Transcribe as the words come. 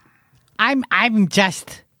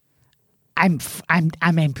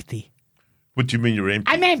I'm empty. What do you mean you're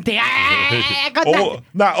empty? I'm empty. I got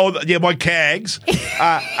that. My cags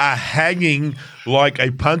are hanging like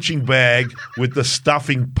a punching bag with the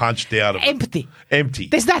stuffing punched out of it. Empty.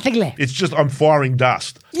 There's nothing left. It's just I'm firing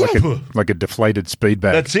dust. Like a deflated speed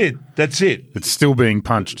bag. That's it. It's still being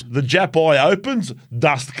punched. The Jap eye opens,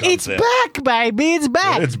 dust comes out. It's back, baby. It's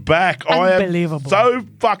back. It's back. Unbelievable. I am so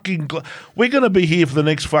fucking we're going to be here for the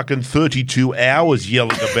next fucking 32 hours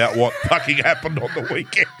yelling about what fucking happened on the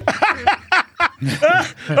weekend.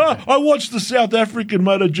 I watched the South African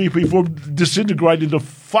MotoGP form disintegrate into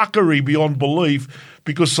fuckery beyond belief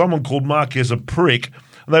because someone called Marquez a prick.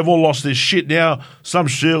 And they've all lost their shit. Now, some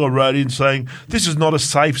Sheila wrote in saying, this is not a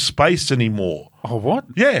safe space anymore. Oh, what?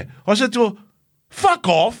 Yeah. I said to her, fuck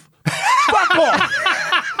off. Fuck off.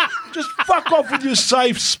 Just fuck off with your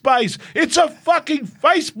safe space. It's a fucking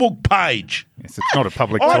Facebook page. Yes, it's not a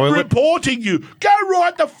public I'm toilet. reporting you. Go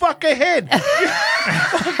right the fuck ahead.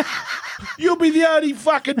 You'll be the only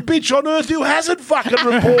fucking bitch on earth who hasn't fucking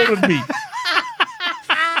reported me.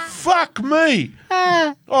 Fuck me.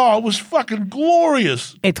 It was fucking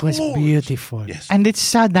glorious. It was beautiful. Yes. And it's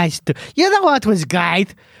so nice to... You know what was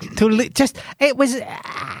great? Just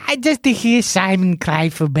to hear Simon cry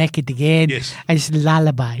for Beckett again. Yes. It's a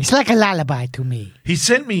lullaby. It's like a lullaby to me. He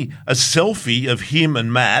sent me a selfie of him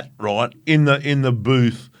and Matt, right, in the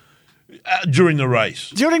booth during the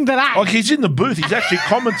race. During the race? Like he's in the booth. He's actually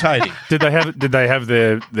commentating. Did they have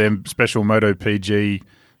their special Moto PG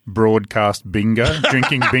broadcast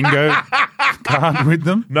drinking bingo card with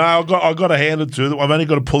them? No, I got to hand it to them. I've only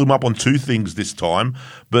got to pull him up on two things this time,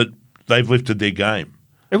 but they've lifted their game.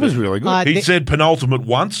 It was really good. He said penultimate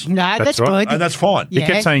once. No, that's right. good. And that's fine. He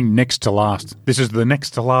kept saying next to last. This is the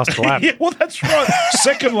next to last lap. Yeah, well, that's right.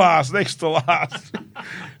 Second last, next to last.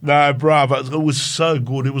 No, bravo. It was so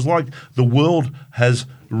good. It was like the world has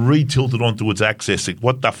retilted onto its axis.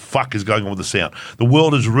 What the fuck is going on with the sound? The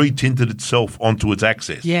world has retinted itself onto its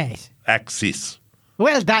axis. Yes. Axis.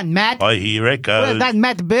 Well done, Matt. I hear echoes. Well done,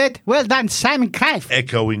 Matt Bird. Well done, Simon Cruyff.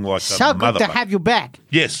 Echoing like so a good to motherfucker. have you back.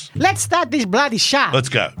 Yes. Let's start this bloody show. Let's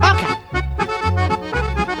go. Okay.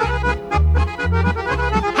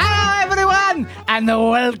 Hello, everyone, and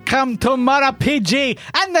welcome to Moto PG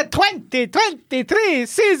and the 2023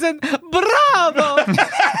 season. Bravo!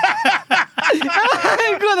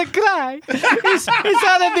 I'm gonna cry. He's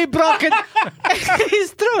already broken.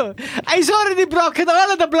 It's true. He's already broken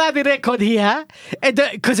all of the bloody record here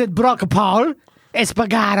because it broke Paul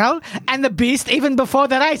Espargaro and the Beast even before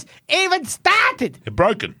the race even started. It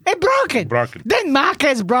broken. Then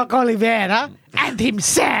Marquez broke Oliveira and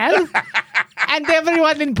himself. And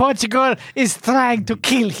everyone in Portugal is trying to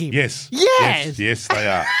kill him. Yes. Yes, they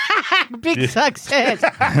are. Big success.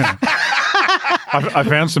 I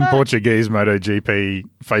found some Portuguese MotoGP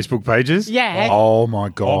Facebook pages. Yeah. Oh, my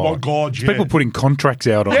God. Oh, my God, yeah. People putting contracts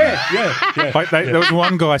out on it. Yeah. Like there was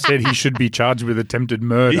one guy said he should be charged with attempted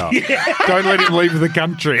murder. Yeah. Don't let him leave the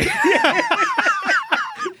country.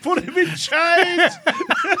 Put him in chains.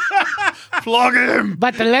 Flog him.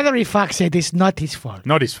 But the leathery fuck said it's not his fault.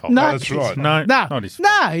 Not his fault. Not That's his right. fault. No, not his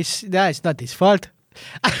fault. No, it's not his fault.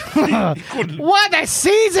 What a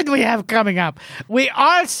season we have coming up. We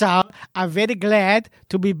also are very glad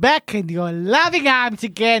to be back in your loving arms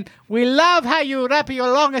again. We love how you wrap your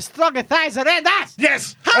longer, stronger thighs around us.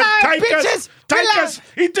 Yes. Hello, And bitches. take us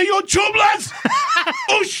into your chumlas.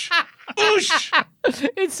 Oosh.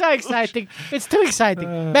 It's so exciting. It's too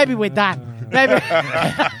exciting. Maybe we're done. Maybe.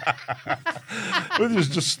 Let's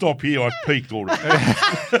just stop here. I've peaked already.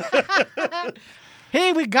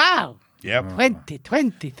 Here we go. Yep.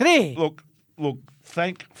 2023. Look,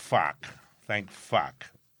 thank fuck.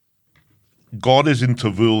 God is in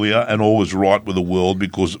Tavulia and all is right with the world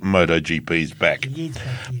because MotoGP is back.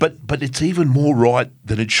 But it's even more right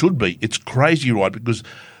than it should be. It's crazy right because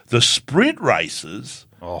the sprint races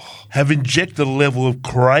have injected a level of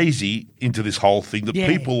crazy into this whole thing that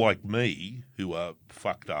people like me, who are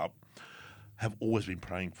fucked up, have always been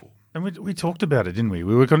praying for. And we talked about it, didn't we?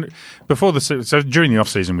 We were before so during the off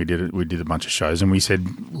season we did a bunch of shows and we said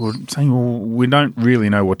we don't really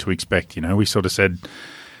know what to expect. You know, we sort of said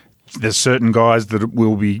there's certain guys that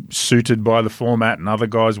will be suited by the format and other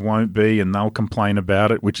guys won't be, and they'll complain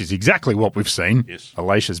about it, which is exactly what we've seen. Yes,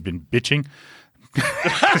 Alicia's been bitching. He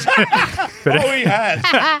has.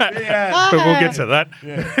 But we'll get to that.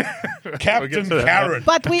 Yeah. Captain Karen.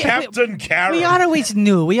 But Captain Karen. We always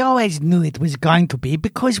knew it was going to be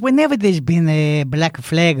because whenever there's been a black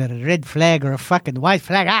flag or a red flag or a fucking white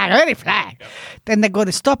flag, any flag, then they go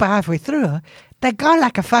to stop it halfway through. They go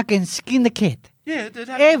like a fucking skin the kid. Yeah, it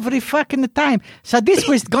happened. Every fucking time. So this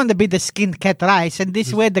was going to be the skinned cat rice, and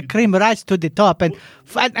this way the cream rise to the top, and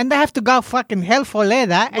they have to go fucking hell for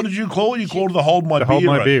leather. What And did you call it? You called it the Hold My The Beer Hold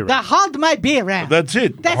My Race. Beer the race. hold my beer round. That's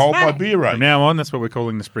it. The That's Hold My right. Beer Race. From now on, that's what we're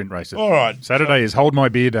calling the sprint races. All right. Saturday is Hold My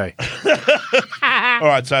Beer Day. All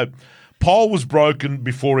right, so Pole was broken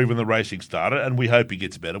before even the racing started, and we hope he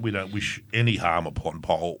gets better. We don't wish any harm upon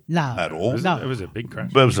Pole No. at all. No. It was a big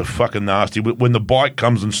crash. But it was a fucking nasty. When the bike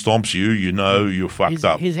comes and stomps you, you know you're fucked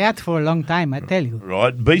up. He's out for a long time, I tell you.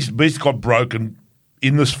 Right? Beast got broken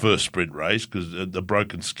in this first sprint race because the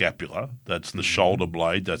broken scapula, that's the shoulder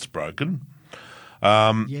blade that's broken.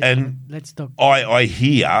 Yes, and let's talk. I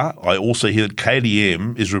also hear that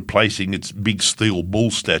KTM is replacing its big steel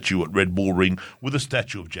bull statue at Red Bull Ring with a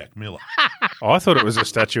statue of Jack Miller. I thought it was a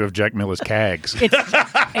statue of Jack Miller's cags.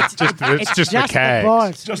 It's just the cags.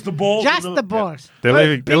 balls. Just the balls. Just the balls. They're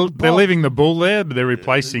leaving. Big They're balls. leaving the bull there, but they're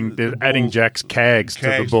replacing. They're adding Jack's cags to the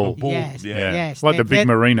Cags bull. to the bull. Yes, Yeah. yes. Like the They're big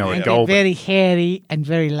merino and in they're Goulburn. very hairy and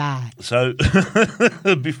very large. So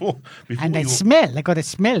before And they you- smell. They got a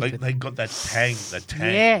smell. to them. they got that tang,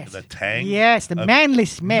 Yes. the tang. Yes, the manly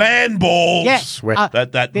smell. Man balls. Yes. Sweat.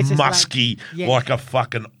 That this is musky, yes. like a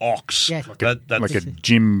fucking ox. Yes. That's Like a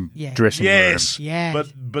gym Yeah. dressing yes, room.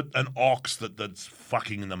 Yes. but an ox that's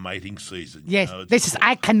fucking in the mating season. you Yes, know, it's- this is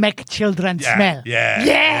I can make children smell. Yeah,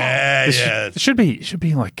 Yeah. It should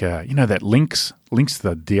be like that Lynx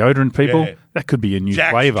the deodorant people. Yeah. That could be a new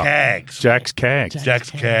Jack's flavour. Cags. Jack's cags.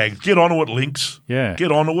 Jack's Cags. Get onto it, Lynx. Yeah.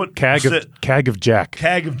 Get onto it. Cag of Jack.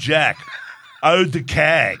 Cag of Jack. Ode to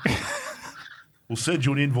Cag. We'll send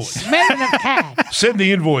you an invoice. Smelling of cat. Send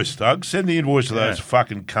the invoice, Doug. Send the invoice to those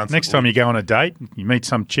fucking cunts. Next time you go on a date, you meet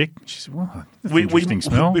some chick. She says, "Well, that's We- an interesting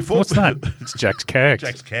smell. before- What's that? It's Jack's cags."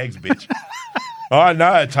 Jack's Cags, bitch. I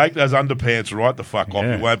know. Take those underpants right the fuck off.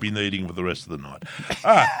 Yeah. You won't be needing for the rest of the night.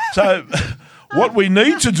 So what we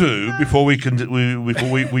need to do before we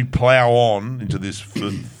plough on into this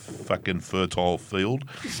fucking fertile field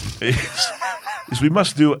is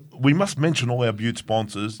we must mention all our Butte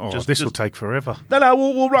sponsors. Oh, this will take forever. No,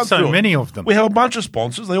 we'll run So through it. many of them. We have a bunch of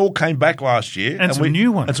sponsors. They all came back last year. And some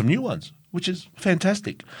new ones. Which is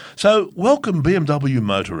fantastic. So welcome BMW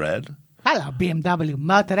Motorrad, Hello, BMW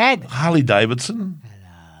Motorrad. Harley Davidson,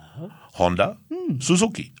 Honda,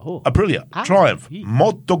 Suzuki, Oh. Aprilia, Ah, Triumph, yeah.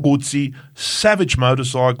 Moto Guzzi, Savage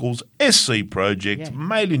Motorcycles, SC Project, Yeah.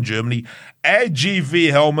 made in Germany,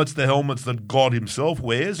 AGV helmets, the helmets that God himself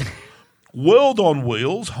wears, World on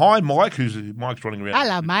Wheels, Hi Mike, Mike's running around.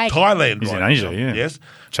 Hello, Mike. Thailand. He's in right Asia, now. yeah. Yes.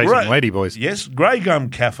 Chasing ladyboys. Yes. Grey Gum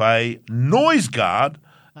Cafe, Noise Guard,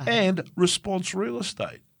 and Response Real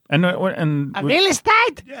Estate. And Real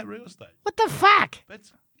estate? Yeah, real estate. What the fuck?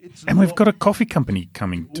 and we've got a coffee company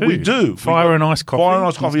coming too. We do. Fire and Ice Coffee. Fire and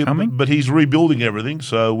Ice is Coffee, coming. but he's rebuilding everything,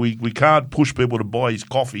 so we can't push people to buy his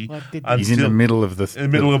coffee. What did- He's in the middle of the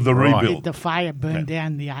right. rebuild. Did the fire burn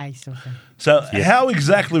down the ice or something? So how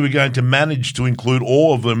exactly are we going to manage to include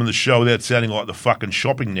all of them in the show without sounding like the fucking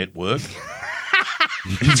shopping network?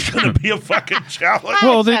 It's going to be a fucking challenge.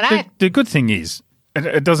 Well, That's all right. the good thing is,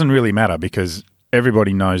 it doesn't really matter because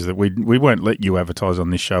everybody knows that we won't let you advertise on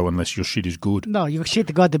this show unless your shit is good. No, your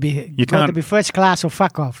shit got to be can't- first class or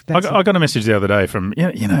fuck off. I That's got, I got a message the other day from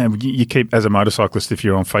you keep, as a motorcyclist, if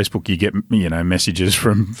you're on Facebook, you get messages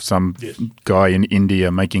from some guy in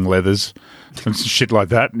India making leathers and shit like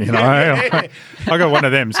that. I got one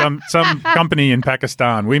of them. Some company in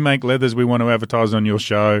Pakistan. We make leathers. We want to advertise on your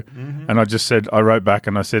show. And I wrote back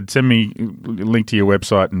and I said, send me a link to your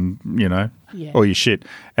website and Yeah. all your shit.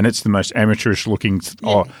 And it's the most amateurish looking.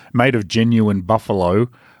 Made of genuine buffalo.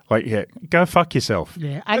 Like, go fuck yourself.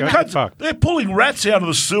 Yeah, Go Cunts, fuck. they're pulling rats out of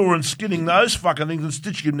the sewer and skinning those fucking things and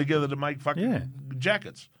stitching them together to make fucking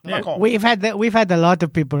jackets. Fuck off. We've had a lot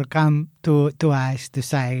of people come to us to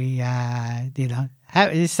say,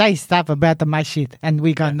 say stuff about my shit, and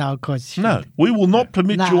we go no, cause No, we will not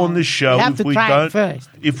permit you No. on this show You have if to we try it don't. first.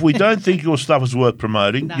 If we don't think your stuff is worth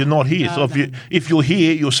promoting, you're not here. no, So no. if you're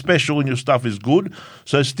here, you're special and your stuff is good.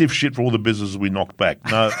 So stiff shit for all the businesses we knocked back.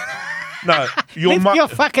 No, no, you're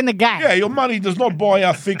fucking the guy. yeah, your money does not buy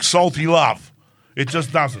our thick, salty love. It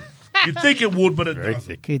just doesn't. You'd think it would, but it Very doesn't.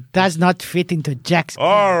 thick. It does not fit into Jack's.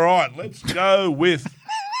 All right, let's go with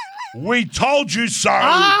 "We Told You So."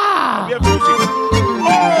 Ah! We have music.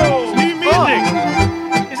 Oh, New music.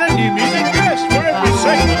 Is that new music? yes, for every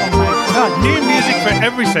segment. God, New music for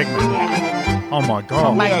every segment. Oh my god!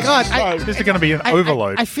 Oh my Yes, God, so- This is going to be an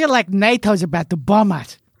overload. I feel like NATO's about to bomb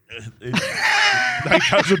us.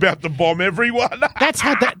 NATO's about to bomb everyone. That's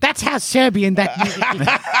how Serbian that music is.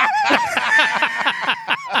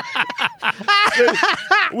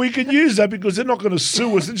 we can use that because they're not going to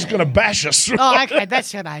sue us. They're just going to bash us. Oh, okay,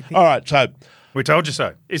 that's what I think. All right, so We told you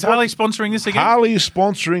so. Is Harley sponsoring this again? Harley is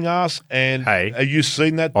sponsoring us, and Hey. have you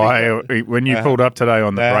seen that? When you pulled up today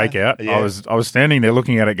on the breakout, yeah. I was standing there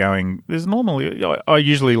looking at it going, there's normally, I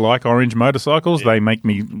usually like orange motorcycles. They make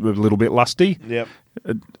me a little bit lusty. Yep.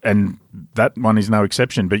 And that one is no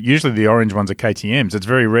exception. But usually the orange ones are KTMs. It's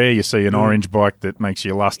very rare you see an orange bike that makes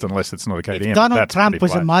you lust unless it's not a KTM. If Donald That's Trump pretty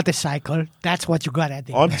was a flat. motorcycle, that's what you got at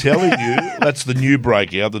the I'm telling you, that's the new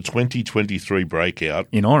breakout, the 2023 breakout.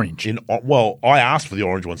 In orange. Well, I asked for the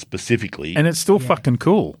orange one specifically. And it's still fucking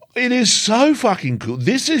cool. It is so fucking cool.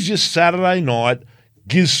 This is your Saturday night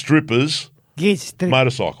Giz Strippers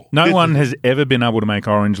motorcycle. No one has ever been able to make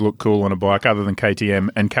orange look cool on a bike other than KTM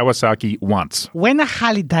and Kawasaki once. When are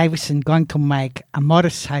Harley Davidson going to make a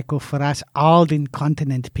motorcycle for us old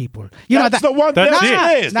incontinent people? That's the one That's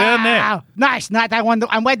downstairs. it. Down there. No, it's not.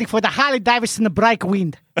 I'm waiting for the Harley Davidson to break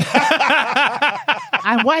wind.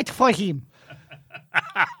 I'm waiting for him.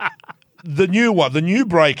 The new one, the new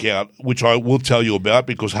breakout, which I will tell you about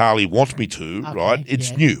because Harley wants me to, right?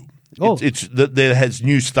 It's new. Oh. There has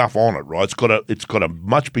new stuff on it, right? It's got a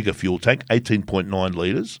much bigger fuel tank, 18.9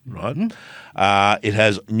 litres, right? Mm-hmm. It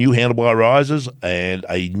has new handlebar risers and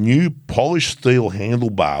a new polished steel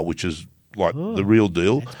handlebar, which is like the real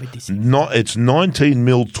deal. It's 19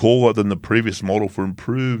 mil taller than the previous model for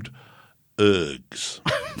improved ergs.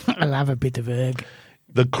 I love a bit of erg.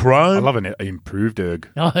 The chrome. I love an improved erg.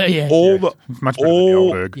 Oh, yeah. It's much better than the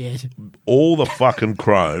old erg. Yes. All the fucking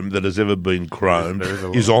chrome that has ever been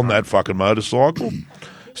chromed is on that fucking motorcycle.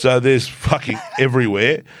 So there's fucking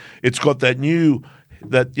everywhere. It's got that new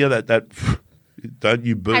that don't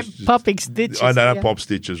you burst? I'm popping stitches. I know, pop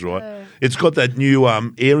stitches, right? It's got that new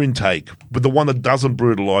air intake, but the one that doesn't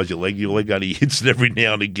brutalise your leg. Your leg only hits it every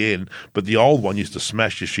now and again. But the old one used to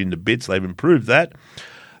smash your shin to bits. They've improved that.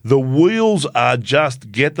 The wheels are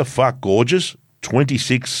just get the fuck gorgeous.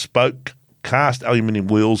 26 spoke cast aluminium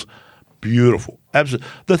wheels. Beautiful. Absolutely.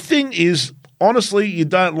 The thing is, honestly, you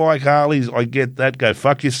don't like Harleys. I get that. Go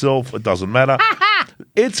fuck yourself. It doesn't matter.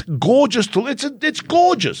 It's gorgeous. It's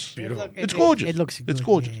gorgeous. Beautiful. It's gorgeous. It looks good. It's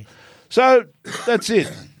gorgeous. Yeah. So that's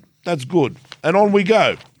it. That's good. And on we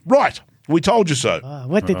go. Right. We told you so.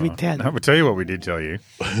 What did we tell you? I will tell you what we did tell you.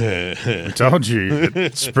 We told you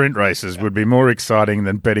that sprint races would be more exciting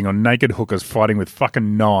than betting on naked hookers fighting with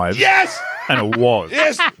fucking knives. Yes! And it was.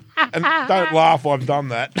 Yes! And don't laugh, I've done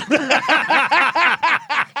that.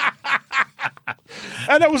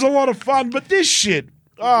 And that was a lot of fun, but this shit.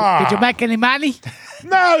 Did you make any money?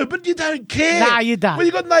 No, but you don't care. No, you don't. When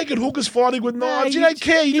you got naked hookers fighting with knives, you don't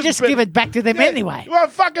care. You just give it back to them anyway. You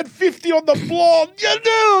want fucking 50 on the blonde. You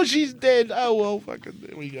do. She's dead. Oh, well, fucking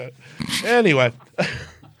there we go. Anyway.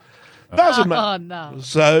 Doesn't matter. Oh, no.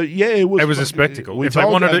 So, yeah, it was a spectacle. If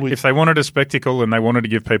they wanted a spectacle and they wanted to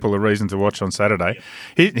give people a reason to watch on Saturday,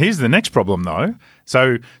 here's the next problem though.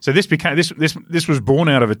 So this became this was born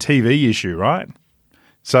out of a TV issue, right?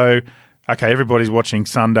 So, okay, everybody's watching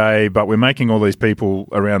Sunday, but we're making all these people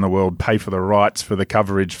around the world pay for the rights for the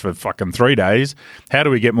coverage for fucking 3 days. How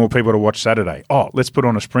do we get more people to watch Saturday? Oh, let's put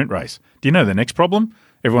on a sprint race. Do you know the next problem?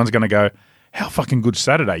 Everyone's going to go, how fucking good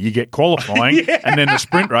Saturday? You get qualifying and then the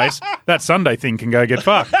sprint race, that Sunday thing can go get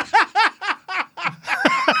fucked.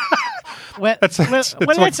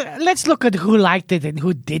 Let's look at who liked it and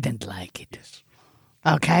who didn't like it.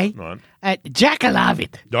 Okay? Right. Jack loved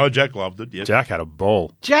it. No, Jack loved it, yes. Jack had a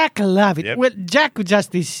ball. Jack loved it. Yep. Well, Jack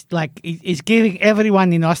just is giving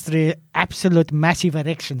everyone in Austria absolute massive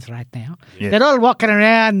erections right now. Yeah. They're all walking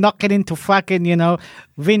around, knocking into fucking,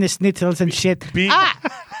 Venus schnitzels and shit.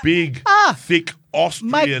 Big, thick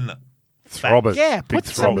Austrian Throbbers. Yeah, Big put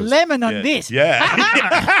some throbbers. lemon on this. Yeah.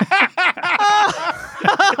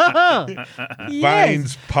 Yes.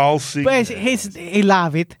 Veins pulsing. But he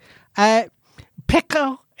love it.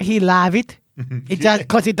 Pecco, he love it. He just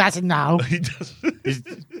because he doesn't know. He does.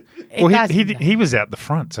 He was out the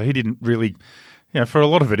front, so he didn't really, for a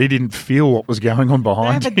lot of it, he didn't feel what was going on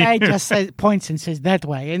behind The him. guy just points and says that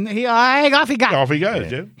way, and off he goes. Off he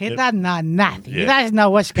goes, yeah. He Yeah. doesn't know nothing. He Yeah. doesn't know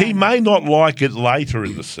what's going He on. may not like it later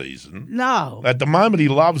in the season. No, At the moment, he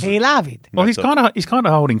loves he it. love it. Well, he's kind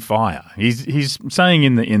of holding fire. He's saying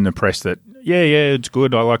in the press that yeah, it's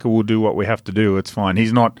good. I like it. We'll do what we have to do. It's fine.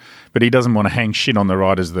 He's not, but he doesn't want to hang shit on the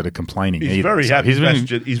riders that are complaining. He's either. very So happy. he's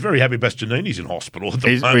He's very happy Bastianini's in hospital at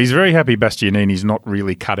the moment. He's very happy Bastianini's not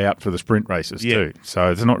really cut out for the sprint races too.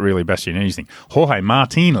 So it's not really Bastianini's thing. Jorge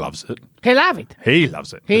Martin loves it. He love it. He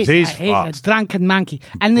loves it. He's He's a fast. drunken monkey.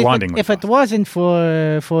 And Blindingly if it fast. wasn't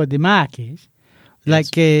for the Marquez, he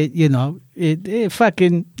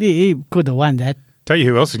could have won that. Tell you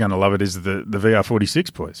who else is going to love it is the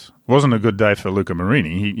VR46 boys. Wasn't a good day for Luca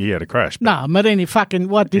Marini. He had a crash. No, Marini, fucking,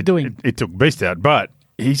 what you doing? It took Beast out, but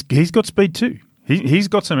he's got speed too. He's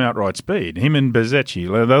got some outright speed. Him and Bezzecchi,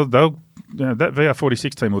 they'll that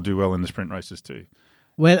VR46 team will do well in the sprint races too.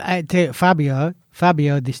 Well, I tell you, Fabio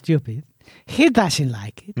the stupid, he doesn't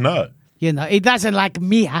like it. No. You know, he doesn't like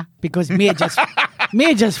Mia because Mia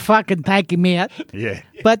just fucking taking me out. Yeah.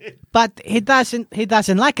 But he doesn't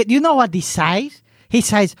like it. You know what he says? He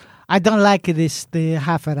says, I don't like the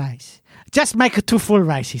half a rice. Just make it 2 full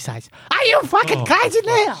rice, he says. Are you fucking crazy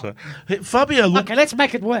now? So, Fabio, look, Okay, let's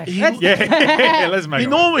make it work. Let's make he it.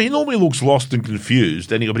 normally looks lost and confused,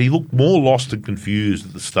 but he looked more lost and confused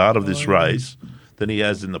at the start of this race than he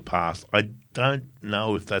has in the past. I don't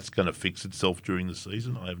know if that's going to fix itself during the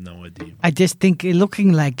season. I have no idea. I just think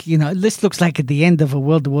looking like, this looks like at the end of a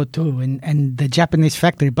World War II and the Japanese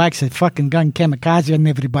factory bikes are fucking going kamikaze on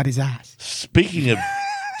everybody's ass. Speaking of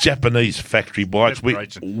Japanese factory bikes,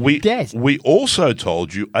 Yes. we also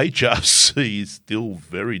told you HRC is still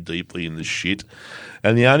very deeply in the shit,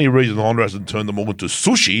 and the only reason Honda hasn't turned them all into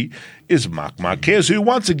sushi is Marc Marquez, who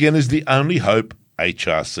once again is the only hope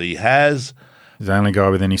HRC has. He's the only guy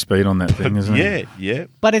with any speed on that thing, isn't he? Yeah.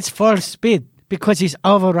 But it's full speed because he's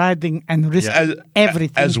overriding and risking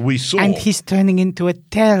everything. As we saw. And he's turning into a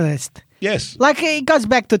terrorist. Yes. Like, it goes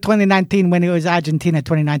back to 2019 when it was Argentina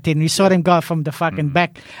 2019. You saw him go from the fucking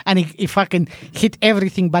back and he fucking hit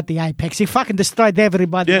everything but the apex. He fucking destroyed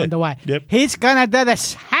everybody on the way. Yep. He's gonna do the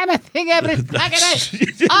hammer thing every fucking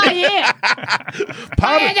day. Oh, yeah.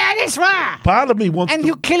 Part of me wants And to,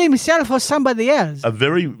 he'll kill himself or somebody else. a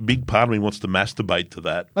very big part of me wants to masturbate to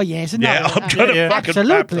that. Oh, yes. Yeah, I'm trying to fucking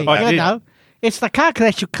absolutely. masturbate. You know, it's the car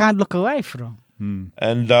crash you can't look away from.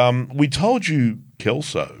 And we told you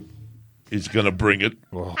Kelso is going to bring it,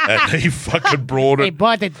 and he fucking brought it. He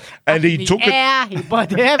bought it. And he in the took it- air, He bought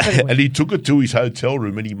it everywhere. And he took it to his hotel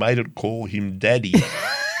room and he made it call him daddy.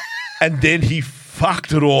 And then he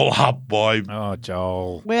fucked it all up by... Oh,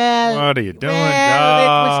 Joel. Well, What are you doing,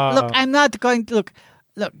 well, Joel? look, I'm not going to look.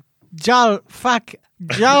 Joel, fuck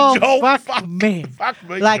me. Fuck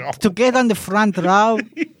me, Like Joel. to get on the front row to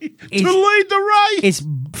lead the race. is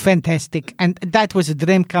fantastic, and that was a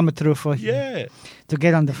dream come true for him. Yeah. To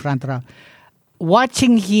get on the front row.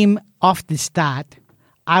 Watching him off the start,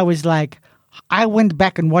 I was like, I went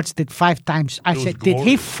back and watched it 5 times. I was said, did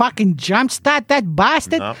he glorious. fucking jumpstart that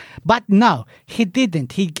bastard? No. But no, he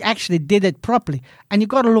didn't. He actually did it properly. And you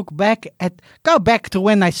got to go back to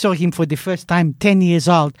when I saw him for the first time, 10 years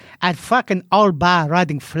old, at fucking Old Bar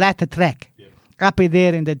riding flat track. Up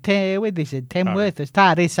there in the Tamworth or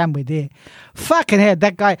Star is somewhere there. Fucking hell,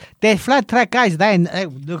 that guy, the flat track guys, they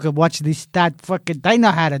look at watch this start. Fucking, they know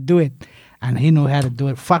how to do it, and he knew how to do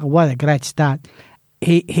it. Fuck, what a great start.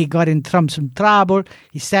 He got in some trouble.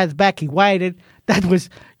 He sat back. He waited. That was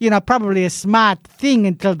probably a smart thing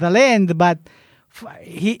until the end, but.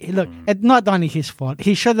 It's not only his fault.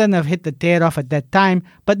 He shouldn't have hit the tear off at that time,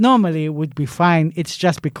 but normally it would be fine. It's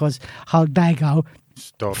just because how Daigo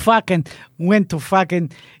fucking went to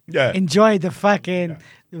fucking enjoy the fucking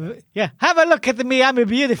have a look at me, I'm a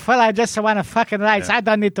beautiful, I just want to fucking ride. I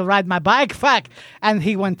don't need to ride my bike, fuck. And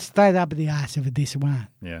he went straight up the ass of this one.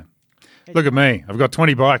 Yeah. Look at me. I've got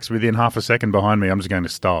 20 bikes within half a second behind me. I'm just going to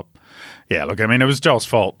stop. Yeah, look, I mean, it was Joel's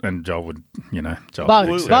fault, and Joel would, Joel Both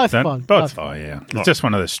would accept that. fault. Both fault, yeah. It's just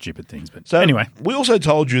one of those stupid things. But So anyway. we also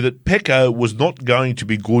told you that Pecco was not going to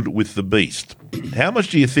be good with the Beast. How much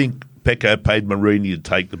do you think Pecco paid Marini to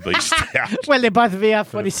take the Beast out? Well, they both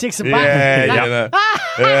VR46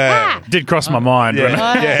 Yeah. Did cross my mind.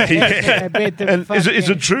 Yeah. When And is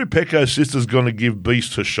it true Pecco's sister's going to give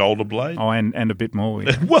Beast her shoulder blade? oh, and a bit more.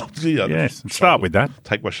 Well, yeah, Yes, start with that.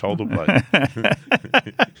 Take my shoulder blade.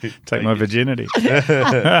 Take my virginity.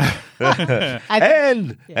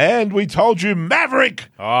 And we told you Maverick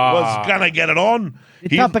was going to get it on.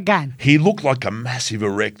 Top again. He looked like a massive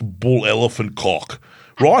erect bull elephant cock.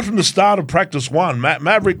 Right from the start of practice 1,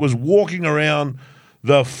 Maverick was walking around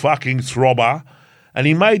the fucking throbber, and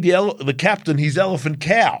he made the captain his elephant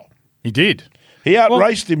cow. He did. He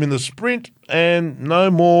outraced him in the sprint, and no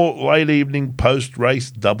more late evening post-race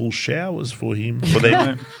double showers for him. For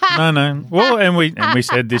them. No. Well, and we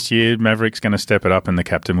said this year Maverick's going to step it up, and the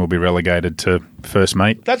captain will be relegated to first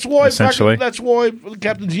mate. That's why. essentially. That's why the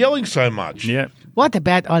captain's yelling so much. Yeah. What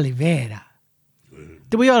about Oliveira?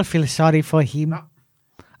 Do we all feel sorry for him?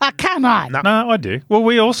 Oh, come on. No, I do. Well,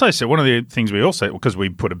 we also said one of the things we also, because we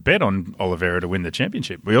put a bet on Oliveira to win the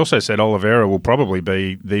championship, we also said Oliveira will probably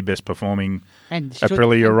be the best performing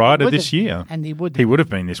Aprilia rider this year. And he would. He would have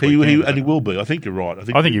been this weekend. And he will be. I think you're right. I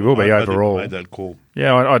think he will be overall. I think made that call.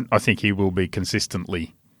 Yeah, I think he will be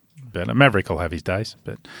consistently better. Maverick will have his days,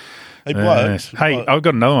 but... Hey, I've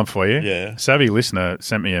got another one for you. Yeah. Savvy listener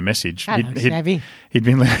sent me a message. Hello, Savvy. He'd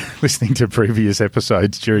been listening to previous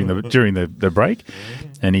episodes during the break,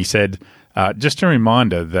 and he said, just a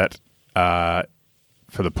reminder that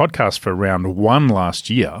for the podcast for round 1 last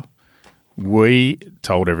year, we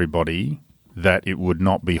told everybody that it would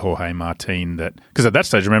not be Jorge Martin. Because at that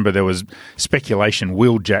stage, remember, there was speculation,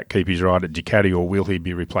 will Jack keep his ride at Ducati or will he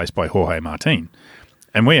be replaced by Jorge Martin?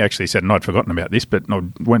 And we actually said, and I'd forgotten about this, but I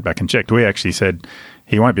went back and checked. We actually said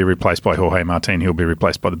he won't be replaced by Jorge Martin. He'll be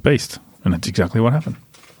replaced by the Beast. And that's exactly what happened.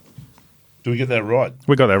 Do we get that right?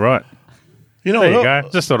 We got that right. You know, there you go.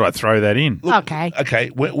 Just thought I'd throw that in. Look, okay. Okay.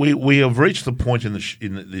 We have reached the point in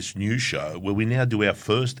this new show where we now do our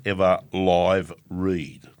first ever live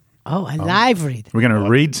read. Oh, a live read. We're going to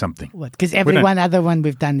read something. What? Because every other one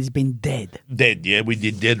we've done has been dead. Dead, yeah. We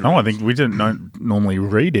did dead. No, I think we didn't normally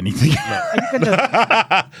read anything.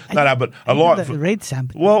 No, but a live read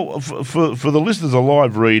something. Well, for the listeners, a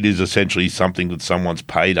live read is essentially something that someone's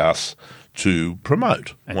paid us to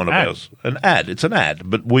promote of ours. An ad. It's an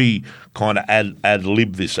ad, but we kind of ad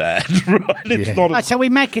lib this ad, right? It's not. So we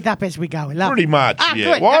make it up as we go along. Pretty much,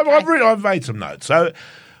 yeah. Good. Well, Okay. I've made some notes. So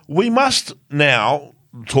we must now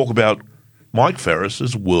talk about Mike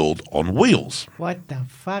Ferris's World on Wheels. What the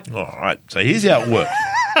fuck? All right. So here's how it works.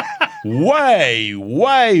 way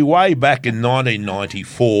back in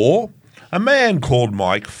 1994, a man called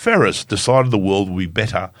Mike Ferris decided the world would be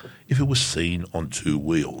better if it was seen on 2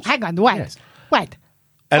 wheels. Hang on, wait. Way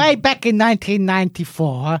back in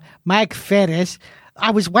 1994, Mike Ferris,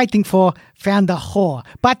 I was waiting for found a whore.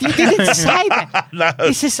 But you didn't say that. No.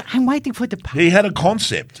 He says, I'm waiting for the... He had a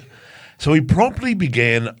concept. So he promptly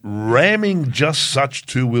began ramming just such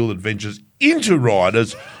 2-wheel adventures into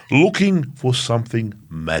riders looking for something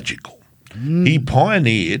magical.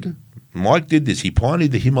 Mike did this, he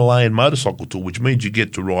pioneered the Himalayan motorcycle tour, which means you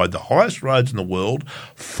get to ride the highest roads in the world,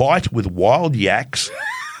 fight with wild yaks,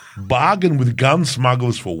 bargain with gun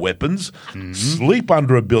smugglers for weapons, sleep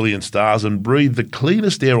under 1 billion stars and breathe the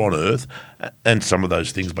cleanest air on Earth. And some of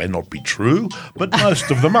those things may not be true, but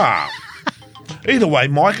most of them are. Either way,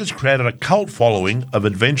 Mike has created a cult following of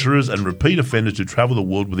adventurers and repeat offenders who travel the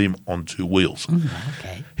world with him on 2 wheels.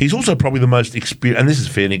 Okay. He's also probably the most experienced, and this is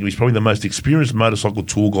fair, Nick, he's probably the most experienced motorcycle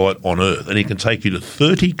tour guide on Earth, and he can take you to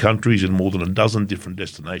 30 countries in more than 12 different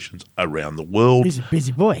destinations around the world. He's a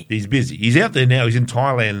busy boy. He's busy. He's out there now. He's in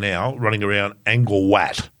Thailand now, running around Angkor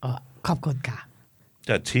Wat. Oh, Kopkodka.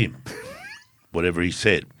 That's him. Whatever he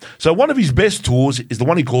said. So one of his best tours is the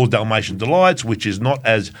one he calls Dalmatian Delights, which is not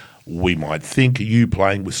as we might think, you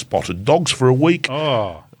playing with spotted dogs for a week.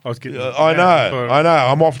 Oh, I was getting... I know.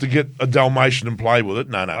 I'm off to get a Dalmatian and play with it.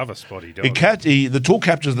 No. I love a spotty dog. The tour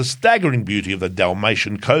captures the staggering beauty of the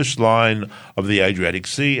Dalmatian coastline of the Adriatic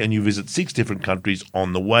Sea, and you visit 6 different countries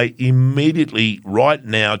on the way. Immediately, right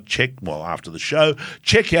now, after the show,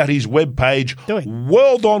 check out his webpage,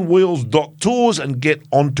 worldonwheels.tours, and get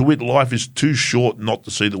onto it. Life is too short not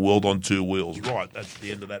to see the world on 2 wheels. Right, that's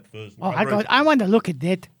the end of that first. I want to look at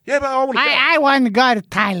that. Yeah, but I want to go. I want to go to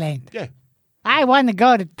Thailand. Yeah. I want to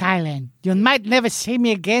go to Thailand. You might never see me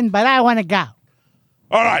again, but I want to go.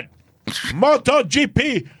 All right.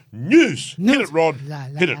 MotoGP news. Hit it, Rod.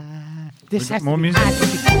 Hit it. This has more to be music?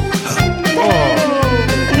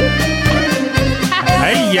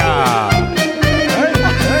 Hey-ya!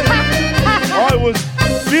 I was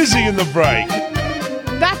busy in the break.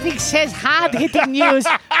 Nothing says hard-hitting news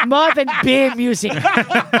more than beer music.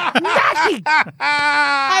 Nothing.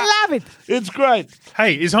 I love it. It's great.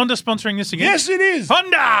 Hey, is Honda sponsoring this again? Yes, it is.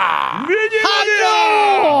 Honda!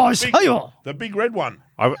 The big red one.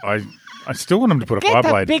 I still want them to put a Get the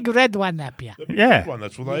fireblade. big red one up here. The big Yeah. red one,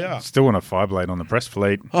 that's what they are. Still want a fireblade on the press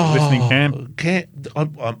fleet. Listening, Cam?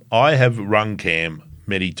 I have rung Cam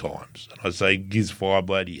many times. And I say, gives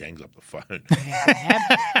fireblade, he hangs up the phone.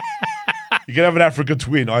 You can have an Africa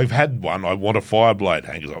Twin. I've had one. I want a fireblade.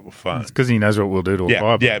 Hangs up the phone. It's because he knows what we'll do to a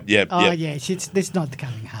fireblade. Yeah. Oh, yes. It's not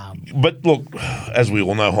coming home. But look, as we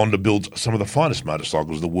all know, Honda builds some of the finest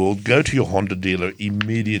motorcycles in the world. Go to your Honda dealer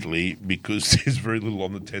immediately because there's very little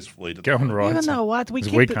on the test fleet. Go and ride. You know what? We 'Cause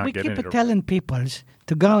keep, we we can't keep get into it. telling people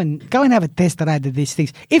to go and have a test ride of these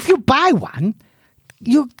things. If you buy one,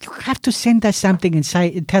 you have to send us something and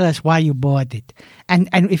tell us why you bought it and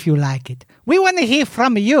if you like it. We want to hear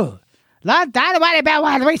from you. Don't worry about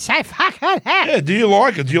what we say. Fucking hell. Yeah, do you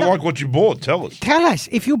like it? Do you like what you bought? Tell us. Tell us.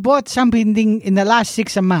 If you bought something in the last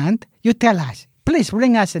 6 months, you tell us. Please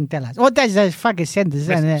ring us and tell us. Or just fucking send us,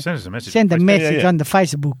 Send us a message. Send a Yeah, message yeah. on the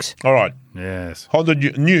Facebooks. All right. Yes. Hold on.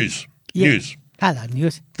 News. Yeah. News. Hello,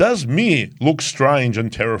 news. Does Mir look strange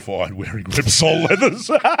and terrified wearing Repsol leathers?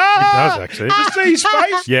 It does, actually. Did you see his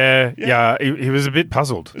face? Yeah. He was a bit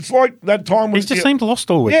puzzled. It's like that time when He just seemed lost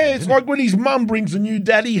all weekend. Yeah, it's like when his mum brings a new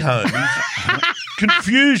daddy home.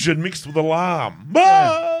 Confusion mixed with alarm.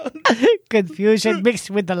 Confusion mixed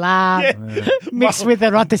with alarm, mixed with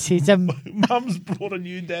eroticism. Mum's brought a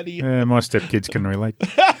new daddy. Yeah, my stepkids can relate.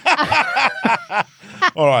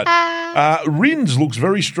 All right. Rins looks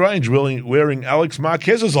very strange wearing Alex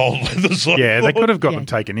Marquez's old leathers. Yeah, they could have got Yeah. them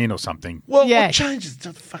taken in or something. Well, Yeah. what changes?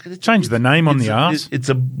 Fucking Change the name on the arse. It's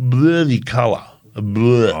a blurry colour. A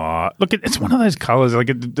blur. Look, it's one of those colours. Like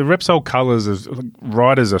the Repsol colours,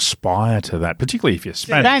 riders aspire to that, particularly if you're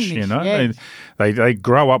Spanish. Spanish, You know, yes. they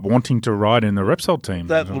grow up wanting to ride in the Repsol team.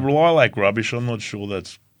 That lilac rubbish, I'm not sure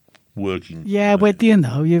that's working. Yeah, but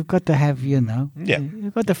you've got to have, Yeah.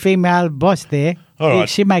 you've got the female boss there. All right.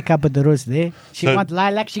 She make up the rules there. She So- want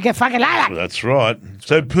lilac, she get fucking lilac. That's right.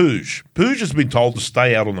 So Pooj has been told to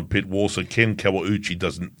stay out on the pit wall so Ken Kawauchi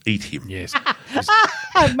doesn't eat him. Yes.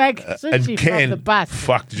 Make And sushi from Ken, the bus.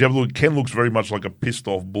 fuck, did you have a look? Ken looks very much like a pissed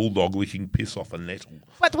off bulldog licking piss off a nettle.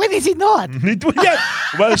 But when is he not? Yeah,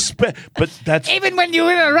 well, but that's Even when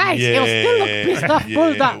you're in a race, he'll still look pissed off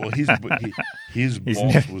bulldog. Well, his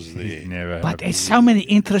boss was there. He's never. But there's so many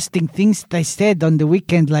interesting things they said on the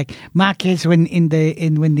weekend. Like Marquez, when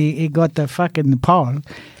he got the fucking pole,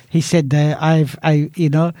 he said, I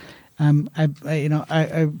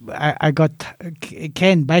got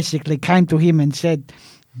Ken basically came to him and said,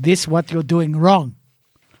 "This what you're doing wrong."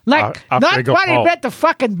 Like After he not got worry pole. about the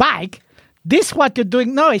fucking bike. This what you're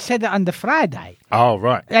doing. No, he said it on the Friday. Oh,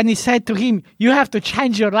 right. And he said to him, "You have to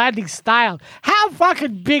change your riding style." How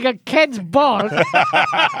fucking big are Ken's balls to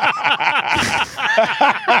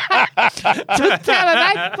tell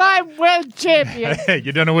an 8-time world champion,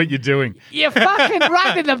 You don't know what you're doing. "You're fucking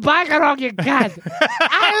riding the bike wrong, you cunt."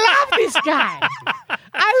 I love this guy.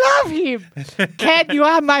 I love him. Ken, you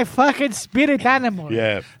are my fucking spirit animal.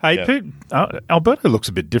 Yeah. Hey, yeah. Pete, Alberto looks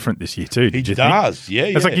a bit different this year too. He Did you does, think? yeah,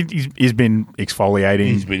 It's yeah. like he's been exfoliating,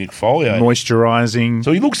 He's been exfoliating. moisturising.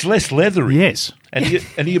 So he looks less leathery. Yes. And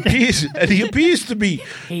he appears to be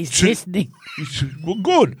He's listening. well,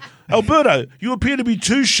 good. Alberto, you appear to be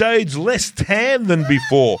 2 shades less tan than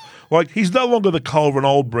before. Like, he's no longer the colour of an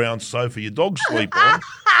old brown sofa your dogs sleep on.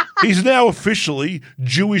 He's now officially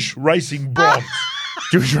Jewish racing bronze.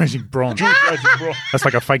 Jewish racing bronze. Jewish racing bronze. That's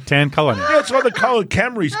like a fake tan colour now. Yeah, it's like the colour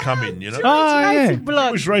Camrys come in, you know. Oh, yeah. Racing blood.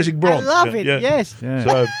 Jewish racing bronze. I love Yeah, it, yeah. yes. Yeah.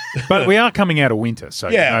 So, But we are coming out of winter, so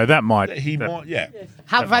yeah, that might. He might, yeah.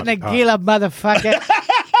 Have a Nagila, motherfucker.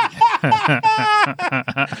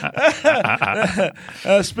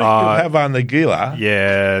 Speaking of Havan Nagila,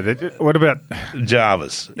 Yeah. What about?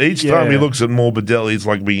 Jarvis. Each Yeah. time he looks at Morbidelli, it's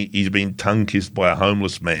like he's been tongue kissed by a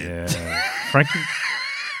homeless man. Yeah, Frankie.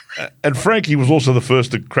 And Frankie was also the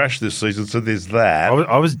first to crash this season, so there's that.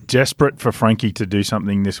 I was desperate for Frankie to do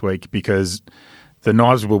something this week because the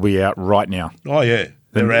knives will be out right now. Oh, yeah.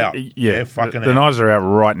 They're out. Yeah, They're fucking the out. knives are out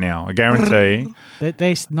right now. I guarantee. That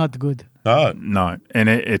tastes not good. No. No, and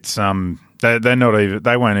it's they're not even.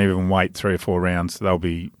 They won't even wait 3 or 4 rounds. They'll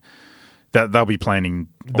be planning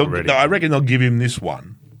already. I reckon they'll give him this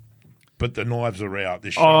one, but the knives are out.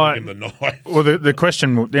 They're showing him the knife. Well, the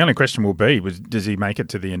only question will be does he make it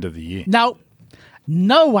to the end of the year? No.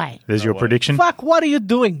 No way. There's your prediction. Fuck, what are you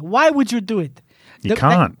doing? Why would you do it? You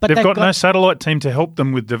can't. But They've got no satellite team to help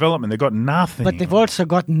them with development. They've got nothing. But they've also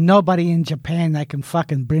got nobody in Japan they can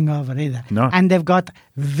fucking bring over either. No. And they've got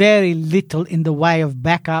very little in the way of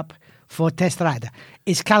backup for test rider.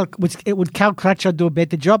 Would Cal Crutcher do a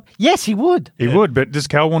better job? Yes, he would. He would, but does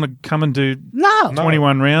Cal want to come and do No.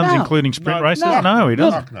 21 rounds, No. including sprint No. races? No. No, he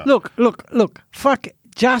doesn't. No. Look. Fuck.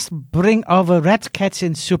 Just bring over Rats, Cats,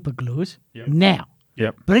 and Super Glues now.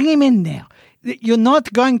 Yep. Bring him in now. You're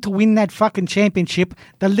not going to win that fucking championship.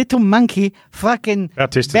 The little monkey fucking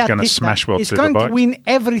Bautista's gonna smash World He's going to Superbikes. win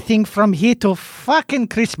everything from here to fucking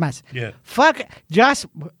Christmas. Yeah. Fuck, just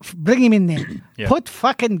bring him in there. Yeah. Put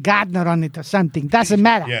fucking Gardner on it or something. Doesn't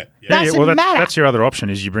matter. Yeah, yeah. Doesn't well, matter. that's your other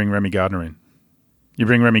option is you bring Remy Gardner in. You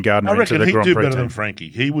bring Remy Gardner I into reckon the he'd Grand do Prix better team. than Frankie.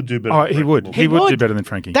 He would do better. Oh, than he would. Frankie. He would do better than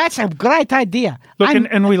Frankie. That's a great idea. Look,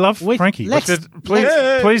 and we love we- Frankie. let's- Please,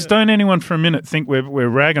 let's- please don't anyone for a minute think we're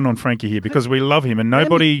ragging on Frankie here because we love him and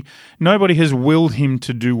nobody has willed him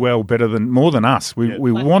to do well more than us. We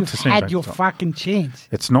want to see him Had back your top. fucking chance.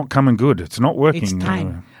 It's not coming good. It's not working. It's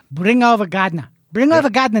time. Bring over Gardner. Bring over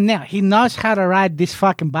Gardner now. He knows how to ride this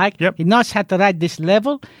fucking bike. Yep. He knows how to ride this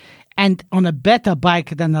level. And on a better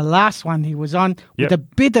bike than the last one he was on, with Yep. a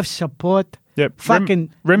bit of support. Yep.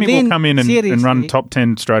 Fucking Remy will come in and run seriously. top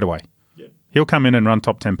 10 straight away. Yep. He'll come in and run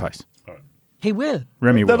top 10 pace. He will.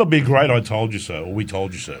 Remy will. That'll be great. I told you so, or we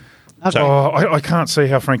told you so. Okay. So, I can't see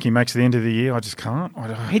how Frankie makes the end of the year. I just can't.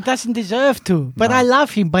 He doesn't deserve to. But I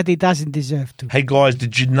love him, but he doesn't deserve to. hey guys,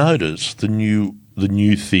 did you notice the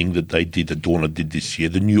new thing that they did, that Dorna did this year?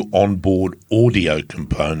 The new onboard audio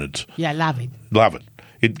component. Yeah, love it. Love it.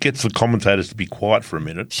 It gets the commentators to be quiet for a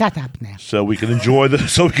minute, Shut up now. so we can enjoy the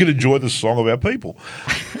song of our people.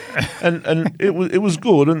 and it was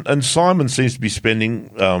good. And Simon seems to be spending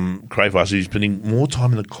he's spending more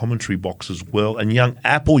time in the commentary box as well. And young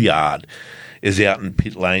Appleyard is out in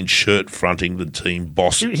pit lane, shirt fronting the team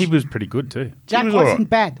bosses. He was pretty good too. Jack was wasn't alright.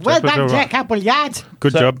 bad. Well Jack was done, alright. Jack Appleyard.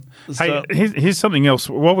 Good So- job. so- Hey, here's something else.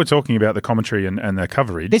 While we're talking about the commentary and the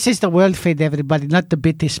coverage, This is the world feed, everybody, not the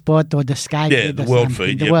BT Sport or the Sky Yeah, feed the or world something.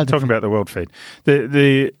 feed, The yeah. world talking feed. about the world feed.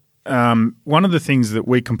 The one of the things that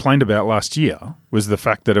we complained about last year was the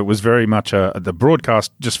fact that it was very much the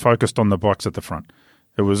broadcast just focused on the bikes at the front.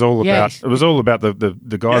 It was all about Yes.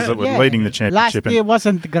 the guys that were Yeah. leading the championship. Last year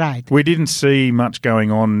wasn't great. We didn't see much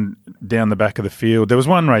going on down the back of the field. There was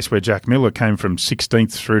one race where Jack Miller came from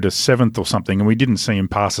 16th through to 7th or something, and we didn't see him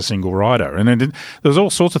pass a single rider. And there was all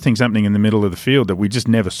sorts of things happening in the middle of the field that we just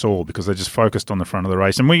never saw because they just focused on the front of the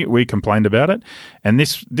race. And we complained about it. And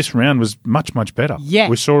this round was much, much better. Yes.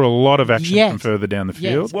 We saw a lot of action Yes. from further down the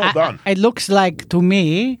field. Yes. Well done. It looks like, to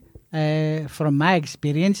me, from my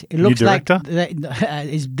experience, it looks like director?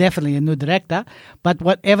 it's definitely a new director. But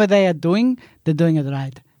whatever they are doing, they're doing it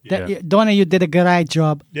right. Yeah. Donna, you did a great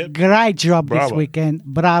job. Yep. Great job this Bravo. weekend.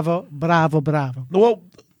 Bravo, bravo, bravo. Well,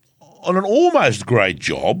 on an almost great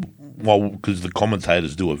job, well, because the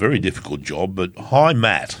commentators do a very difficult job, but hi,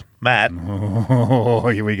 Matt. Matt. Oh,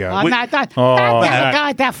 here we go. Oh, no, don't Matt. go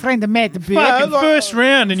with that friend of Matt. First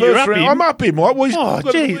round and you're up him. I'm up him. Oh,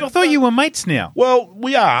 gee, I thought you were mates now. Well,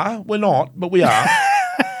 we are. We're not, but we are.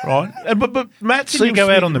 Right? And, but Matt Didn't you seems go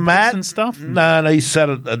to out be- on the Matt, piss and stuff? No, he sat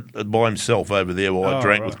by himself over there while I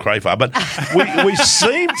drank with Crayfar. But we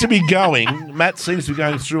seem to be Matt seems to be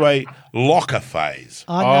going through a locker phase.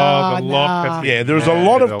 Oh, the no, locker. no. Yeah, there's a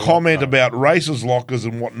lot of comment about racers' lockers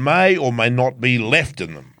and what may or may not be left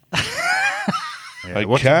in them. Yeah,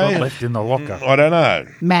 what's Okay. got left in the locker? I don't know.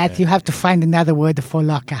 Matt, you have to find another word for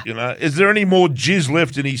locker. You know, is there any more jizz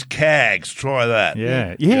left in his cags? Try that.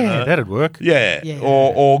 Yeah, know? that'd work. Yeah. Yeah.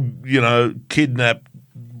 Or kidnap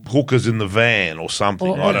hookers in the van or something.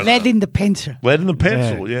 Or I don't lead know. in the pencil. Lead in the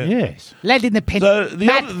pencil, yeah. Yes. Lead in the pencil. So the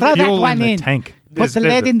Matt, other- throw that Fuel in one the in. tank. Put the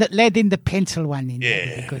There's lead in the pencil one in. Yeah.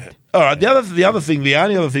 That'd be good. All right. The only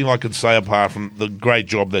other thing I could say apart from the great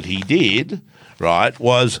job that he did, right,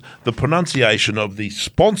 was the pronunciation of the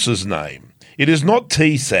sponsor's name. It is not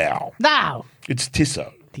T-Sow. Now. It's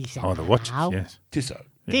Tissot. Oh, the watches, yes. Tissot.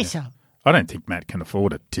 Tissot. I don't think Matt can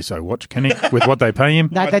afford a Tissot watch, can he? With what they pay him?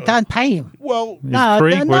 No, they don't pay him. Well, No,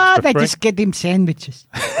 free? no, Works for they free? just get him sandwiches.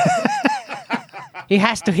 He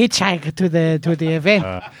has to hitchhike to the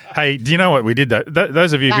event. Hey, do you know what we did?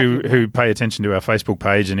 Those of you who pay attention to our Facebook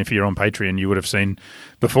page, and if you're on Patreon, you would have seen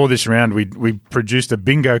before this round we produced a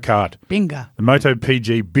bingo card, Bingo. the Moto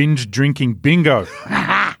PG binge drinking bingo,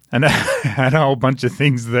 and had a whole bunch of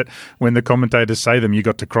things that when the commentators say them, you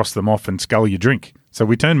got to cross them off and scull your drink. So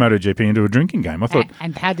we turned MotoGP into a drinking game. I thought.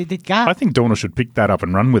 And how did it go? I think Dorna should pick that up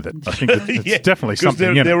and run with it. I think it's yeah, definitely 'cause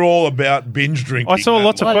something. They're all about binge drinking. I saw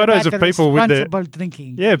lots of What photos about of the people with their responsible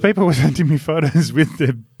drinking. yeah, people were sending me photos with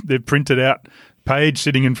their printed out page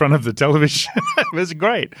sitting in front of the television. It was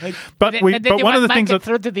great. But And then you one of the won't things make it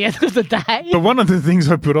through to the end of the day. but one of the things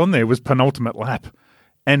I put on there was penultimate lap,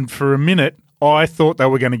 and for a minute I thought they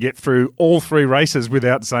were going to get through all three races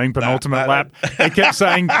without saying penultimate no. lap. They kept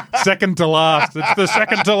saying second to last. It's the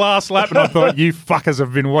second to last lap, and I thought, you fuckers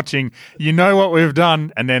have been watching. You know what we've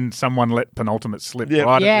done, and then someone let penultimate slip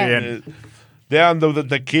right Yeah. at the end. Down the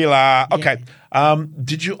tequila. Okay.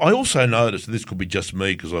 Did you? I also noticed, this could be just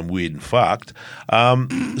me because I'm weird and fucked.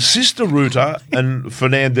 Sister Ruta and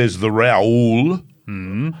Fernandez the Raul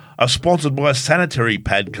are sponsored by a sanitary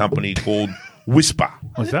pad company called Whisper.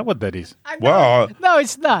 Oh, is that what that is? Wow. No,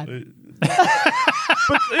 it's not.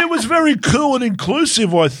 But it was very cool and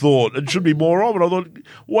inclusive, I thought. It should be more of it. I thought,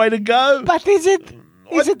 way to go. But is it?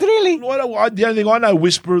 Is it really? The only thing I know,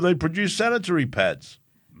 Whisper, they produce sanitary pads.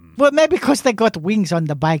 Well, maybe because they got wings on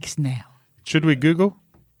the bikes now. Should we Google?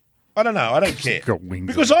 I don't know. I don't care. Got wings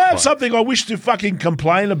Because on I the have bike. something I wish to fucking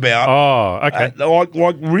complain about. Oh, okay.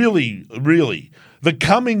 Like really, really. The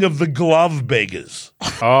coming of the glove beggars.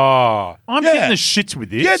 Oh, I'm Yeah. getting the shits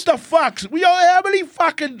with this. Get the fucks. How many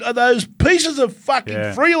fucking are those pieces of fucking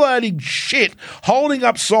Yeah. freeloading shit holding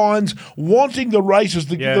up signs wanting the racers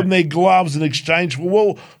to Yeah. give them their gloves in exchange for,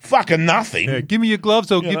 well, fucking nothing. Yeah, give me your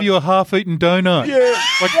gloves, I'll give you a half-eaten donut. Yeah.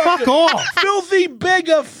 Like, fuck off. Filthy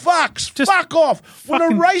beggar fucks. Just fuck off.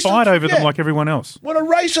 Fucking fight over them like everyone else. When a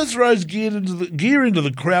racer throws gear into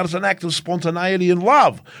the crowd, it's an act of spontaneity and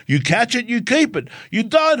love. You catch it, you keep it. You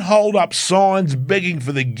don't hold up signs begging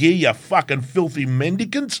for the gear, you fucking filthy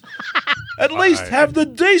mendicants. At least have the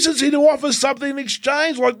decency to offer something in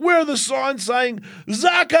exchange. Like, where are the signs saying,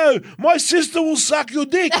 Zarko, my sister will suck your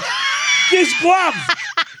dick. This gloves.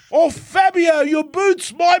 Or Fabio, your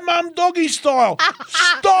boots, my mum doggy style.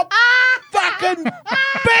 Stop fucking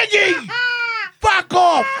begging. Fuck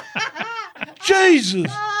off.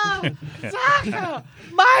 Jesus. Zarko,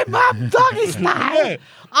 my mum doggy style. Yeah.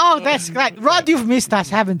 Oh, that's great. Rod, you've missed us,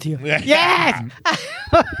 haven't you? Yeah. Yes.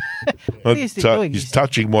 Please do doing He's this.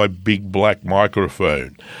 touching my big black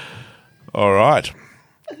microphone. All right.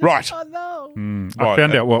 Right. Oh, no. I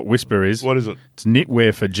found out what Whisper is. What is it? It's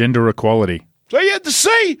knitwear for gender equality. So you had to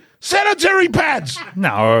see sanitary pads.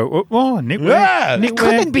 No, knitwear. Yeah. It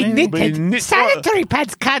couldn't be Be knitted. knit- Sanitary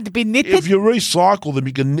pads can't be knitted. If you recycle them,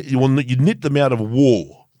 you knit them out of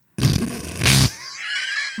wool.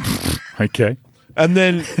 Okay. And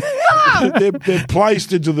then they're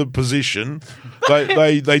placed into the position.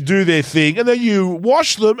 They do their thing, and then you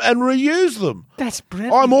wash them and reuse them. That's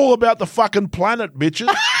brilliant. I'm all about the fucking planet,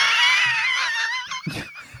 bitches.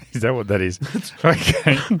 Is that what that is?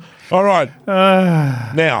 Okay. All right.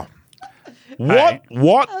 Now, what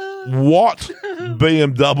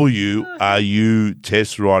BMW are you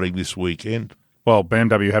test riding this weekend? Well,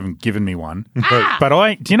 BMW haven't given me one.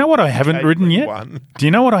 But do you know what I haven't ridden yet? one. Do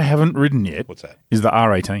you know what I haven't ridden yet? What's that? Is the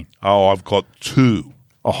R18. Oh, I've got two.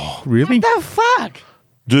 Oh, really? What the fuck?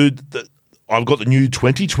 Dude, I've got the new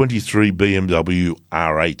 2023 BMW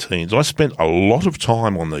R18s. I spent a lot of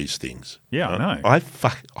time on these things. Yeah, I know.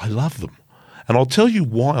 I love them. And I'll tell you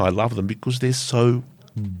why I love them, because they're so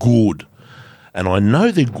good. And I know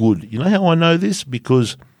they're good. You know how I know this?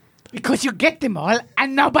 Because Because you get them all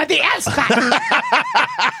and nobody else does.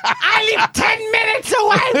 I live 10 minutes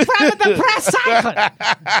away from the press cycle.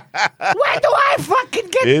 Where do I fucking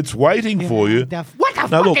get it's waiting for you. What the No,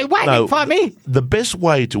 fuck look, is waiting no, for me? The best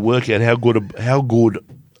way to work out how good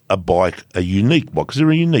a bike, a unique bike, because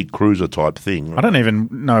they're a unique cruiser type thing. I don't even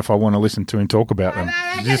know if I want to listen to him talk about them.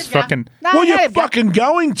 No, Just let him go. fucking. No, Well, let you're him go. fucking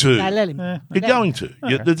going to. No, let him. You're going to.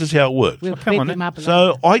 This is how it works. We'll come beat on him then. up.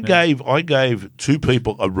 So I gave two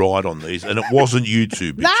people a ride on these, and it wasn't you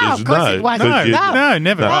two bitches. No, of course it wasn't. because you- No,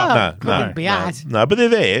 never. No, couldn't be us. no, but they're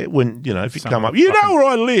there when if you Some come up. You know fucking- where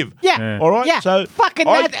I live. Yeah. All right. Yeah. So fucking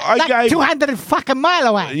I like gave 200 fucking mile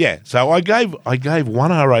away. Yeah. So I gave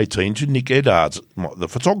one R18 to Nick Eddard's, the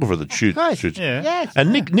photographer that shoots. Yeah. Yes.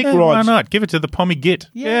 And Nick Yeah, why rides. not? Give it to the Pommy Git.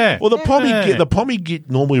 Yeah. Well, the Yeah. Pommy Git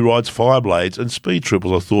normally rides Fireblades and Speed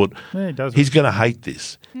Triples. I thought Yeah, he does. he's going to hate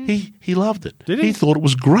this. He loved it. Did he? He thought it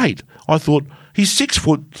was great. I thought he's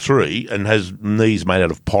 6'3" and has knees made out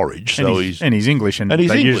of porridge. And So he's English, and he's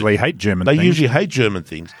they English. usually hate German They things. usually hate German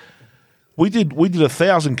things. We did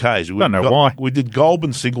 1,000 Ks. Don't know why. We did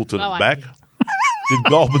Goulburn Singleton Oh, I back. Did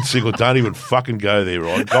Goulburn Singleton. Don't even fucking go there,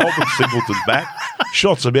 right? Goulburn Singleton back.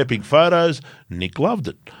 Shot some epic photos. Nick loved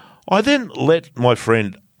it. I then let my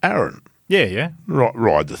friend Aaron Yeah.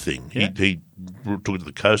 ride the thing. Yeah. He took it to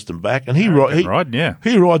the coast and back, and he can rides ride, yeah.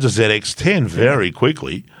 he rides a ZX10 very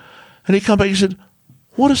quickly. And he come back and said,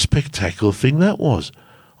 "What a spectacular thing that was."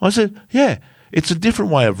 I said, "Yeah, it's a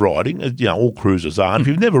different way of riding. All cruisers are. And if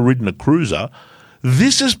you've never ridden a cruiser,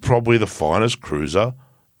 this is probably the finest cruiser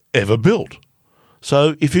ever built.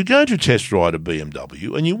 So if you're going to test ride a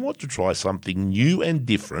BMW and you want to try something new and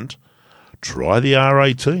different, try the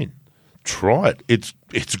R18. Try it.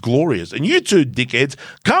 It's glorious. And you two dickheads,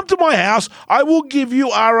 come to my house. I will give you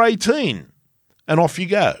R18. And off you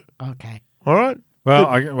go. Okay. All right?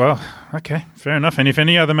 Well, okay, fair enough. And if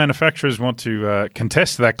any other manufacturers want to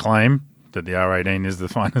contest that claim that the R18 is the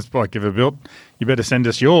finest bike ever built, you better send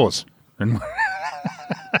us yours. And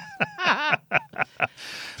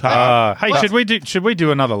hey, should we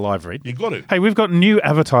do another live read? You got to. Hey, we've got a new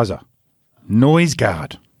advertiser, Noise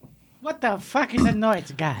Guard. What the fuck is a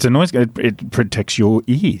noise, guy? It's a noise guard. It protects your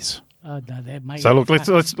ears. Oh, no, that might So look,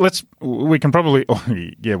 let's we can probably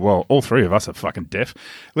all three of us are fucking deaf.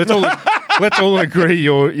 Let's all let's all agree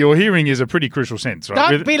your hearing is a pretty crucial sense,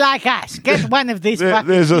 right? Don't be like us. Get one of these fucking...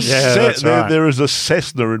 There is a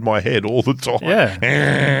Cessna in my head all the time.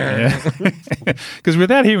 Yeah. Because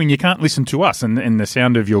without hearing, you can't listen to us and the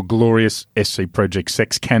sound of your glorious SC Project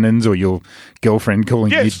sex cannons or your girlfriend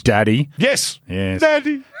calling you daddy. Yes.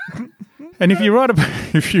 Daddy. And if you ride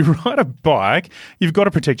a bike, you've got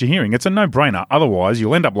to protect your hearing. It's a no-brainer. Otherwise,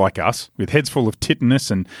 you'll end up like us with heads full of titanus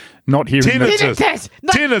and not hearing. Tinnitus.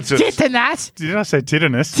 Not Tinnitus. Titanus. Did I say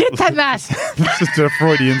titanus? Titanus. That's just a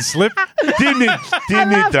Freudian slip.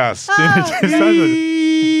 Tinnitus.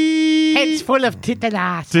 Heads full of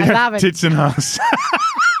titanus. I love it. Tits and ass.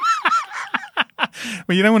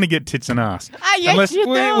 Well, you don't want to get tits and ass. Yes, you do.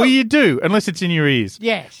 Well, you do, unless it's in your ears.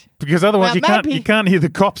 Yes. Because otherwise Well, you can't hear the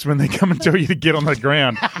cops when they come and tell you to get on the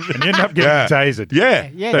ground and you end up getting tasered. Yeah.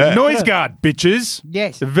 So noise guard, bitches.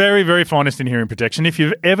 Yes. The very, very finest in hearing protection. If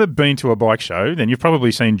you've ever been to a bike show, then you've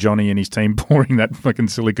probably seen Johnny and his team pouring that fucking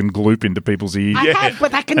silicon gloop into people's ears. I have,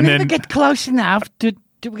 but I can And never then- get close enough to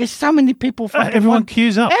because so many people fucking everyone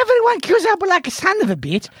queues up. Everyone queues up like a son of a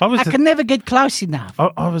bitch. I can never get close enough.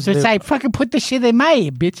 I was to there- say, fucking put the shit in my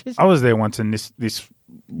ear, bitches. I was there once, and this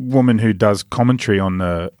woman who does commentary on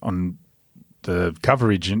the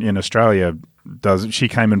coverage in Australia she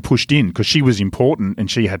came and pushed in because she was important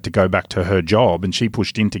and she had to go back to her job, and she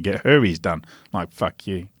pushed in to get her ears done. Like, fuck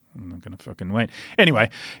you, I'm not going to fucking wait.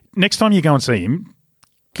 Anyway, next time you go and see him,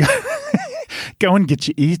 go and get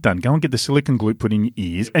your ears done. Go and get the silicon glue put in your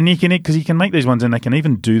ears, and you can, because you can make these ones, and they can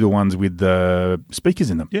even do the ones with the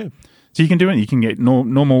speakers in them. Yeah. So you can do it. You can get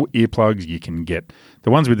normal earplugs. You can get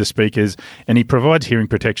the ones with the speakers, and he provides hearing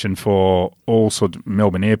protection for all sorts of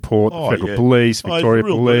Melbourne Airport, Federal Police, Victoria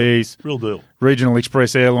Police, real deal. Regional Regional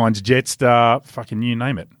Express Airlines, Jetstar, fucking you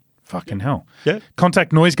name it. Fucking hell. Yeah.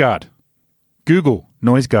 Contact Noise Guard. Google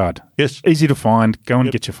Noise Guard. Yes. Easy to find. Go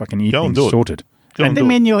and get your fucking ear Go and things do it. sorted. Put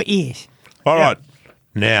them in your ears. All right.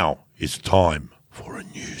 Now it's time for a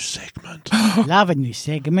new segment. Love a new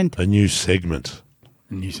segment. A new segment.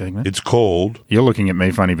 A new segment. It's called... You're looking at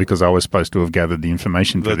me funny because I was supposed to have gathered the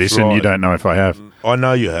information for That's this, and you right. don't know if I have. I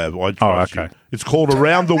know you have. I trust okay. you. It's called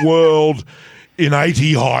Around the World in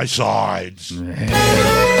 80 High Sides.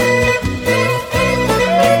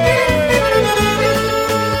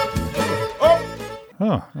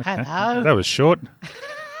 Oh, okay. Hello. That was short.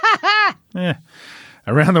 Yeah.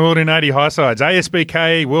 Around the world in 80 high sides.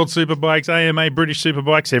 ASBK, World Superbikes, AMA, British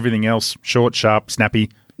Superbikes, everything else. Short, sharp, snappy.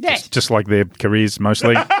 Yes. Just like their careers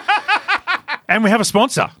mostly. And we have a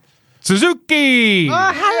sponsor. Suzuki.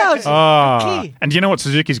 Oh, hello. Ah. Okay. And do you know what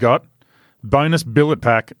Suzuki's got? Bonus billet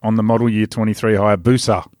pack on the model year 23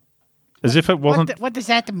 Hayabusa. As if it wasn't... What does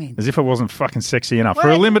that mean? As if it wasn't fucking sexy enough. What For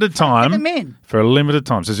a does limited it fucking time, mean?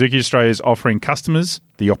 Suzuki Australia is offering customers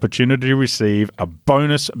the opportunity to receive a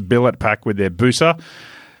bonus billet pack with their Busa,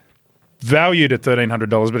 valued at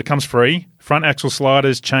 $1,300, but it comes free. Front axle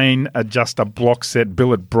sliders, chain adjuster, block set,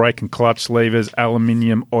 billet brake and clutch levers,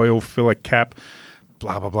 aluminium oil filler cap,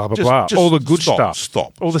 blah, blah, blah, blah, blah. All the good stuff.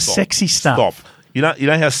 Stop. All the sexy stuff. Stop. You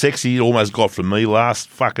know how sexy it almost got from me last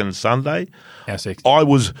fucking Sunday? How sexy? I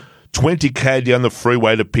was 20k down the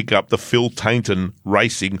freeway to pick up the Phil Tainton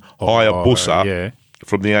Racing Hayabusa yeah.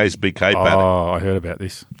 from the ASBK paddock. Oh, I heard about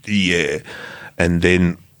this. Yeah. And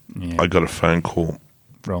then I got a phone call.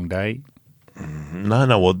 Wrong day.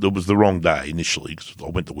 No, well, it was the wrong day initially because I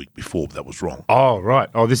went the week before, but that was wrong. Oh, right.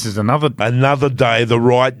 Oh, this is another... Another day, the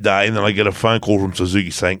right day, and then I get a phone call from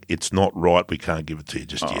Suzuki saying, it's not right, we can't give it to you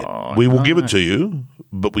just yet. We will give it to you,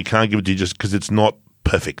 but we can't give it to you just because it's not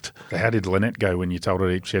perfect. So how did Lynette go when you told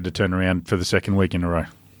her she had to turn around for the second week in a row?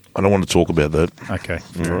 I don't want to talk about that. Okay,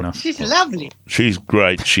 fair enough. She's lovely. She's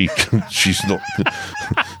great. She's not...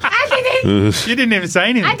 You didn't even say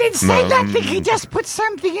anything. I didn't say nothing. He just put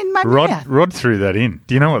something in my ear. Rod threw that in.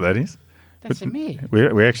 Do you know what that is? That's me.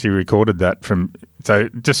 We actually recorded that from... So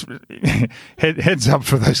just heads up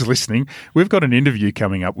for those listening. We've got an interview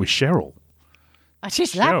coming up with Cheryl. Oh,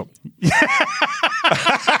 she's lovely.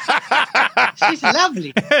 She's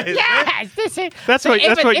lovely. Yes. That's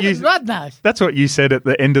what you... Rod knows. That's what you said at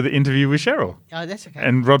the end of the interview with Cheryl. Oh, that's okay.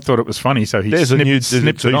 And Rod thought it was funny, so he There's a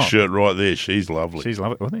snipped it on. T-shirt right there. She's lovely. She's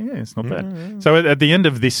lovely. Well, yeah, it's not bad. So at the end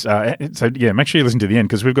of this, make sure you listen to the end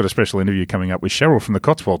because we've got a special interview coming up with Cheryl from the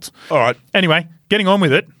Cotswolds. All right. Anyway, getting on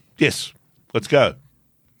with it. Yes. Let's go.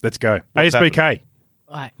 Let's go. What's ASBK,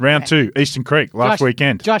 Right. round 2, Eastern Creek, last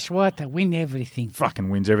weekend. Josh Water win everything. Fucking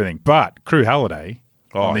wins everything. But Crew Halliday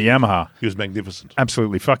on the Yamaha, He was magnificent.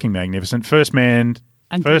 absolutely fucking magnificent. First man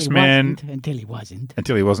Until First man until he wasn't.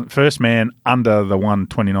 until he wasn't. First man under the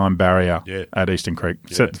 1:29 barrier at Eastern Creek.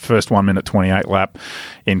 Set the first 1 minute 28 lap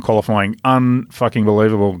in qualifying. Unfucking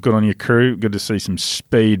believable. Good on your crew. Good to see some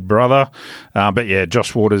speed, brother. But yeah,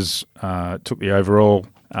 Josh Waters took the overall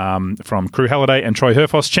from Crew Halliday and Troy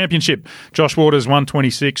Herfoss Championship. Josh Waters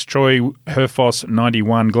 126, Troy Herfoss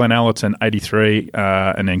 91, Glenn Allerton 83,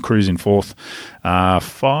 and then Crew's in fourth.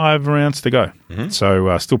 5 rounds to go. Mm-hmm.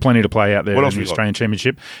 So still plenty to play out there in the Australian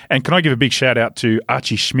Championship. And can I give a big shout out to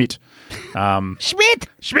Archie Schmidt?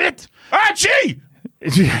 Schmidt! Archie!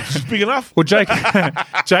 Is big enough? Well, Jacob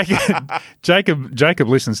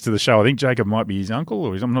listens to the show. I think Jacob might be his uncle,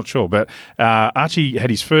 or I'm not sure. But Archie had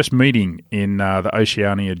his first meeting in the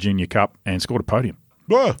Oceania Junior Cup and scored a podium.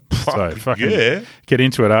 Oh, so fucking get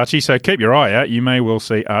into it, Archie. So keep your eye out. You may well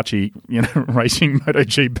see Archie, racing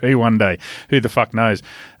MotoGP one day. Who the fuck knows?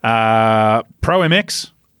 Pro MX.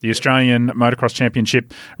 The Australian Motocross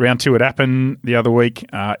Championship, round 2 at Appen the other week.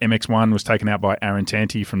 MX1 was taken out by Aaron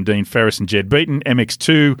Tanti from Dean Ferris and Jed Beaton.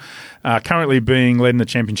 MX2 currently being led in the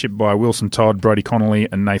championship by Wilson Todd, Brodie Connolly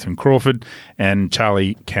and Nathan Crawford. And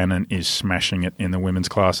Charlie Cannon is smashing it in the women's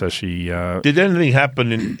class as she... Did anything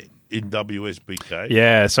happen in WSBK?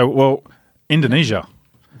 Yeah, so, Indonesia.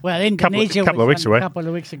 Well, Indonesia couple of weeks away. A couple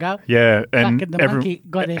of weeks ago. Yeah. And the monkey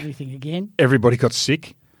got everything again. Everybody got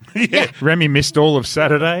sick. Yeah. Remy missed all of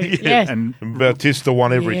Saturday. Yes. And Bautista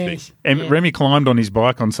won everything. Yes. And Remy climbed on his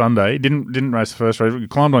bike on Sunday. Didn't race the first race. He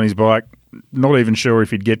climbed on his bike, not even sure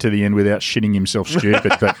if he'd get to the end without shitting himself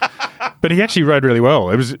stupid. but he actually rode really well.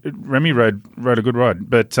 Remy rode a good ride.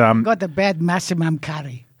 But got the bad maximum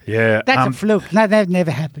carry. Yeah. That's a fluke. No, that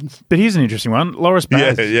never happens. But here's an interesting one. Loris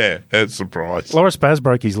Baz. Yeah, that's a surprise. Loris Baz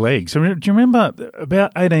broke his leg. So do you remember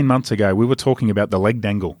about 18 months ago we were talking about the leg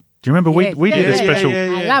dangle? Do you remember we did a special?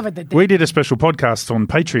 I love it. We did a special podcast on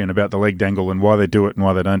Patreon about the leg dangle and why they do it and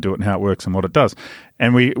why they don't do it and how it works and what it does.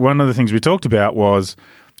 And one of the things we talked about was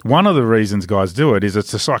one of the reasons guys do it is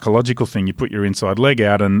it's a psychological thing. You put your inside leg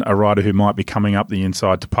out, and a rider who might be coming up the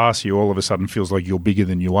inside to pass you all of a sudden feels like you're bigger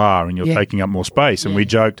than you are and you're taking up more space. And we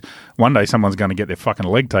joked one day someone's going to get their fucking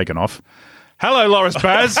leg taken off. Hello, Loris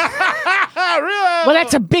Baz. Well,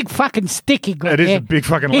 that's a big fucking stick he got. It is a big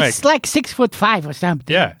fucking leg. It's like 6'5" or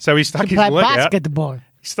something. Yeah, so he stuck his play leg basketball. out.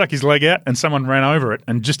 He stuck his leg out and someone ran over it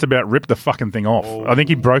and just about ripped the fucking thing off. I think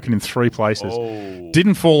he broke it in 3 places.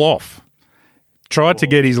 Didn't fall off. Tried to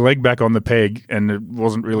get his leg back on the peg and it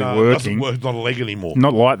wasn't really working. It doesn't work, not a leg anymore.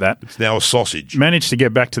 Not like that. It's now a sausage. Managed to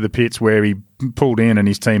get back to the pits where he pulled in and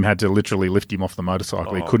his team had to literally lift him off the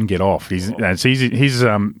motorcycle. He couldn't get off. He's I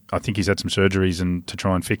think he's had some surgeries and to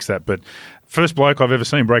try and fix that. But first bloke I've ever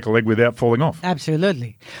seen break a leg without falling off.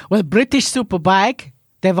 Absolutely. Well, British Superbike,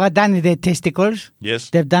 they've done their testicles. Yes.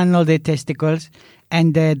 They've done all their testicles.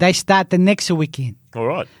 And they start the next weekend. All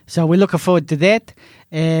right. So we're looking forward to that.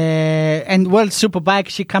 And World Superbike,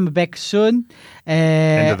 she coming back soon.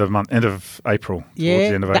 End of the month, end of April. Yeah, towards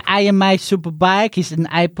the end of April. the IMI Superbike is in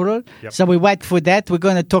April. Yep. So we wait for that. We're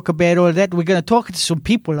going to talk about all that. We're going to talk to some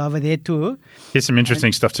people over there too. Here's some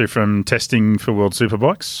interesting stuff too from testing for World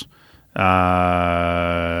Superbikes.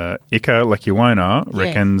 Ika Lekiwana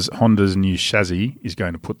reckons Honda's new chassis is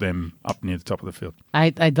going to put them up near the top of the field. I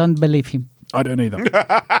don't believe him. I don't either.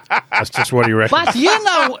 That's just what he reckons. But you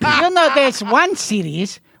know, there's one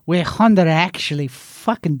series where Honda are actually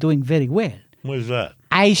fucking doing very well. Where's that?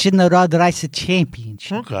 Asian Road Racer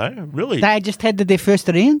Championship. Okay, really? They just had their first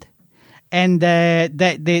round, and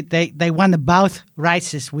they won both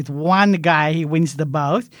races with one guy. He wins the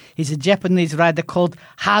both. He's a Japanese rider called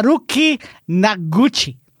Haruki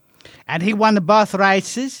Naguchi, and he won both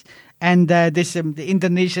races. And there's some the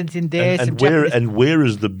Indonesians in there. And where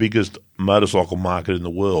is the biggest motorcycle market in the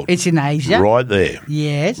world? It's in Asia. Right there.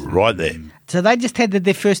 Yes. Right there. So they just had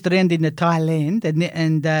their first round in Thailand,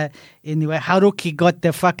 and anyway, Haruki got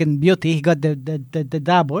the fucking beauty. He got the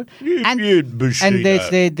double. And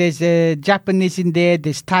there's Japanese in there,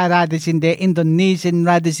 there's Thai riders in there, Indonesian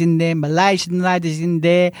riders in there, Malaysian riders in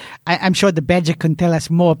there. I'm sure the Badger can tell us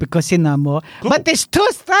more because he knows more. Cool. But there's 2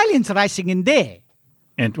 Australians racing in there.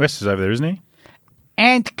 Ant West is over there, isn't he?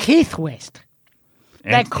 And Keith West.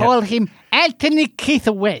 They call him Anthony Keith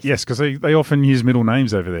West. Yes, because they often use middle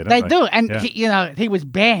names over there, don't they? They do. And, he was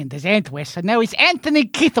banned as Ant West. So now he's Anthony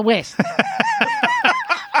Keith West.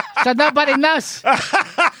 So nobody knows.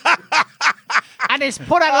 And he's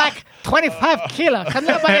put on like 25 kilos. So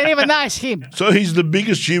nobody even knows him. So he's the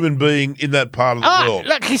biggest human being in that part of the world.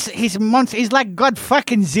 Look, he's monster. He's like God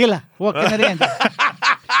fucking Zilla walking around.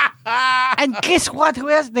 And guess what? Who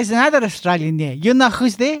else? There's another Australian there. You know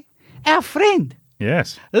who's there? Our friend.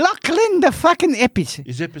 Yes. Lachlan, the fucking Epis.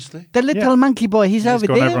 Is Epis there? The little monkey boy. He's over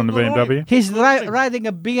gone there. over on the BMW. He's riding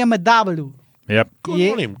a BMW. Yep. Good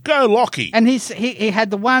Yeah. on him. Go, Lockie. And he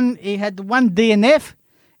had the one DNF,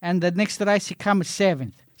 and the next race he comes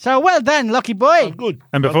 7th. So well done, lucky boy. Oh, good.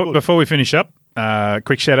 And before we finish up,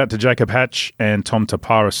 quick shout out to Jacob Hatch and Tom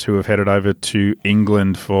Taparis, who have headed over to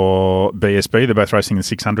England for BSB. They're both racing the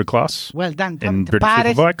 600 class. Well done, In the British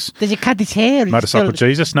Paris. Superbikes. Does he cut his hair? Motorcycle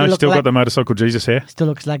Jesus. No, look still like, got the Motorcycle Jesus hair. Still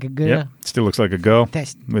looks like a girl. Yep. Still looks like a girl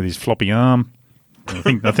Test. with his floppy arm.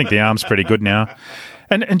 I think the arm's pretty good now.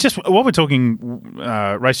 And just while we're talking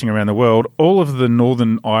racing around the world, all of the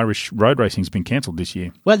Northern Irish road racing's been cancelled this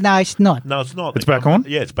year. Well, no, it's not. No, it's not. It's back on?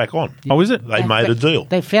 Yeah, it's back on. Oh, is it? They made a deal.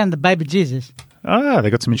 They found the baby Jesus. Ah, they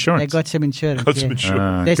got some insurance. They got some insurance. Got some yeah.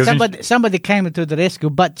 insurance. There's somebody came to the rescue,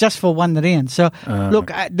 but just for one round. So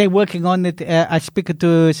look, they're working on it. I speak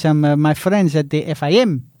to some of my friends at the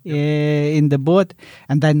FIM in the board,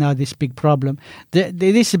 and they know this big problem. This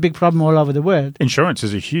is a big problem all over the world. Insurance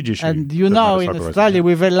is a huge issue. And for in motorcycle Australia, racing.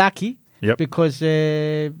 we're very lucky. Yep. Because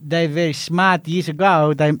they're very smart. Years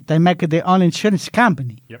ago, they make their own insurance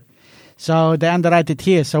company. Yep. So they underwrite it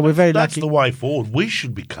here. So we're very That's lucky. the way forward. We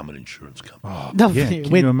should become an insurance company. No, Yeah,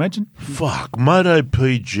 can we- you imagine? Fuck. Moto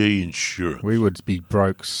PG insurance. We would be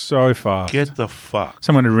broke so fast. Get the fuck.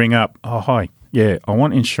 Someone would ring up. Oh, hi. Yeah, I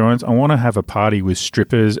want insurance. I want to have a party with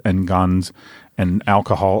strippers and guns and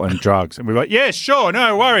alcohol and drugs. And we're like, yeah, sure,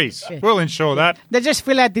 no worries. We'll insure that. They just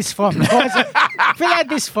fill out this form. Fill out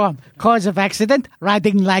this form. Cause of accident,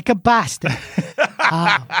 riding like a bastard.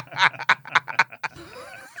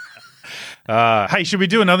 Hey, should we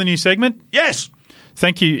do another new segment? Yes.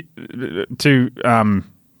 Thank you to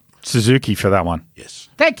Suzuki for that one. Yes.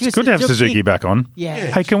 Thank you, It's good to have Suzuki back on. Yeah.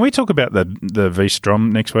 Hey, can we talk about the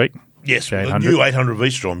V-Strom next week? Yes. The The 800. new 800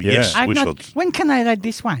 V-Strom. Yeah. Yes. We should. When can I ride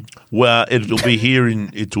this one? Well, it'll be here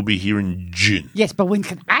in June. Yes, but when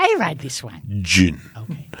can I ride this one? June.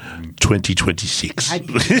 Okay. 2026.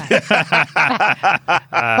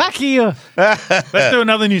 Lucky you. Let's do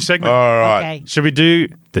another new segment. All right. Okay. Should we do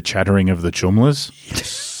the chattering of the Chumlas?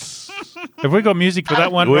 Have we got music for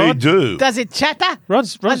that one, We Rod? do. Does it chatter?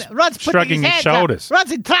 Rod's Rod's shrugging putting his his hands up. shoulders.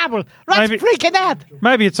 Rod's in trouble. Rod's Maybe- freaking out.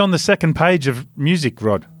 Maybe it's on the second page of music,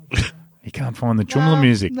 Rod. He can't find the Chumla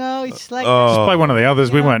music. No, it's like Just play one of the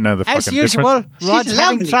others. We won't know the as fucking usual. difference. Rod's She's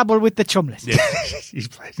having lovely. trouble with the chumless. He's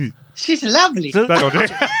playing. She's lovely. That'll do.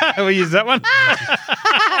 We'll use that one.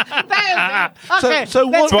 Okay, So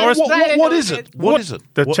let's Boris- go straight what into is it? What is it?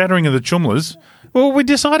 The What- chattering of the Chumlas. Well, we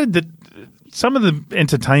decided that some of the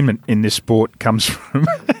entertainment in this sport comes from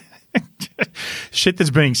shit that's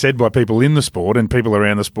being said by people in the sport and people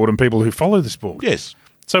around the sport and people who follow the sport. Yes.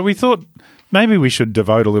 So we thought maybe we should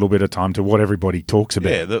devote a little bit of time to what everybody talks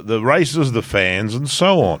about. Yeah, the racers, the fans, and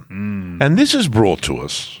so on. And this is brought to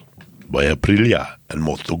us by Aprilia and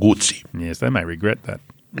Moto Guzzi. Yes, they may regret that.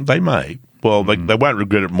 They may. Well, they won't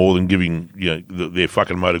regret it more than giving their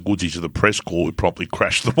fucking Moto Guzzi to the press corps who promptly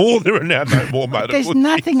crashed them all. There are now no more Moto There's Guzzi.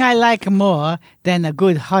 nothing I like more than a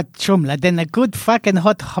good hot chumla, than a good fucking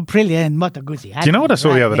hot Aprilia and Moto Guzzi. Do you know what I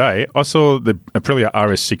saw the other day? I saw the Aprilia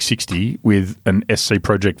RS660 with an SC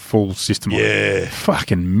Project full system on it. Yeah.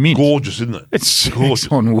 Fucking mint. Gorgeous, isn't it? It's gorgeous.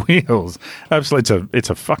 on wheels. Absolutely, it's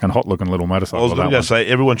a fucking hot looking little I motorcycle. was going that to say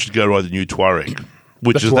everyone should go ride the new Touareg,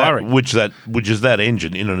 which The is Touareg. which is that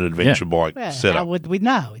engine in an adventure bike Well, how setup. would we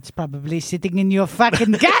know? It's probably sitting in your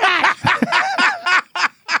fucking garage.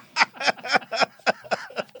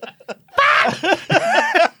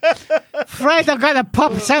 Afraid I'm gonna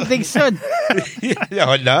pop something soon. Yeah,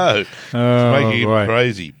 I know. Oh, It's making boy. it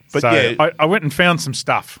crazy. But So yeah, I went and found some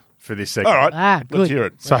stuff for this segment. all right. Ah, good. Let's hear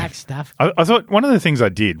it. So- Relax stuff. I thought one of the things I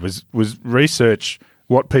did was research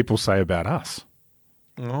what people say about us.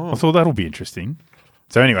 I thought that'll be interesting.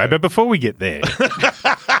 So anyway, but before we get there,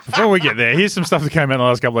 here's some stuff that came out in the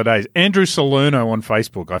last couple of days. Andrew Salerno on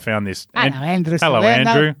Facebook. I found this. Hello, Andrew Hello, Salerno.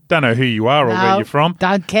 Andrew. Don't know who you are or where No, you're from.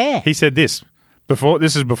 Don't care. He said this.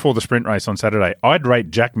 This is before the sprint race on Saturday. I'd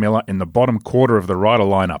rate Jack Miller in the bottom quarter of the rider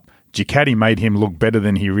lineup. Ducati made him look better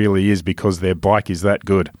than he really is because their bike is that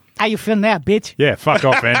good. How you feel now, bitch? Yeah, fuck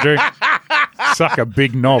off, Andrew. Suck a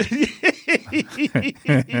big knob.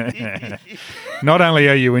 Not only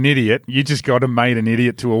are you an idiot, you just got made an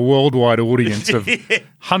idiot to a worldwide audience of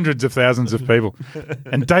hundreds of thousands of people.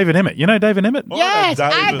 And David Emmett. You know David Emmett? Yes,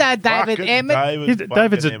 I know David fucking Emmett.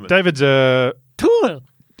 David's a Tool.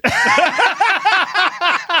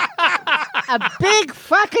 A big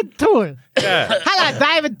fucking tool. yeah. Hello,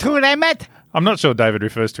 David Tool Emmett. I'm not sure David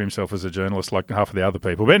refers to himself as a journalist like half of the other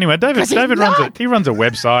people. But anyway, David runs a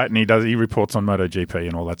website and he reports on MotoGP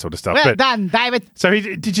and all that sort of stuff. Well done, David. So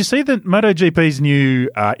did you see the MotoGP's new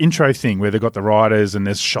intro thing where they've got the riders and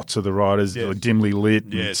there's shots of the riders dimly lit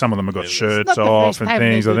and some of them have got shirts off and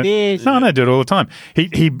things like that? No, they do it all the time.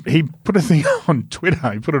 He put a thing on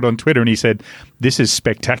Twitter. He put it on Twitter and he said, "This is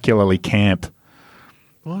spectacularly camp."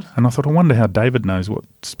 What? And I thought, I wonder how David knows what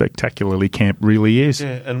spectacularly camp really is.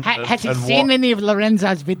 Yeah, has he seen any of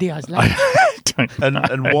Lorenzo's videos? Like?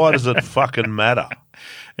 And why does it fucking matter?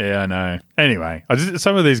 Yeah, I know. Anyway,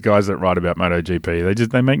 some of these guys that write about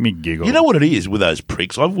MotoGP, they make me giggle. You know what it is with those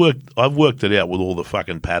pricks? I've worked it out with all the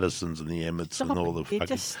fucking Pattersons and the Emmets and all the fucking.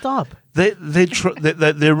 Just stop.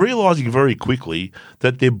 They're realising very quickly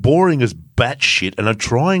that they're boring as batshit and are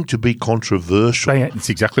trying to be controversial. It's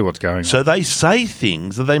exactly what's going on. So they say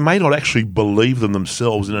things that they may not actually believe them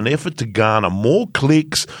themselves in an effort to garner more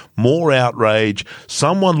clicks, more outrage.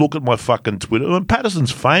 Someone look at my fucking Twitter. I mean,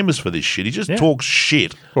 Patterson's famous for this shit. He just talks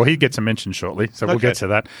shit. Well, he gets a mention shortly, so we'll get to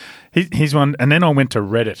that. He's one, and then I went to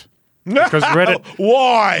Reddit. Because Reddit,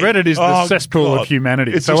 why? Reddit is the cesspool of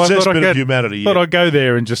humanity. It's a cesspool of humanity. Thought I'd go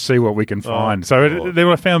there and just see what we can find.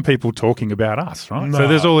 I found people talking about us, right? No. So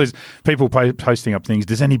there's all these people posting up things.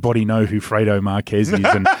 Does anybody know who Fredo Marquez is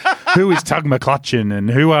and who is Tug McClutchin and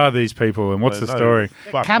who are these people and what's the story?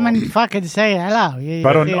 Come and fucking say hello.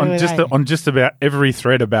 But on just about every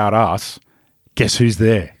thread about us, guess who's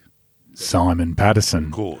there? Simon Patterson.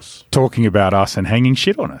 Of course. Talking about us and hanging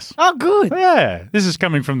shit on us. Oh, good. Yeah. This is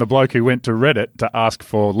coming from the bloke who went to Reddit to ask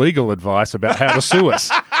for legal advice about how to sue us.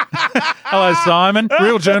 Hello, Simon.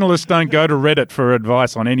 Real journalists don't go to Reddit for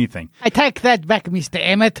advice on anything. I take that back, Mr.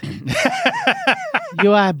 Emmett.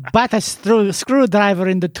 You are but a screwdriver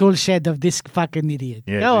in the tool shed of this fucking idiot.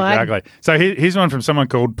 Yeah, exactly. So here's one from someone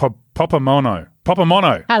called Papa Mono.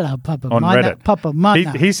 Hello, Papa on Mono. Reddit. Papa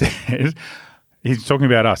Mono. He says... He's talking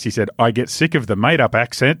about us. He said, "I get sick of the made-up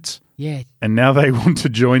accents, and now they want to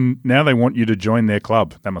join. Now they want you to join their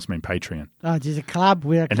club. That must mean Patreon." Oh, there's a club.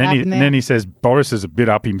 We're a club now. And then he says, "Boris is a bit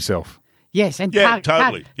up himself." Yes, and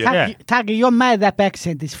totally. Tuggy, your made-up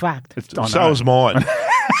accent is fucked. So is mine.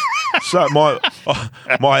 So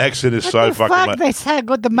my accent is so fucking. Fuck, they say I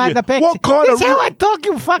got the made-up accent. What kind That's how I talk,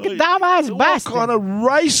 you fucking dumbass bastard. What kind of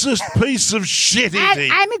racist piece of shit is he?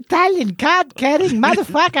 I'm Italian, card carrying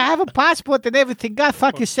motherfucker. I have a passport and everything. Go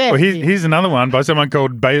fuck yourself. Well, here's another one by someone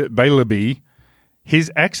called Bailaby. His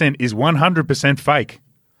accent is 100% fake.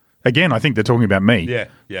 Again, I think they're talking about me. Yeah.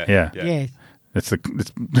 Yes.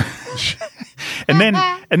 And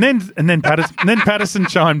then Patterson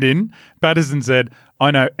chimed in. Patterson said,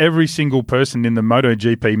 "I know every single person in the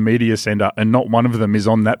MotoGP media centre, and not one of them is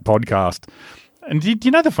on that podcast." And do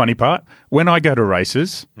you know the funny part? When I go to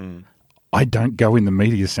races, I don't go in the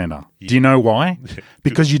media centre. Yeah. Do you know why?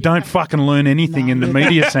 Because you don't fucking learn anything in the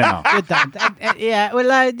media centre. You don't. Yeah. Well,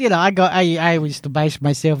 I used to base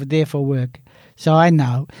myself there for work. So I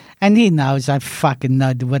know. And he knows I fucking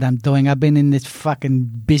know what I'm doing. I've been in this fucking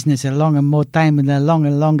business a longer, more time and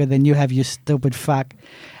longer than you have, you stupid fuck.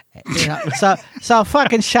 You know, so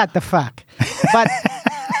fucking shut the fuck. But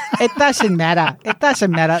it doesn't matter.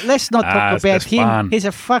 Let's not talk about him. Fun. He's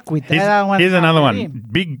a fuckwit. Here's another one.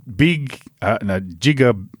 Big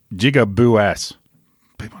Jigaboo ass.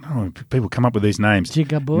 People come up with these names.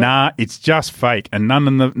 Jigaboo? Nah, it's just fake, and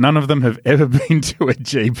none of them have ever been to a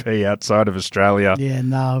GP outside of Australia. Yeah,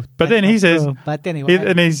 no. But then he says, true. But anyway,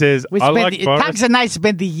 he says, I like Boris. Tugs and I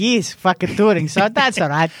spent the years fucking touring, so that's all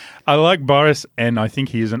right. I like Boris, and I think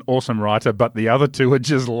he is an awesome writer, but the other two are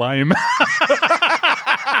just lame.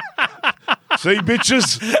 See,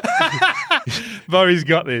 bitches. Boris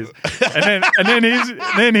got this. And then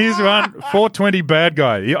here's one, 420 bad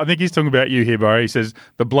guy. I think he's talking about you here, Barry. He says,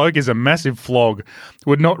 the bloke is a massive flog.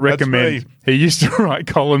 Would not recommend. He used to write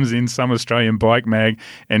columns in some Australian bike mag,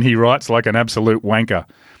 and he writes like an absolute wanker.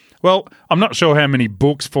 Well, I'm not sure how many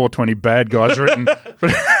books 420 bad guy's written,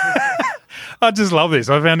 but I just love this.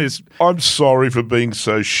 I found this. I'm sorry for being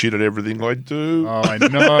so shit at everything I do. Oh, I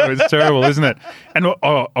know. It's terrible, isn't it? And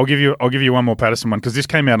I'll give you one more Patterson one, because this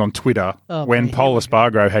came out on Twitter when Paul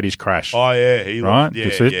Espargaro had his crash. Oh, yeah. Right?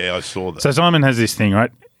 Yeah, I saw that. So Simon has this thing,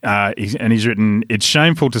 right? He's written, it's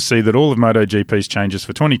shameful to see that all of MotoGP's changes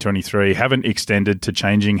for 2023 haven't extended to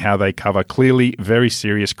changing how they cover clearly very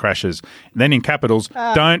serious crashes. Then in capitals,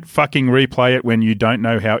 don't fucking replay it when you don't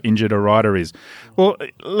know how injured a rider is. Well,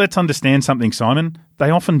 let's understand something, Simon. They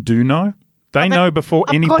often do know. They know before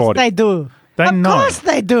anybody. Of course they do. They Of know. course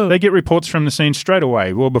they do. They get reports from the scene straight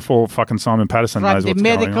away, well before fucking Simon Patterson Right, knows the what's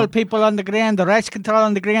going medical on. people on the ground, the race control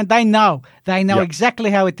on the ground, they know. They know Yep.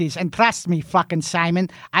 exactly how it is. And trust me, fucking Simon,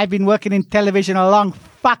 I've been working in television a long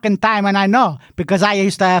fucking time and I know because I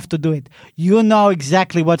used to have to do it. You know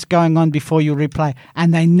exactly what's going on before you reply.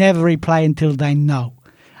 And they never reply until they know.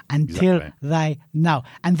 Until Exactly. they know.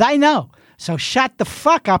 And they know. So shut the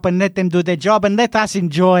fuck up and let them do their job and let us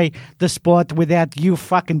enjoy the sport without you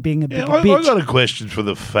fucking being a big I bitch. got a question for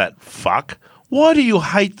the fat fuck. Why do you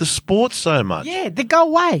hate the sport so much? Yeah, they go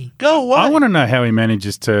away. Go away. I want to know how he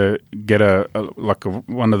manages to get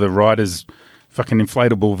one of the riders' fucking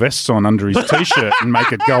inflatable vests on under his t-shirt and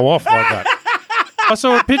make it go off like that. I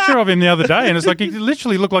saw a picture of him the other day, and it's like he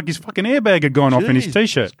literally looked like his fucking airbag had gone off in his Jesus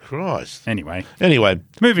t-shirt. Christ. Anyway,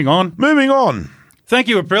 Moving on. Thank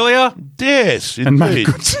you, Aprilia. Yes, And Matt indeed.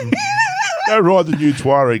 Go ride the new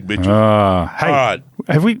Tuareg, Mitchell. Hey, All right.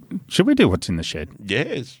 should we do what's in the shed?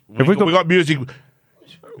 Yes. Have we got- we got music.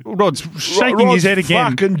 Rod's shaking his head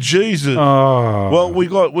again. Fucking Jesus. Oh. Well, we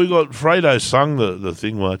got Fredo sung the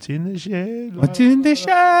thing. What's in the shed? What's in the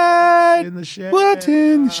shed? In the shed. What's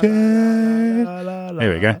in the shed? La, la, la,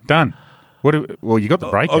 There we go. Done. Well, you got the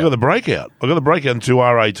breakout. I got the breakout. I got the breakout in 2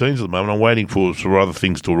 R18s at the moment. I'm waiting for other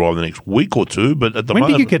things to arrive in the next week or two. But at the When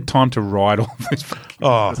moment, do you get time to ride all this?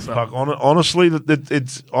 oh fuck! Honestly,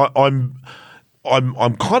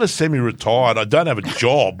 I'm kind of semi-retired. I don't have a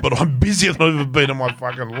job, but I'm busier than I've ever been in my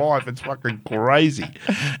fucking life. It's fucking crazy.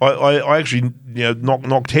 I actually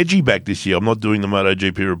knocked Hedgie back this year. I'm not doing the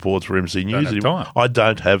MotoGP reports for MC News have anymore. time. I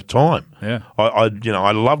don't have time. Yeah. I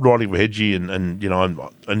loved riding for Hedgie,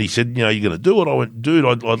 and he said, you're going to do it. I went, dude,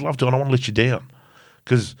 I'd love to. I don't want to let you down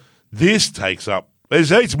because this takes up.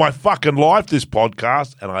 It's my fucking life. This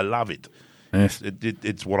podcast, and I love it. Yes.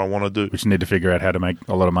 It's what I want to do. We just need to figure out how to make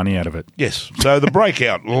a lot of money out of it. Yes. So the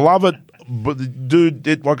breakout, love it. But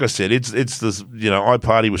dude, like I said, it's this. I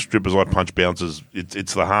party with strippers, I punch bouncers.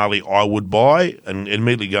 It's the Harley I would buy and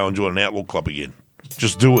immediately go and join an outlaw club again.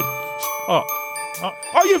 Just do it. Oh,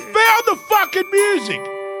 You found the fucking music.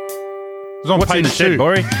 it's on What's in page the shed, 2,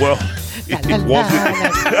 Bory. Well, it wasn't.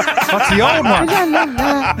 That's the old one. La, la,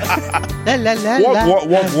 la. La, la, la, la.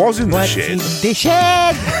 What was in the What's shed? in the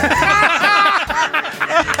shed?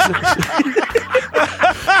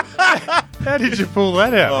 How did you pull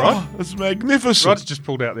that out, Rod? Oh, it's magnificent. Rod's just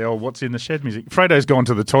pulled out the old "What's in the Shed" music. Fredo's gone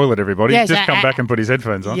to the toilet, everybody. Yes, He's just come back and put his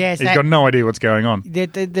headphones on. yes, He's got no idea what's going on.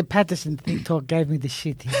 The Patterson thing talk gave me the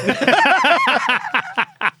shit.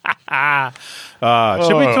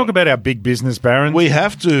 Should we talk about our big business, Barons? We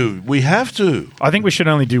have to. I think we should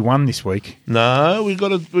only do one this week. No, we've got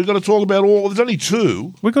to talk about all. There's only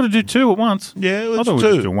 2. We've got to do 2 at once. Yeah, I it's thought 2.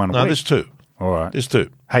 we just do one a no, week. there's 2. All right. There's 2.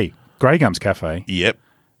 Hey, Grey Gums Cafe. Yep.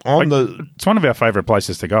 It's one of our favourite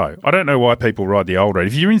places to go. I don't know why people ride the old road.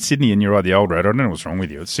 If you're in Sydney and you ride the old road, I don't know what's wrong with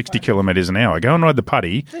you. It's 60 kilometres an hour. Go and ride the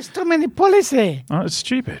putty. There's too many police there. Oh, it's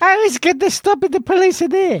stupid. I always get the stop at the police are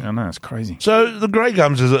there. I know, it's crazy. So the Grey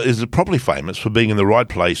Gums is probably famous for being in the right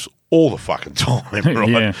place all the fucking time, right?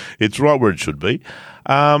 Yeah. It's right where it should be.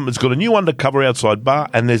 It's got a new undercover outside bar,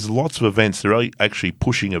 and there's lots of events. They're actually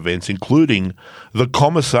pushing events, including the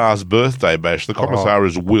Commissar's birthday bash. The Commissar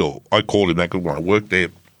is Will. I called him that when I worked there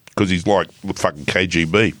because he's like the fucking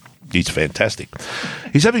KGB. He's fantastic.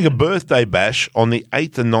 He's having a birthday bash on the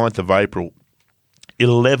 8th and 9th of April.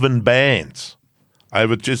 11 bands.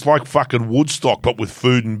 It's like fucking Woodstock, but with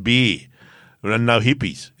food and beer. And no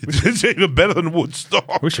hippies. It's even better than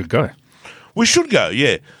Woodstock. We should go. We should go,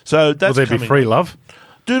 yeah. So that's Will there be coming. free love?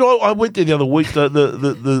 Dude, I went there the other week.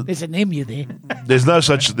 There's an emu there. There's no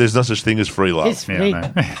such thing as free love. It's free.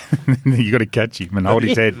 Yeah, I know. You got to catch him and hold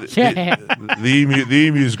his head. Yeah. The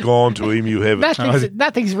emu's gone to emu heaven.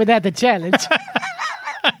 Nothing's without a challenge.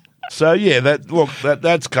 So yeah,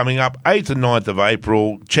 that's coming up 8th and 9th of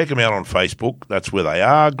April. Check them out on Facebook. That's where they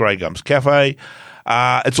are. Grey Gums Cafe.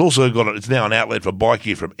 It's also it's now an outlet for bike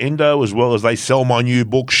gear from Endo, as well as they sell my new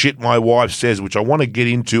book, Shit My Wife Says, which I want to get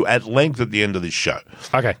into at length at the end of this show.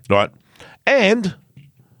 Okay. Right. And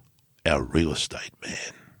our real estate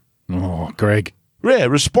man. Oh, Greg. Yeah,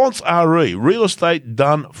 Response RE, real estate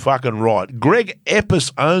done fucking right. Greg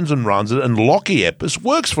Eppes owns and runs it, and Lockie Eppes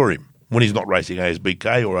works for him when he's not racing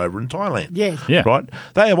ASBK or over in Thailand. Yes. Yeah. Right?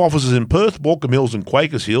 They have offices in Perth, Walker Mills and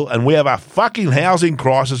Quakers Hill, and we have a fucking housing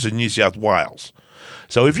crisis in New South Wales.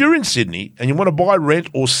 So if you're in Sydney and you want to buy, rent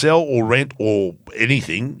or sell or rent or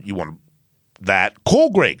anything, you want that, call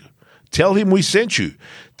Greg. Tell him we sent you.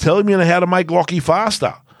 Tell him you know how to make Lockie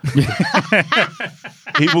faster.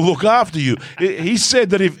 He will look after you. He said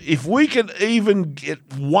that if we can even get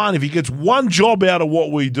one, if he gets one job out of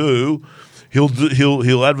what we do,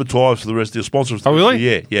 He'll advertise for the rest of the sponsors. Oh,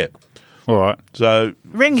 really? Yeah. All right. So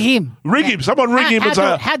Ring him. Someone ring him and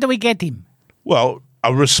say, How do we get him? well,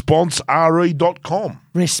 a responsere.com.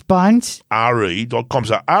 Response. re.com.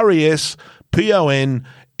 So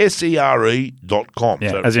RESPONSERE.com. Yeah,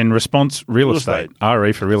 So, as in response real estate.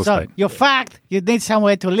 RE for real So estate. you're fucked. You need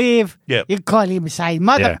somewhere to live. Yeah. You call him and say,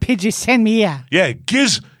 Mother Yeah. Pidgey, send me here. yeah,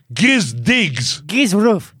 Giz digs. Giz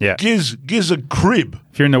roof. Yeah. Giz a crib.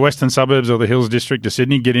 If you're in the western suburbs or the Hills District of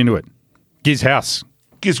Sydney, get into it. Giz house.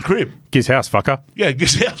 Giz crib. Giz house, fucker. Yeah,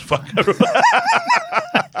 Giz house fucker.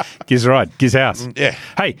 Giz right. Giz house. Yeah.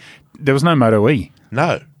 Hey, there was no Moto E.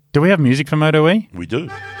 No, Do we have music for Moto E? we do.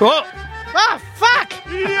 Oh, Oh, fuck.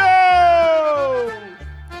 Yo!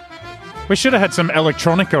 we should have had some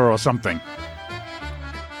electronica or something.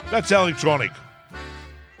 That's electronic.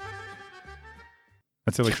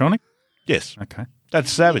 That's electronic? Yes. Okay. That's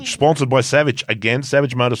Savage, sponsored by Savage again.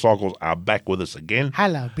 Savage Motorcycles are back with us again.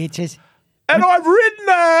 Hello, bitches. And I've ridden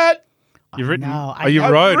it! You've written? no, Oh, you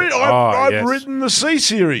I've rode rid- it? I've yes. ridden the C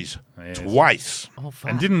Series twice. Oh, fuck.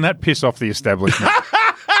 And didn't that piss off the establishment?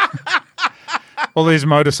 All these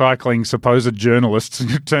motorcycling supposed journalists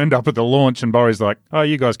turned up at the launch, and Borry's like, "Oh,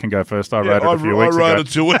 you guys can go first. I rode it a few weeks I rode ago." it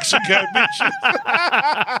 2 weeks ago, bitches.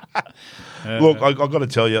 Look, I've got to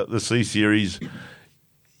tell you, the C Series,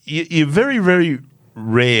 you're very, very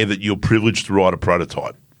rare that you're privileged to ride a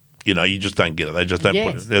prototype. You know, you just don't get it. They just don't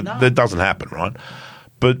put Yes, it. no. That doesn't happen, right?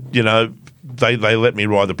 But, you know, they let me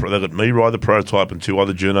ride they let me ride the prototype and 2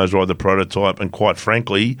 other journos ride the prototype, and quite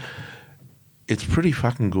frankly, it's pretty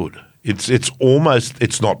fucking good. It's almost,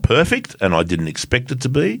 it's not perfect, and I didn't expect it to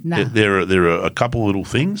be. No. There are a couple little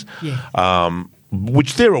things, Yeah.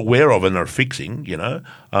 which they're aware of and are fixing. You know,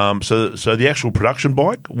 so the actual production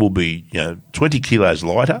bike will be 20 kilos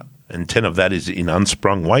lighter, and 10 of that is in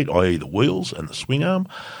unsprung weight, i.e. the wheels and the swing arm.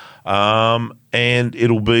 And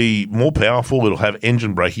it'll be more powerful. It'll have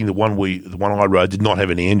engine braking. The one I rode did not have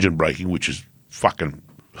any engine braking, which is fucking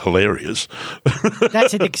hilarious.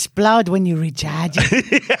 Does it explode when you recharge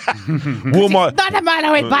it? Will my Not a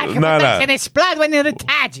motorway bike. no. Does it explode when you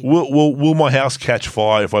recharge it? will my house catch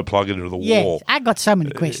fire if I plug it into the Yes, wall? I got so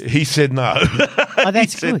many questions. He said no. Oh,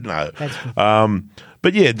 that's he said good. no. That's good.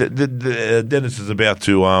 But yeah, Dennis is about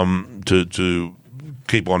to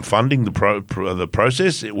keep on funding the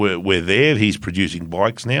process. We're there. He's producing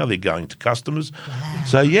bikes now. They're going to customers.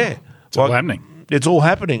 So yeah, It's all happening. It's all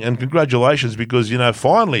happening, and congratulations, because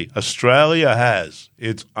finally Australia has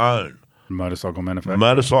its own Motorcycle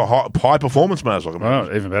manufacturer. high performance motorcycle. Oh,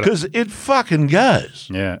 even better. Because it fucking goes.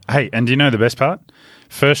 Yeah. Hey, and do you know the best part?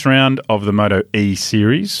 First round of the Moto E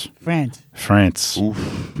series, Friends. France,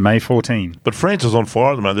 May 14. But France is on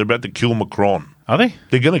fire at the moment. They're about to kill Macron. Are they?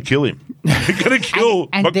 They're going to kill him. They're going to kill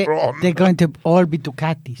And Macron. they're going to all be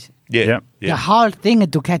Ducatis. Yeah. The whole thing is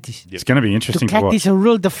Ducatis. It's going to be interesting to watch. Ducatis will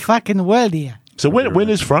rule the fucking world here. So when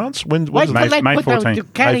is France? When Wait is till it? they May put the 14th.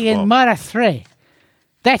 Ducati May in 12th. Moto 3.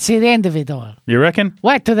 That's the end of it all. You reckon?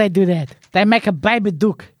 Why do they do that? They make a baby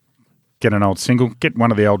Duke. Get an old single. Get one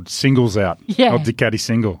of the old singles out. Yeah. Old Ducati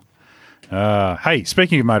single. Hey,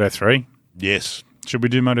 speaking of Moto 3, Yes. should we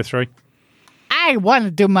do Moto 3? I want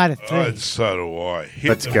to do Moto 3. Oh, so do I. Hit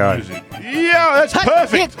Let's the go. music. Yeah, that's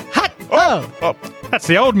perfect. Hot, oh, Oh, That's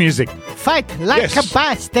the old music. fight like Yes. a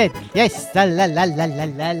bastard. Yes, la la la la la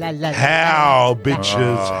la la la. how,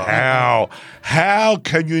 bitches, how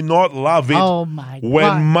can you not love it Oh, my when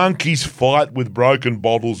God. monkeys fight with broken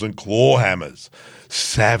bottles and claw hammers?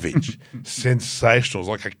 Savage, sensational. It's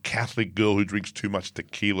like a Catholic girl who drinks too much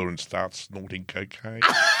tequila and starts snorting cocaine.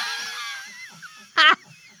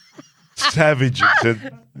 Savage.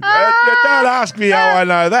 Don't ask me how I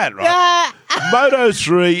know that, right? Moto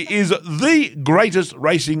 3 is the greatest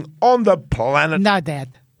racing on the planet. No, Dad.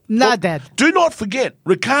 No, Dad. Do not forget,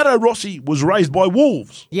 Riccardo Rossi was raised by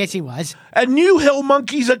wolves. Yes, he was. And new hell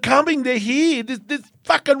monkeys are coming. They're here. This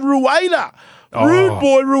fucking Rueda. Oh. Rude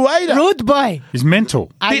boy Rueda. Rude boy. He's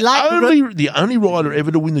mental. I The like only rider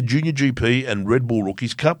ever to win the Junior GP and Red Bull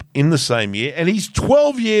Rookies Cup in the same year, and he's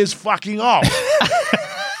 12 years fucking off.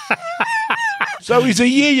 So he's a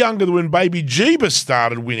year younger than when Baby Jeebus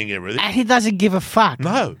started winning everything. And he doesn't give a fuck.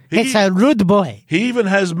 No. It's a rude boy. He even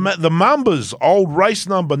has the Mumbas, old race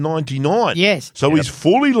number 99. Yes. So he's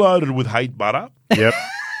fully loaded with hate butter. Yep.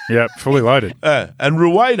 Yep. Fully loaded. And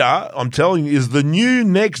Rueda, I'm telling you, is the new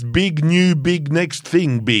big next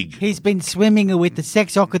thing big. He's been swimming with the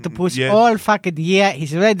sex octopus Yeah. all fucking year.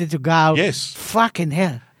 He's ready to go. Yes. Fucking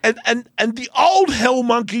hell. And the old hell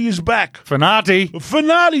monkey is back. Fanati.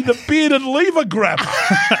 Fanati, the bearded lever grabber.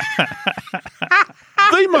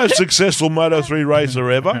 the most successful Moto3 racer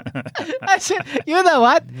ever. I said, you know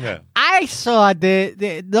what? Yeah. I saw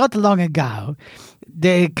the not long ago,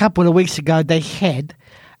 a couple of weeks ago, they had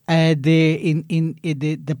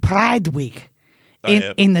the Pride Week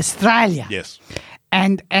in Australia. Yes.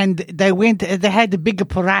 And they went. They had the bigger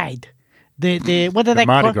parade. The what do they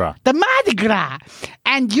Mardi call Gras. The Mardi Gras.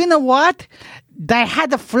 And you know what? They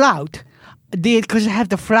had a float. Because they have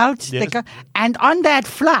the floats. Yes. And on that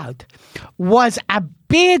float was a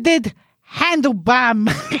bearded handlebar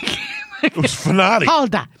It was fanatic.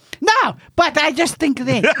 holder. No, but I just think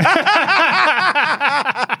that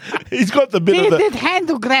He's got the bit of bearded the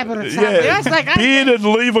handle grabber or something. yeah, I was like, bearded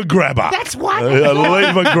lever grabber. That's what.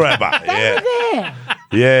 Lever grabber. Yeah.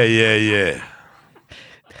 There. Yeah.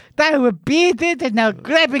 They were bearded and now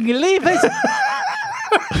grabbing levers.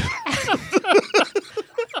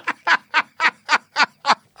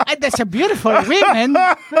 And there's some beautiful women.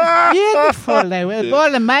 Beautiful. They were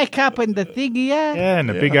all the makeup and the thingy. Yeah, and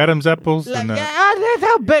the big Adam's apples. And the,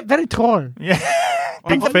 They're very tall. yeah.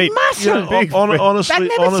 Big And feet. muscle. Big Honestly, I've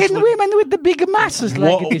never seen women with the big muscles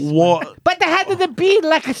like this. what? But they had the beard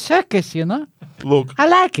like a circus, you know? Look, I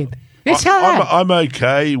like it. It's all right. I'm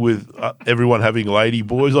okay with everyone having lady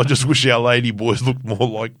boys. I just wish our lady boys looked more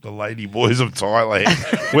like the lady boys of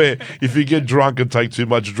Thailand, where if you get drunk and take too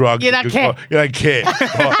much drugs, You don't care. You don't care.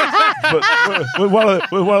 But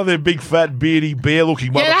when one of their big fat beardy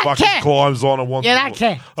bear-looking You don't motherfuckers care. climbs on and wants You to, don't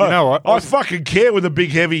care. You know what? I fucking care when the big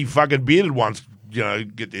heavy fucking bearded ones,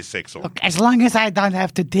 get their sex on. As long as I don't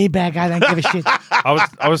have to teabag, I don't give a shit.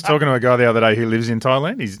 I was talking to a guy the other day who lives in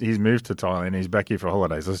Thailand. He's moved to Thailand. He's back here for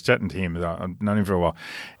holidays. I was chatting to him. I've known him for a while.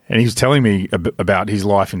 And he was telling me about his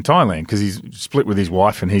life in Thailand because he's split with his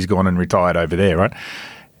wife and he's gone and retired over there, right?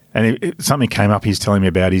 And something came up. He's telling me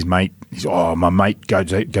about his mate. My mate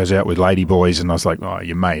goes out with lady boys. And I was like, oh,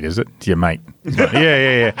 your mate, is it? It's your mate. He's like,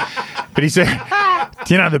 yeah. But he said,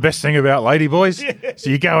 do you know the best thing about lady boys? Yeah. So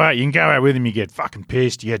you can go out with them, you get fucking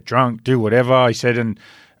pissed, you get drunk, do whatever. He said, and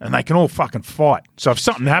they can all fucking fight. So if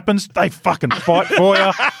something happens, they fucking fight for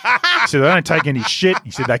you. He said, they don't take any shit. He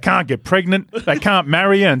said, they can't get pregnant. They can't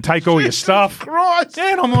marry you and take all your stuff. Christ.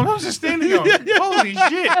 Yeah, and I was just standing going, holy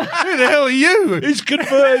shit, who the hell are you? He's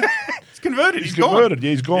converted. He's converted. He's converted. Yeah,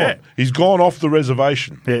 he's gone. Yeah. He's gone off the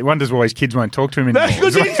reservation. Yeah, he wonders why his kids won't talk to him anymore.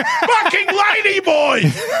 Because he's fucking lady boy.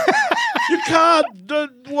 You can't.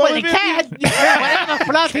 Well, you can. You can. Whatever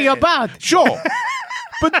floating your boat. Sure.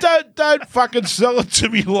 But don't fucking sell it to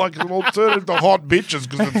me like an alternative to hot bitches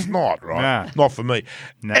because it's not, right? Nah. Not for me.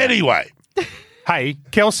 Nah. Anyway. Hey,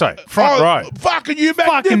 Kelso, front row. Fucking you,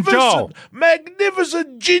 Fucking magnificent. Joel.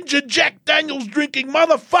 Magnificent ginger Jack Daniels drinking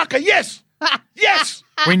motherfucker. Yes. Yes.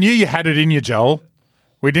 We knew you had it in you, Joel.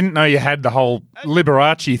 We didn't know you had the whole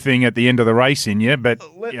Liberace thing at the end of the race in you, but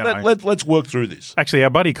Let's work through this. actually,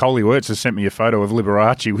 our buddy Coley Wirtz has sent me a photo of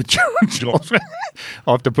Liberace with Joel.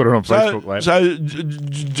 I'll have to put it on Facebook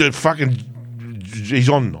later. Fucking, he's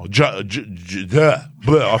on. I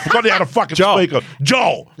forgot how to fucking Joel. speak.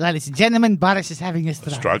 Joel. Ladies and gentlemen, Boris is having a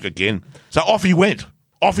stroke. Stroke again. So off he went.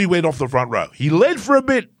 Off he went off the front row. He led for a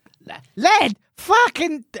bit. Lad,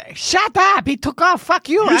 fucking shut up. He took off. Fuck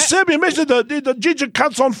you. You sent me a message. The ginger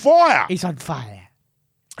cunt's on fire. He's on fire.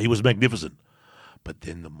 He was magnificent. But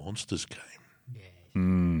then the monsters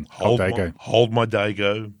came. Hold Dago. Hold my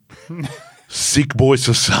Dago. Sick Boy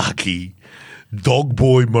Sasaki. Dog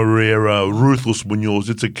Boy Moreira. Ruthless Munoz.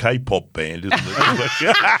 It's a K-pop band, isn't it?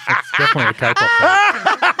 It's definitely a K-pop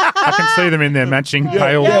band. I can see them in their matching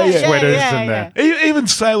pale sweaters and Even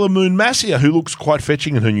Sailor Moon Massia, who looks quite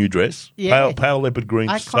fetching in her new dress. Yeah. Pale leopard green.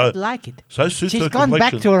 I quite like it. So suits She's her gone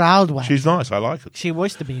complexion. back to her old way. She's nice. I like it. She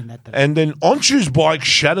was to be in that. And then Onchu's bike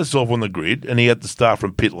shat itself on the grid, and he had to start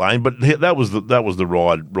from pit lane. But that was the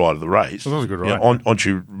ride of the race. That was a good ride.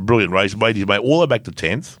 Onchu, brilliant race, made his way all the way back to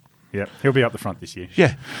 10th. yeah, he'll be up the front this year.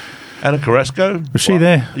 Yeah. Anna Carrasco. Was she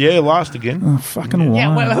there? Yeah, last again. Oh, fucking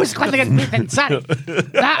Yeah, wild. well, who's going to get beaten? Sorry.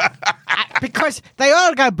 No, because they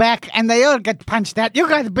all go back and they all get punched out. You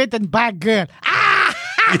got beaten by a girl. Ah!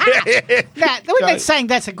 Now, we're not saying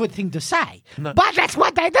that's a good thing to say, but that's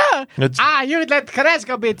what they do. You let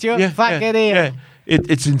Carrasco beat you. Fuck it in. Yeah.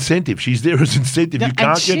 It's incentive. She's there as incentive. You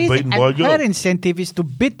can't get beaten by a girl. Her incentive is to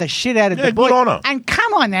beat the shit out of the good boy. on her. And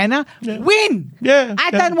come on, Anna, win. Yeah,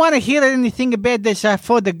 I don't want to hear anything about this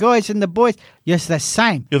for the guys and the boys. You're the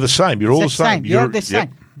same. You're the same. You're all the same. You're the same.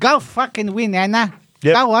 Yep. Go fucking win, Anna.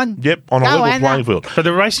 Yep. Go on. Yep, on a Go, level Anna. playing field. But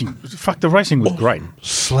the racing was great.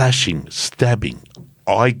 Slashing, stabbing,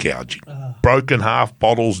 eye gouging, broken half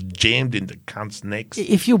bottles jammed into cunts' necks.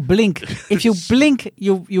 If you blink,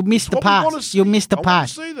 you miss the What we wanna pass. see. You miss the I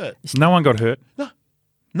pass. want to see that. No one got hurt.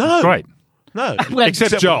 No. Great. No. Well,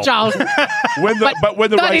 Except Joel. When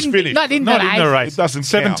the not race in- finished. Not in Not the in the race. race. It doesn't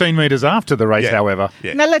 17 metres after the race, Yeah. however.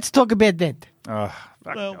 Yeah. Now let's talk about that.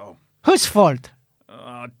 Well, Whose fault?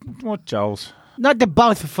 What Joel's? Not the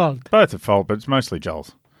both fault. Both at fault, but it's mostly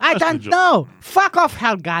Joel's. I don't know. Fuck off,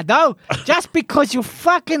 Helgado. Just because you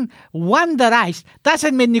fucking won the race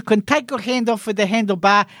doesn't mean you can take your hand off of the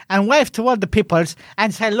handlebar and wave to all the peoples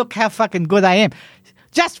and say, look how fucking good I am.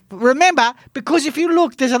 Just remember, because if you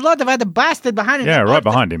look, there's a lot of other bastard behind him. Yeah, right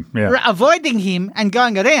behind him. Yeah. Avoiding him and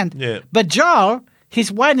going around. Yeah. But Joel,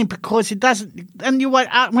 he's waiting because he doesn't. And you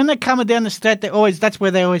when they come down the straight, that's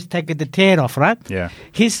where they always take the tear off, right? Yeah.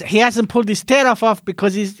 He hasn't pulled his tear off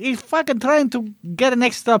because he's fucking trying to get an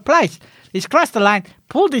extra place. He's crossed the line,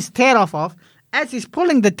 pulled his tear off. As he's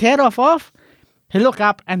pulling the tear off, he look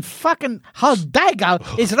up and fucking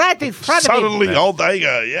Holdago is right in front of him. suddenly, old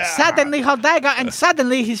Dago, yeah. Suddenly, Holdago, and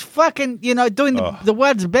suddenly he's fucking, doing the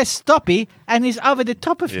world's best stoppy, and he's over the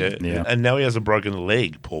top of him. Yeah. And now he has a broken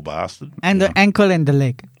leg, poor bastard. And the ankle and the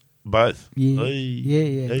leg. Both. Yeah, Hey. yeah.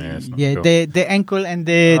 Yeah, it's not Yeah, cool. the ankle and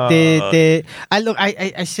the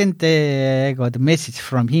I sent I got a message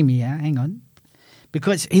from him here. Hang on,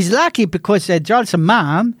 because he's lucky because Joel's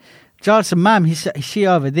mom, she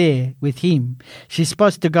over there with him. She's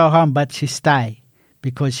supposed to go home, but she stay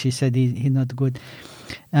because she said he's not good.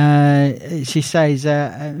 She says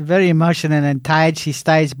very emotional and tired. She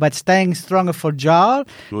stays, but staying stronger for Joel.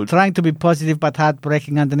 Good. Trying to be positive, but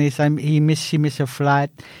heartbreaking underneath. She missed her flight.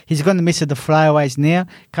 He's going to miss the flyaways now.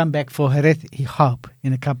 Come back for her. He hope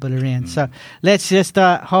in a couple of rounds. So let's just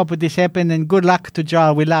hope this happen and good luck to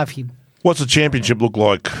Joel. We love him. What's the championship look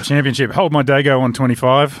like? Championship. Hold My Dago on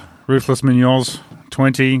 25. Ruthless Munoz,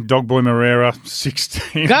 20. Dog Boy Morera,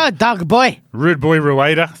 16. Go, dog boy. Rude Boy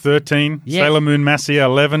Rueda, 13. Yes. Sailor Moon Massia,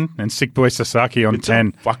 11. And Sick Boy Sasaki on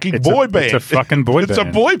 10. Fucking boy band. It's a fucking boy It's band.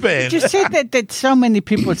 a boy band. You said that so many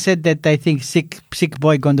people said that they think sick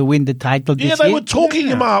boy going to win the title Yeah, this they year. were talking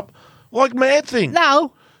him up like mad thing.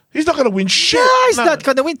 No. He's not going to win shit. No, he's not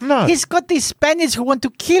going to win. No. He's got these Spaniards who want to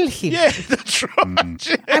kill him. Yeah, that's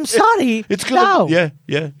right. I'm sorry. It's gonna, no.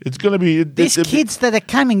 yeah. It's going to be These kids that are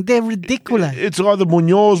coming, they're ridiculous. It's either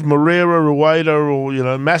Munoz, Morera, Rueda, or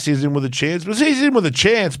Massi's in with a chance. But he's in with a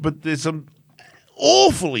chance. But there's some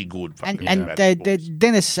awfully good. fucking And match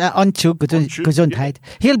Dennis Onchu, Gesundheit,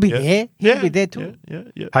 he'll be there. He'll be there too.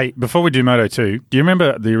 Yeah. Hey, before we do Moto 2, do you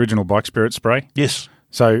remember the original Bike Spirit spray? Yes.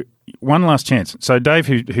 So, one last chance. So, Dave,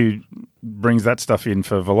 who brings that stuff in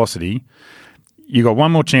for Velocity, you got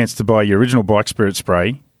one more chance to buy your original Bike Spirit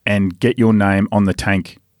spray and get your name on the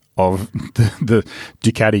tank of the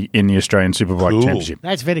Ducati in the Australian Superbike Cool. Championship.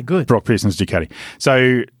 That's very good. Brock Pearson's Ducati.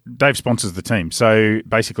 So Dave sponsors the team. So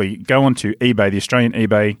basically go on to eBay, the Australian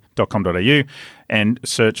eBay.com.au and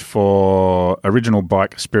search for original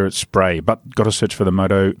Bike Spirit spray, but got to search for the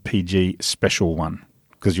Moto PG special one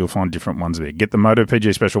because you'll find different ones there. Get the Moto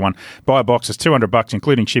PG special one. Buy a box. It's $200,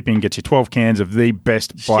 including shipping. Gets you 12 cans of the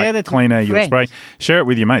best Share it bike with cleaner you'll friends. spray. Share it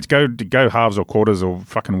with your mates. Go halves or quarters or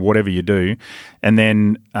fucking whatever you do. And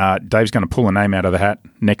then Dave's going to pull a name out of the hat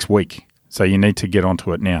next week. So you need to get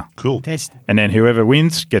onto it now. Cool. Test. And then whoever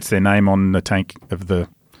wins gets their name on the tank of the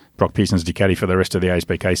Brock Pearson's Ducati for the rest of the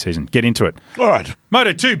ASBK season. Get into it. All right.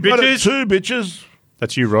 Moto 2, bitches. Moto 2, bitches.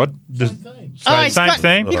 That's you, Rod. He's same got,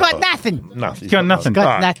 thing? He got nothing. No, He's got nothing. Got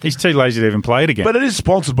All right. nothing. He's too lazy to even play it again. But it is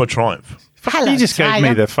sponsored by Triumph. Hello, he just gave me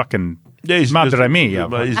Tyler. the fucking He's Madre mia.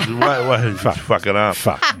 fucking up.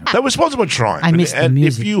 Fuck. They were sponsored by Triumph. I missed the and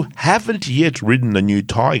music. if you haven't yet ridden the new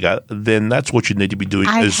Tiger, then that's what you need to be doing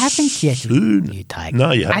I as haven't yet soon. ridden the new Tiger.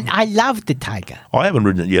 No, you haven't. And I love the Tiger. I haven't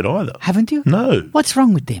ridden it yet either. Haven't you? No. What's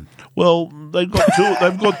wrong with them? Well, they've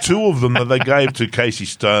got two of them that they gave to Casey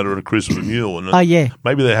Stoner and Chris Lemieux. And Oh, yeah.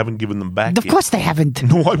 maybe they haven't given them back Of yet. course they haven't.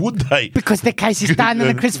 Why would they? Because they're Casey Steiner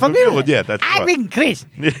and Chris Chris Vermeulen. Yeah, that's I right. mean Chris.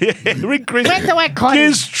 Ring Chris. When do I call him?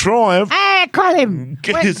 Giz Triumph. Hey, call him.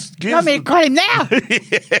 Giz- You want me to call him now?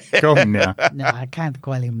 Call him now. No, I can't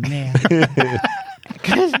call him now.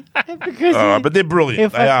 because All right, but they're brilliant.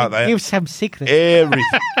 if They I are. can They give some secret. every.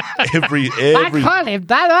 I call him.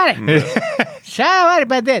 Don't worry. Don't worry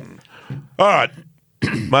about that. All right.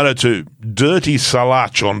 Moto 2. Dirty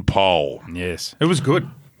Salach on pole. Yes. It was good.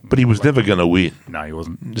 But he was never going to win, No, he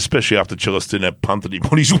wasn't. especially after Celestina punted him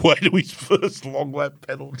on his way to his first long lap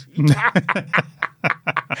penalty. You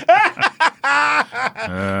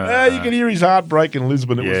can hear his heart break in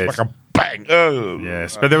Lisbon. It Yes. was like a bang. Oh,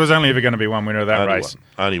 Yes. But there was only ever going to be one winner of that Only race.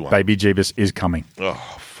 one. Only one. Baby Jeebus is coming. Oh,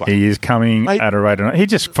 fuck. He is coming at a rate. He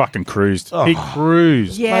just fucking cruised. He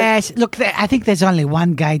cruised. Yes, look, I think there's only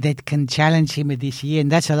one guy that can challenge him this year,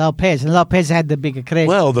 and that's Lopez. And Lopez had the bigger crash.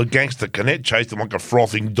 Well, the gangster Canet chased him like a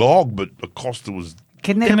frothing dog, but Acosta was...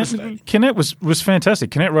 Canet was fantastic.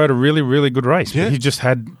 Canet rode a really, really good race, but he just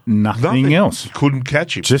had nothing else. Couldn't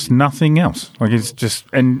catch him. Just nothing else. Like it's just,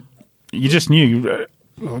 and you just knew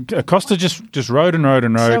Acosta just rode and rode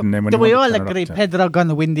and rode, and then when do we all agree Pedro going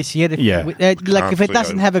to win this year? If it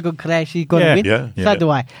doesn't have a good crash, he's going to win. Yeah. So do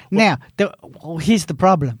I. Now, here's the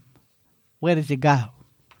problem. Where does he go?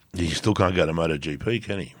 He still can't go to MotoGP,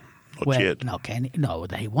 can he? Not yet. No, can he? No,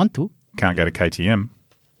 they want to. Can't go to KTM.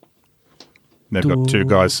 They've got 2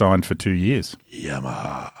 guys signed for 2 years.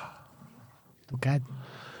 Yamaha. Okay.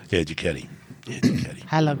 Yeah, Ducati.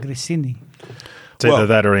 Hello, Grissini. It's either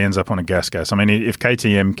that or he ends up on a gas. I mean, if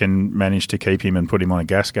KTM can manage to keep him and put him on a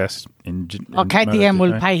gas, KTM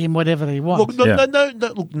will pay him whatever he wants.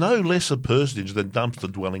 Look, no less a personage than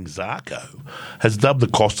dumpster-dwelling Zarco has dubbed the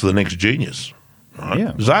cost to the next genius. Right?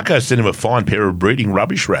 Yeah. Zarco sent him a fine pair of breeding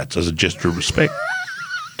rubbish rats as a gesture of respect.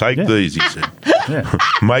 Take these, he said.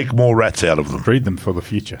 Make more rats out of them. Breed them for the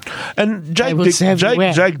future. And Jake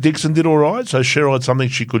Dixon did all right, so Cheryl had something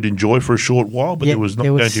she could enjoy for a short while, but there was not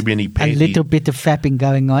going to be any panties. A little bit of fapping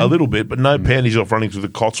going on. A little bit, but no panties off running through the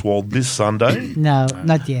Cotswold this Sunday. No,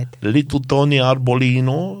 not yet. Little Tony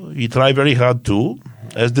Arbolino, he tried very hard too,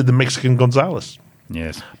 as did the Mexican Gonzalez.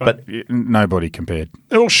 Yes, but nobody compared.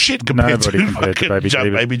 They're all shit compared to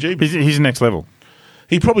Baby Jeep. He's next level.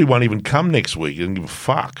 He probably won't even come next week and give a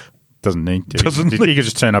fuck. Doesn't need to. He could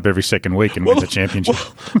just turn up every second week and win the championship.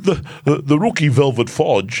 The rookie Velvet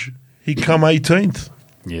Fodge, he come 18th.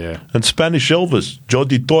 Yeah. And Spanish Elvis,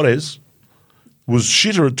 Jordi Torres, was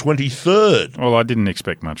shitter at 23rd. Well, I didn't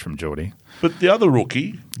expect much from Jordi. But the other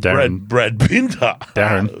rookie, Brad Binder.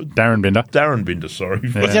 Darren Binder. Darren Binder, sorry.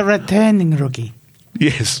 Yeah. He's a returning rookie.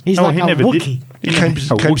 Yes. He's like a Wookiee. He came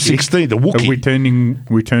 16th, a Wookiee.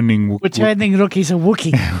 Returning rookie's a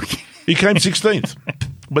Wookiee. He came 16th,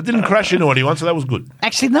 but didn't crash into anyone, so that was good.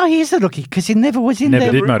 Actually, no, he's a rookie because he never was in there.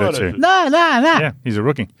 Never did Moto 2. No. Yeah, he's a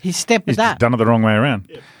rookie. He's stepped it up. Done it the wrong way around.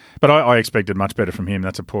 Yeah. But I expected much better from him.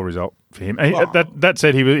 That's a poor result for him. That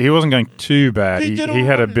said, he wasn't going too bad. He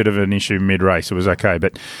had a bit of an issue mid-race. It was okay,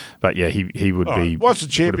 but yeah, he would be. What's the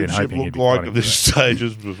championship look like at this stage?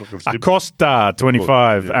 Acosta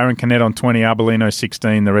 25, Aaron Canet on 20, Arbolino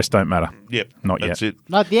 16. The rest don't matter. Yep, that's it.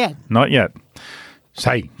 Not yet. Not yet.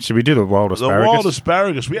 Hey, should we do the wild asparagus? The wild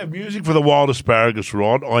asparagus. We have music for the wild asparagus,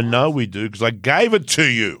 Rod. I know we do because I gave it to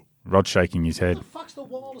you. Rod's shaking his head. What the fuck's the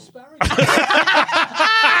wild asparagus?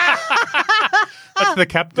 That's the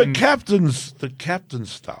captain. The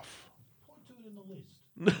captain's stuff.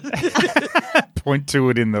 Point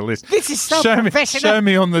to it in the list. This is so professional. Show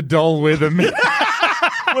me on the doll where the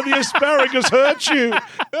where the asparagus hurts you.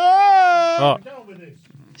 Oh.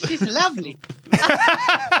 She's lovely.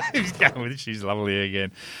 He's going with it. She's lovely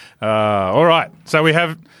again. All right. So we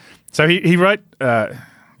have. So he wrote.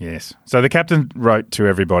 Yes. So the captain wrote to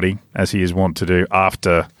everybody, as he is wont to do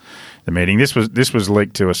after the meeting. This was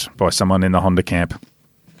leaked to us by someone in the Honda camp.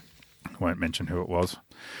 I won't mention who it was.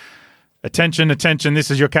 Attention, this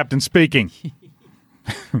is your captain speaking.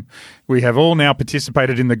 We have all now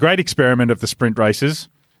participated in the great experiment of the sprint races,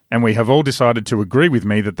 and we have all decided to agree with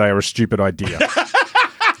me that they are a stupid idea.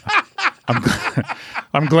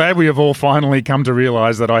 I'm glad we have all finally come to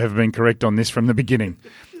realise that I have been correct on this from the beginning.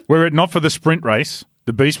 Were it not for the sprint race,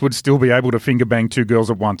 the beast would still be able to finger bang 2 girls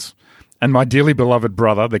at once. And my dearly beloved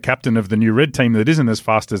brother, the captain of the new red team that isn't as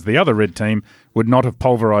fast as the other red team, would not have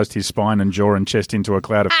pulverised his spine and jaw and chest into a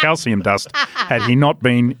cloud of calcium dust had he not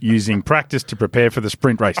been using practice to prepare for the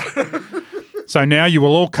sprint race. So now you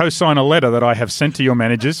will all co-sign a letter that I have sent to your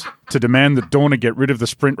managers to demand that Dorna get rid of the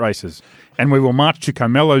sprint races. And we will march to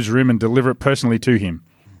Carmelo's room and deliver it personally to him.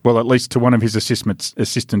 Well, at least to one of his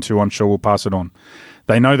assistants who I'm sure will pass it on.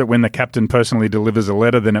 They know that when the captain personally delivers a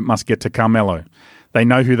letter, then it must get to Carmelo. They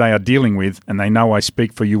know who they are dealing with, and they know I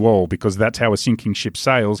speak for you all, because that's how a sinking ship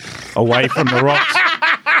sails away from the rocks.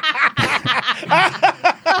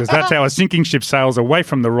 Because that's how a sinking ship sails away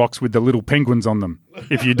from the rocks with the little penguins on them.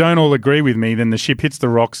 If you don't all agree with me, then the ship hits the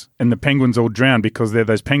rocks and the penguins all drown because they're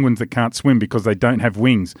those penguins that can't swim because they don't have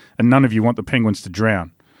wings, and none of you want the penguins to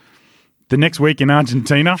drown. The next week in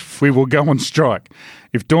Argentina, we will go on strike.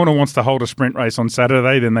 If Dorna wants to hold a sprint race on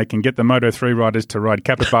Saturday, then they can get the Moto 3 riders to ride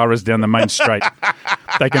capybaras down the main straight.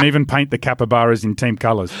 They can even paint the capybaras in team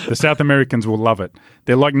colours. The South Americans will love it.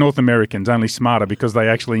 They're like North Americans, only smarter because they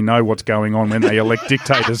actually know what's going on when they elect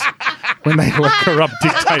dictators, when they elect corrupt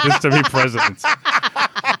dictators to be presidents.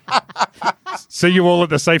 See you all at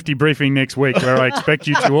the safety briefing next week, where I expect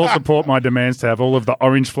you to all support my demands to have all of the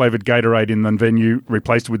orange-flavoured Gatorade in the venue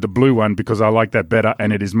replaced with the blue one because I like that better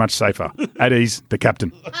and it is much safer. At ease, the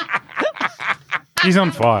captain. He's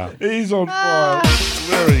on fire. He's on fire.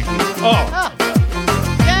 Very good. Oh,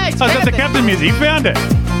 Yeah, it's that's the captain music. He found it.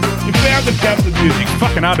 You found the captain music.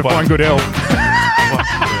 Fucking hard to find good help.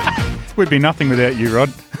 We'd be nothing without you,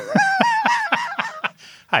 Rod.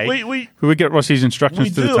 Hey, we get Rossi's instructions We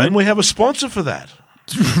to the do, team. and we have a sponsor for that.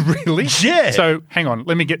 Really? Yeah. So, hang on.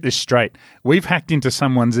 Let me get this straight. We've hacked into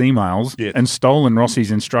someone's emails Yes. and stolen Rossi's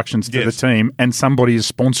instructions to Yes. the team, and somebody is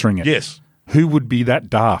sponsoring it. Yes. Who would be that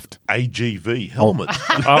daft? AGV helmet.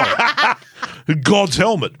 Oh, God's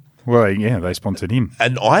helmet. well, yeah, they sponsored him.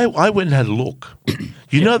 And I went and had a look.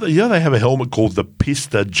 You know they have a helmet called the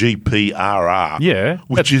Pista GPRR. Yeah,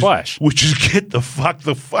 that's Flash. Which is the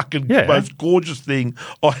fucking Yeah. most gorgeous thing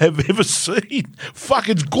I have ever seen.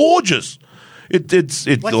 Fucking gorgeous. It's What's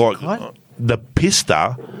it like called? the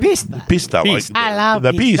Pista. Pista. Pista. Pista. I love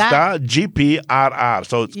the Pista. Pista GPRR.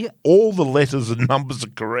 So it's Yeah. all the letters and numbers are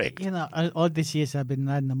correct. You know, all these years I've been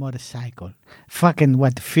riding a motorcycle. Fucking,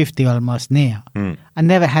 50 almost now. I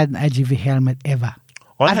never had an AGV helmet ever.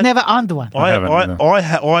 I've never owned one.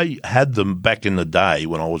 I had them back in the day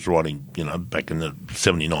when I was riding, back in the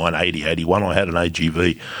 79, 80, 81. I had an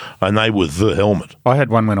AGV, and they were the helmet. I had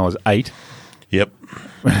one when I was 8, Yep.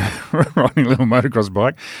 riding a little motocross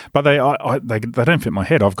bike, but they don't fit my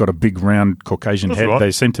head. I've got a big round Caucasian That's head. right.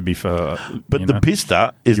 They seem to be for But the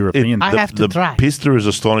Pista is European. I have to try. The Pista is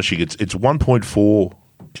astonishing. It's 1.4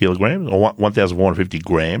 kilograms or 1,450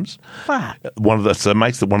 grams. Fuck. So it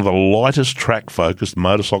makes it one of the lightest track-focused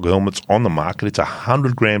motorcycle helmets on the market. It's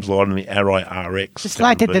 100 grams lighter than the Arai RX. It's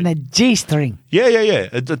lighter 7B. than a G-string. Yeah.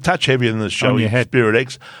 It's a touch heavier than the Shoei your head. Spirit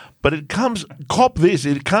X. But it comes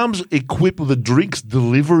equipped with a drinks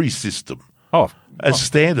delivery system as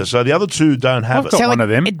standard. So the other two don't have I've it. got one of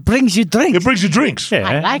them. It brings you drinks. It brings you drinks. Yeah,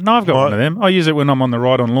 I like no, I've got it. one of them. I use it when I'm on the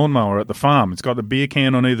ride on lawnmower at the farm. It's got the beer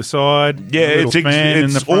can on either side. Yeah, a little it's fan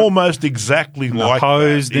in the front. almost exactly the like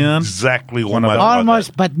hose that. down. Exactly One of almost those. like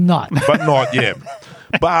Almost, but not. that. But not, yeah.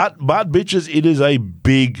 but bitches, it is a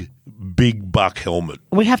big buck helmet.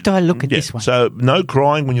 We have to have a look at Yeah. this one. So no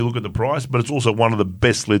crying when you look at the price, but it's also one of the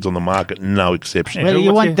best lids on the market, no exception. Well, So you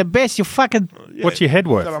what's want your- the best, you fucking What's your head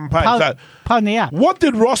worth? That I'm paying. So, pound me up. what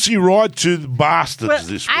did Rossi write to the bastards Well,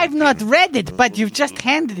 this I've week? not read it, but you've just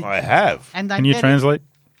handed it. I have. And I Can you get it. translate?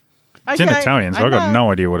 It's in Italian, so I've got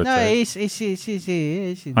no idea what it says.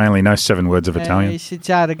 says. I only know 7 words of Italian.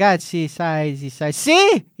 Ciao ragazzi, he says,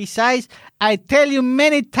 see, he says, I tell you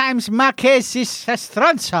many times Marquez is a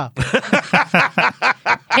stronzo.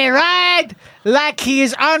 He ride like he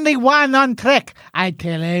is only one on track. I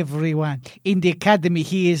tell everyone in the academy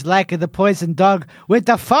he is like the poison dog with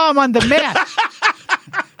the foam on the mouth.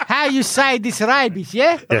 How you say this rabies,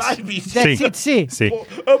 yeah? Yes. Rabies. That's Si. it, see. See,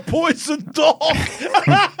 A poison dog.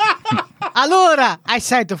 Allora, I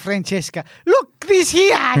say to Francesca, look this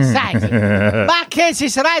here, I say. Marquez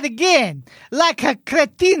is right again. Like a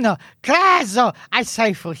cretino, craso, I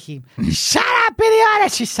say for him. Shut up,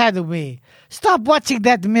 idiota, she said to me. Stop watching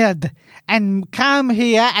that merd and come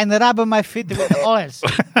here and rub my feet with oils.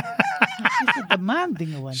 She's a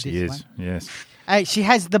demanding one, she this is. one. Yes. She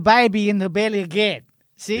has the baby in the belly again.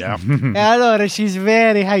 See? Yeah. Allora, she's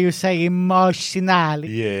very, how you say, emotional.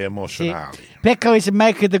 Yeah, emotional. Pecco is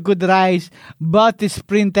making the good race, but the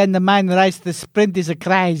sprint and the mine race, the sprint is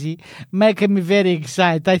crazy, making me very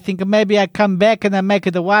excited. I think maybe I come back and I make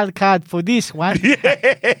the wild card for this one.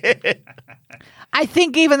 I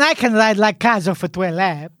think even I can ride like Caso for 12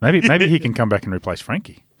 laps. Maybe he can come back and replace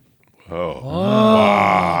Frankie.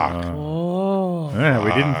 Yeah,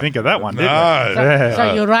 we didn't think of that one, did we? No.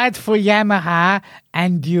 So you ride for Yamaha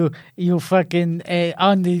and you fucking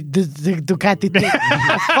on the Ducati team.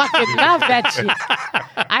 I fucking love that shit.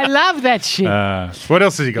 I love that shit. What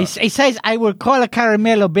else has he got? He says, I will call a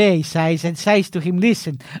Caramello Bay, he says, and says to him,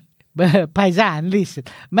 listen, Paisan, listen,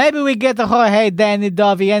 maybe we get a Jorge, Danny,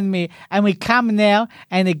 Dovey, and me, and we come now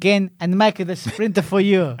and again and make it a sprinter for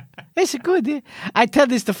you. It's good. Eh? I tell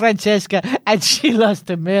this to Francesca, and she lost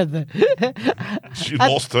her murder. She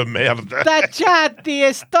lost her merda. Tacciati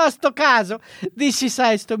e sto caso. This she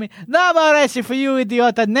says to me, no more racing for you,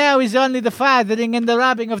 idiota. Now is only the fathering and the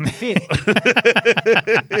rubbing of the feet.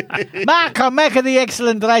 Marco, make the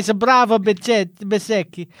excellent race. Bravo,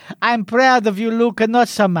 Besecchi. I'm proud of you, Luca, not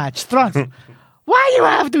so much. Strong. Why you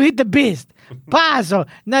have to hit the beast? Pazzo,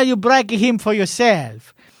 now you break him for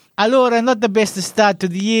yourself. Allora, not the best start to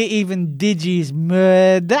the year, even Digi's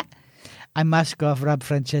murder. I must go off rub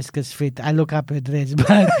Francesca's feet. I look up her dress,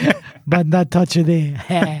 but not touch her there.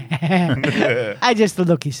 I just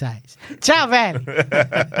look his eyes. Ciao, man.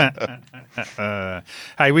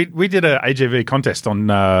 Hey, we did a AGV contest on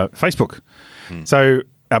Facebook. So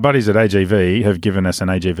our buddies at AGV have given us an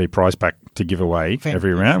AGV prize pack to give away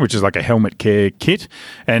every round, which is like a helmet care kit.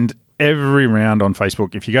 And every round on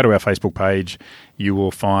Facebook, if you go to our Facebook page, you will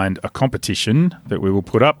find a competition that we will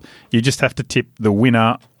put up. You just have to tip the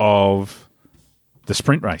winner of the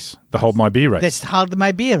sprint race, the Hold My Beer race. That's Hold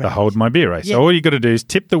My Beer race. The Hold My Beer race. Yeah. So all you got to do is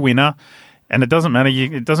tip the winner. And it doesn't matter.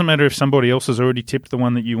 It doesn't matter if somebody else has already tipped the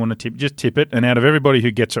one that you want to tip. Just tip it, and out of everybody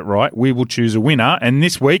who gets it right, we will choose a winner. And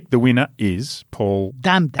this week, the winner is Paul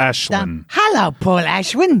Ashwin. Hello, Paul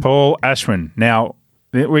Ashwin. Paul Ashwin. Now,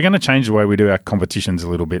 we're going to change the way we do our competitions a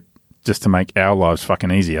little bit, just to make our lives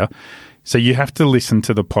fucking easier. So you have to listen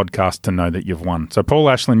to the podcast to know that you've won. So Paul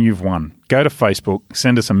Ashwin, you've won. Go to Facebook,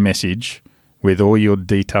 send us a message with all your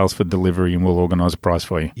details for delivery, and we'll organise a prize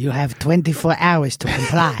for you. You have 24 hours to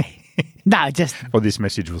comply. No, just... Or this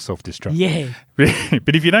message will self-destruct. Yeah.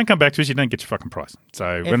 But if you don't come back to us, you don't get your fucking prize.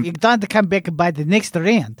 So if you don't come back by the next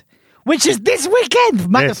round, which is this weekend,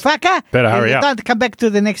 motherfucker. Better hurry up. If you don't come back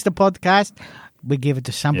to the next podcast, we give it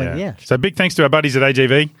to somebody else. So big thanks to our buddies at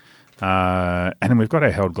AGV. And then we've got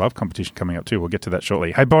our held glove competition coming up too. We'll get to that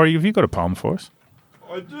shortly. Hey, Borry, have you got a poem for us?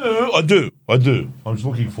 I do. I'm just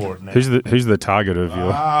looking for it now. Who's the target of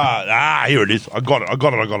your... Here it is. I got it.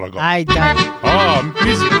 I don't. Oh,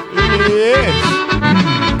 music.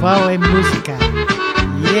 Yes. Poem musica.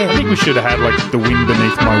 I Yeah. think we should have had like The Wind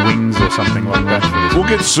Beneath My Wings or something like that. For We'll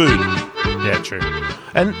get sued. this. Yeah, true.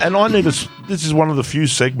 And I need this is one of the few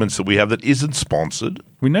segments that we have that isn't sponsored.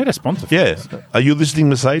 We need a sponsor for Yeah. this. Are you listening,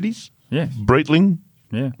 Mercedes? Yeah. Breitling?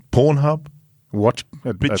 Yeah. Pornhub? Watch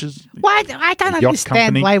Bitches? Why? I don't Yacht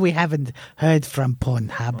understand company. why we haven't heard from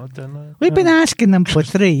Pornhub. I don't know. We've been asking them for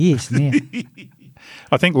 3 years now.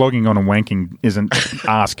 I think logging on and wanking isn't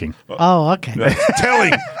asking. Oh, okay. It's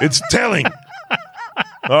telling. It's telling.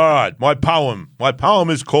 All right, my poem. My poem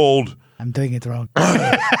is called... I'm doing it wrong.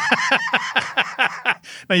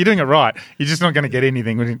 No, you're doing it right. You're just not going to get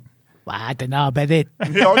anything. Well, I don't know about it.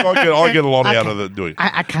 Yeah, I get a lot out Okay. of it doing.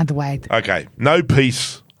 I can't wait. Okay, no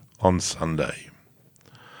peace on Sunday.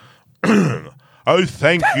 Oh,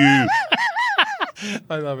 thank you.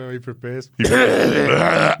 I love how he prepares.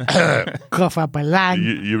 Cough up a lung.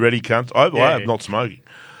 You ready, cunt? I am not smoking.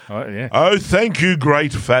 Oh, yeah. Oh, thank you,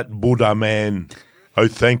 great fat Buddha man. Oh,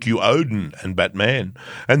 thank you, Odin and Batman.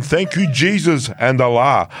 And thank you, Jesus and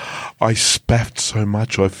Allah. I spaffed so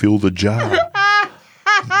much I fill the jar.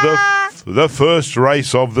 The first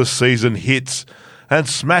race of the season hits and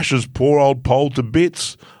smashes poor old Pole to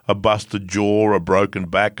bits. A busted jaw, a broken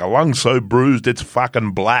back, a lung so bruised it's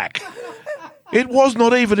fucking black. It was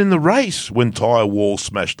not even in the race when Tyre Wall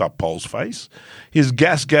smashed up Pole's face. His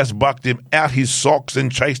gas bucked him out his socks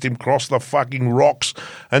and chased him across the fucking rocks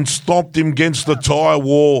and stomped him against the tyre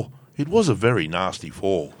wall. It was a very nasty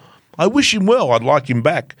fall. I wish him well, I'd like him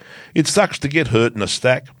back. It sucks to get hurt in a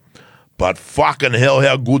stack. But fucking hell,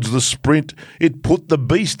 how good's the sprint? It put the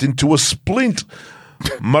beast into a splint.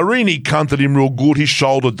 Marini cunted him real good, his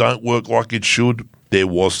shoulder don't work like it should. There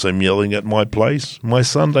was some yelling at my place, my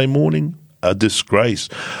Sunday morning. A disgrace.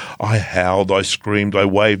 I howled, I screamed, I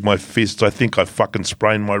waved my fists. I think I fucking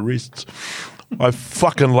sprained my wrists. I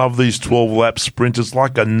fucking love these 12-lap sprinters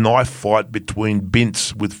like a knife fight between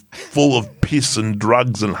bints with full of piss and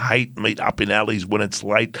drugs and hate meet up in alleys when it's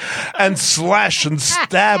late and slash and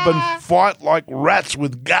stab and fight like rats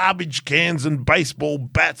with garbage cans and baseball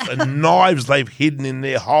bats and knives they've hidden in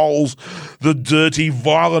their holes. The dirty,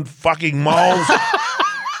 violent fucking moles.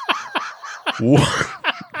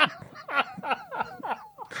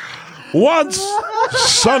 Once,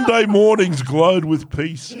 Sunday mornings glowed with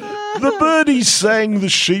peace. The birdies sang, the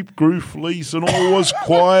sheep grew fleece, and all was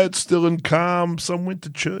quiet, still and calm. Some went to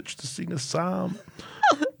church to sing a psalm.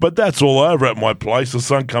 But that's all over at my place. The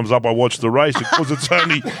sun comes up, I watch the race. Because it's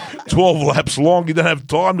only 12 laps long, you don't have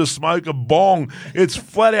time to smoke a bong. It's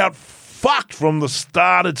flat out fucked from the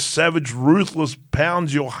start. It's savage, ruthless,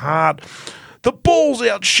 pounds your heart. The balls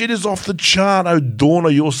out shit is off the chart. Oh,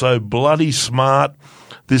 Dorna, you're so bloody smart.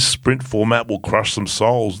 This sprint format will crush some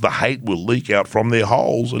souls. The hate will leak out from their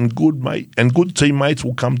holes, and good teammates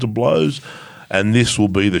will come to blows. And this will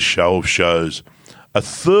be the show of shows. A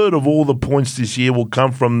third of all the points this year will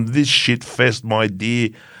come from this shit fest, my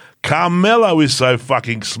dear. Carmelo is so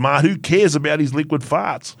fucking smart. Who cares about his liquid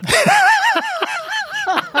farts?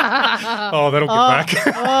 Oh, that'll get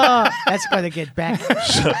back. Oh, that's going to get back.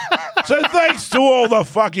 So thanks to all the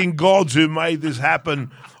fucking gods who made this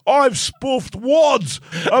happen, I've spoofed wads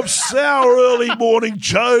of sour early morning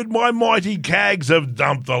chode. My mighty cags have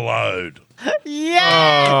dumped a load.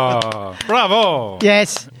 Yeah. Oh, bravo.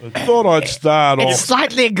 Yes. I thought I'd start It's off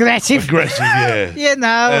slightly aggressive. yeah. You know.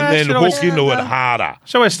 And then should I- hook into it harder.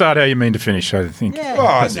 Shall I start how you mean to finish, I think? Yeah. Oh,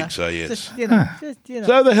 I you think know, so, yes. Just, you know.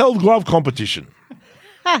 So the held glove competition.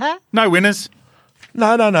 No winners.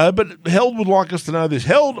 No, but Held would like us to know this.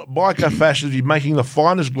 Held Biker Fashion has been making the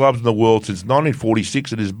finest gloves in the world since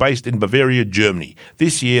 1946 and is based in Bavaria, Germany.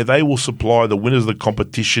 This year, they will supply the winners of the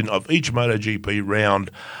competition of each MotoGP round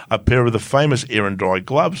a pair of the famous air and dry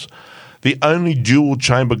gloves, the only dual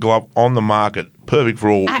chamber glove on the market, perfect for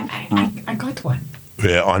all. I got one.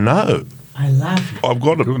 Yeah, I know. I love it. I've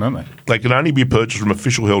got it. Good, aren't they? They can only be purchased from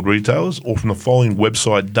official Held retailers or from the following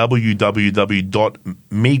website, www.mig.bike.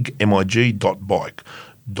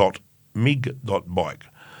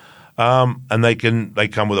 And they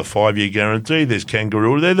come with a 5-year guarantee. There's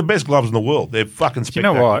Kangaroo. They're the best gloves in the world. They're fucking You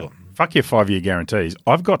spectacular. know what? Fuck your 5-year guarantees.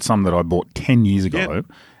 I've got some that I bought 10 years ago,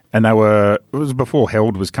 and it was before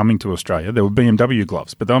Held was coming to Australia. They were BMW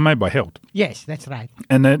gloves, but they were made by Held. Yes, that's right.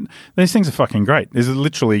 And then these things are fucking great. There's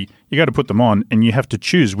literally, you go to put them on, and you have to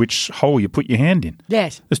choose which hole you put your hand in.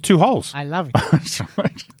 Yes. There's 2 holes. I love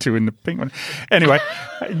it. 2 in the pink one. Anyway.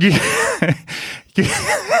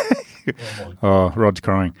 Rod's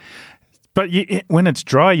crying. But when it's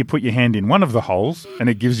dry, you put your hand in one of the holes, and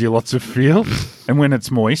it gives you lots of feel. And when it's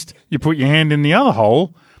moist, you put your hand in the other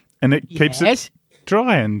hole, and it keeps Yes. it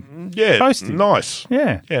dry and Yeah, toasty. nice.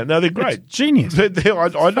 Yeah. Yeah, no, they're great. It's genius. I know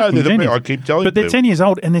they're the Genius. best. I keep telling But they're people. 10 years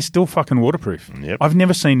old, and they're still fucking waterproof. Yep. I've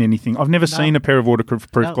never seen anything. I've never seen a pair of waterproof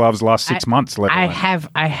gloves last 6 months. Let I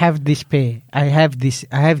alone. have this pair. I have this.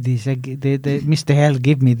 The Mr. Hell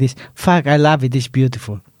give me this. Fuck, I love it. It's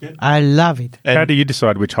beautiful. I love it. How do you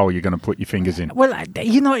decide which hole you're going to put your fingers in? Well,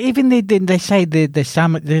 you know, even they say the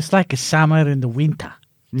summer. There's like a summer and the winter.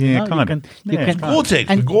 Yeah, You know, kind you of. can- you Yeah, can- kind of. Gore-Tex.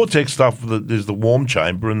 And- The Gore-Tex stuff, there's the warm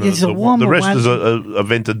chamber, and There's the a warmer rest one. is a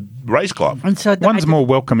vented race glove. And so One's more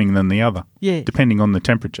welcoming than the other, Yeah. depending on the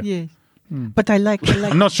temperature. Yes. But I like.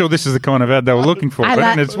 I'm not sure this is the kind of ad they were looking for, I but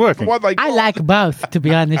like- it's working. What they I like both, to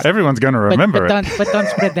be honest. Everyone's going to remember but it. don't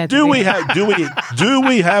spread that. Do we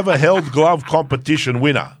ring. have a Held glove competition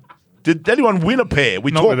winner? Did anyone win a pair?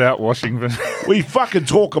 We Not talk. without washing. But We fucking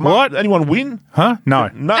talk them What? up. Anyone win? huh? No.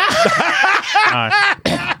 No. No.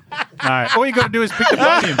 No. All you got to do is pick the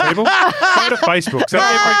podium, people. Go to Facebook. So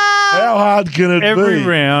How hard can it be? every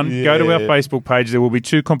round, go to our Yeah. Facebook page. There will be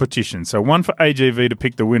 2 competitions. So one for AGV to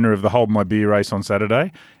pick the winner of the Hold My Beer race on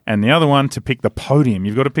Saturday, and the other one to pick the podium.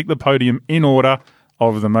 You've got to pick the podium in order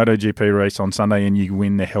of the MotoGP race on Sunday, and you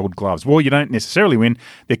win the Held gloves. Well, you don't necessarily win.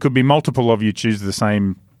 There could be multiple of you choose the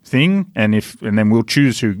same thing, and then we'll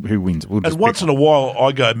choose who wins. We'll just And once pick in a while,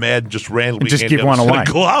 I go mad and just randomly Just hand give out one a set of away.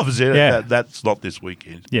 gloves. Yeah, Yeah. that's not this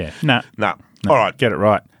weekend. Yeah, no. No. All right. Get it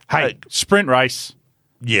right. Hey, sprint race.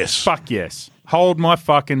 Yes. Fuck yes. Hold my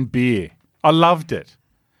fucking beer. I loved it.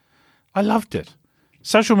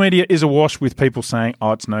 Social media is awash with people saying,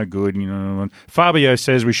 oh, it's no good. You know, Fabio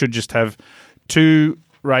says we should just have 2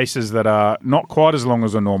 races that are not quite as long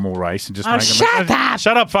as a normal race. And just Oh, make them- shut up!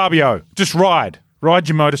 Shut up, Fabio. Just ride. Ride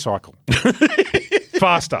your motorcycle.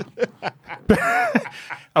 Faster.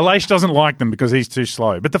 Aleix doesn't like them because he's too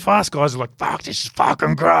slow. But the fast guys are like, fuck, this is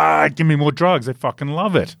fucking great. Give me more drugs. They fucking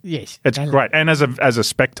love it. Yes. It's I great. And as a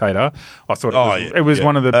spectator, I thought it was yeah,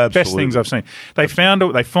 one of the best absolutely. things I've seen. They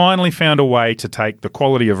finally found a way to take the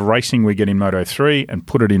quality of racing we get in Moto 3 and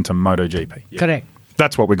put it into MotoGP. Correct.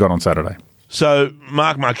 That's what we got on Saturday. So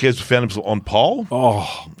Mark Marquez found himself on pole.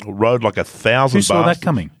 Oh, Rode like 1,000 who saw that bastards.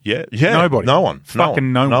 coming? Yeah. Nobody. No one.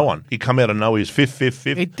 Fucking no No one. one. He come out of nowhere. He's fifth.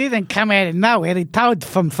 It didn't come out of nowhere. It told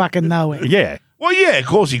from fucking nowhere. Yeah. Well, yeah, of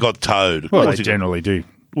course he got towed. Of Well, course they he got- generally do.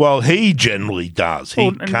 Well, he generally does. He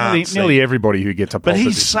Well, can't nearly everybody who gets up, But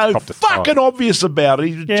he's so fucking obvious about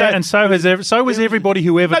it. Yeah, and so was everybody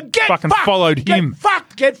who ever fucking followed him.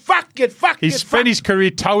 Get fucked. He's spent his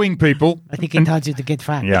career towing people. I think he told you to get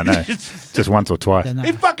fucked. Yeah, no, just once or twice. Don't know.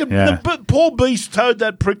 He fucking Yeah. the poor beast towed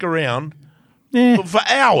that prick around Yeah, for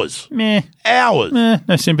hours. meh, Hours. no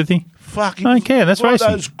sympathy. Fucking Don't care, that's one racing.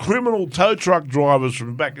 of those criminal tow truck drivers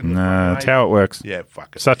from back in the No, day. that's how it works. Yeah,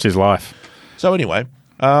 fuck it. Such is life. So anyway,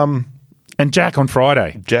 And Jack on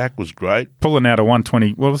Friday Jack was great. pulling out a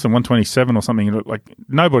 120. What was it, 127 or something? Like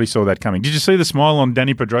nobody saw that coming. Did you see the smile on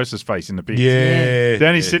Danny Pedrosa's face in the pit? Yeah.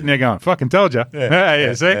 Danny's sitting there going, "Fucking told you."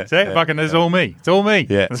 Yeah, see, fucking, it's all me. It's all me.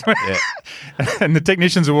 Yeah. And the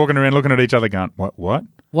technicians are walking around looking at each other, going, "What?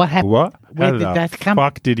 What happened? What? Where How did the that come?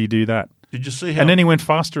 Fuck, did he do that? Did you see how? And then he went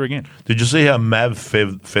faster again. Did you see how Mav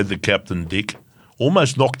fed the captain Dick?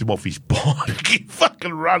 Almost knocked him off his bike. He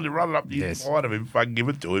fucking run up the inside of him, fucking give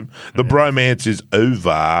it to him. The bromance is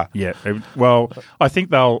over. Yeah. Well, I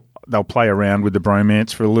think they'll play around with the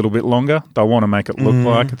bromance for a little bit longer. They'll want to make it look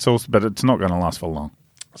like it's also, but it's not going to last for long.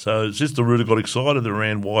 So Sister Ruta got excited. They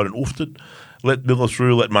ran wide and oofed it. Let Miller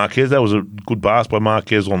through, let Marquez. That was a good pass by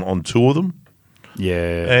Marquez on two of them.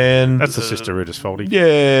 Yeah. And that's the Sister Ruta's fault.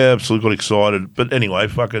 Yeah, absolutely got excited. But anyway,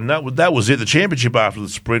 fucking that was it. The championship after the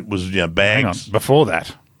sprint was, bags. Hang on. Before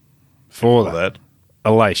that.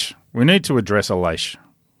 Aleix. We need to address Aleix.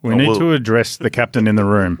 We need to address the captain in the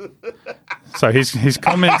room. So his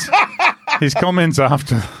comments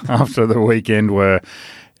after the weekend were,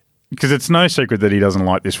 because it's no secret that he doesn't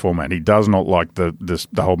like this format. He does not like the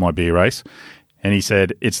Hold My Beer race. And he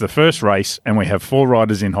said, it's the first race and we have 4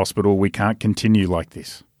 riders in hospital. We can't continue like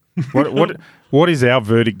this. What is our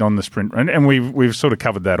verdict on the sprint? And we've sort of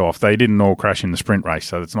covered that off. They didn't all crash in the sprint race,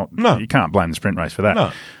 so it's not. No. You can't blame the sprint race for that.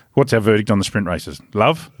 No. What's our verdict on the sprint races?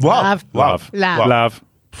 Love. Love.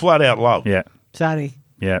 Flat out love. Yeah. Sorry.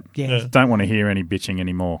 Yeah. Yeah. Don't want to hear any bitching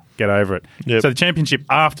anymore. Get over it. Yep. So the championship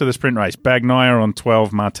after the sprint race, Bagnaia on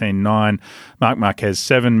 12, Martin 9, Mark Marquez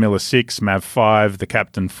 7, Miller 6, Mav 5, the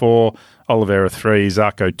captain 4, Oliveira 3,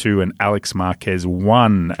 Zarco 2, and Alex Marquez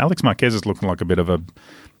 1. Alex Marquez is looking like a bit of a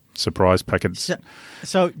surprise packet.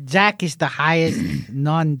 So Jack is the highest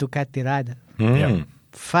non-Ducati rider. Yeah.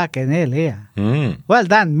 Fucking hell, yeah. Well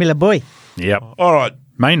done, Miller boy. Yep. All right.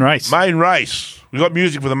 Main race. We got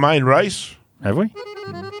music for the main race. Have we?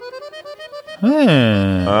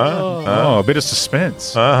 A bit of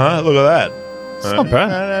suspense. Look at that. It's not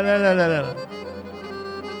bad.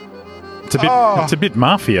 No. It's a bit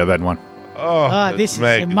mafia, that one. This is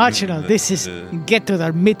emotional. This is get to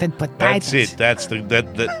the meat and potatoes. That's it. That's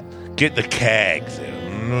get the cags.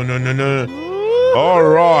 No. All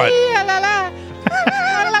right.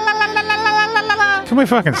 Can we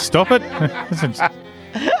fucking stop it?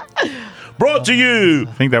 Brought to you.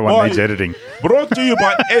 I think that one needs editing. Brought to you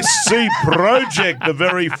by SC Project, the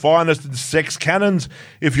very finest in sex cannons.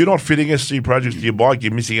 If you're not fitting SC Projects to your bike,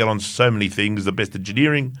 you're missing out on so many things. The best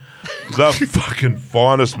engineering, the fucking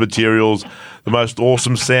finest materials, the most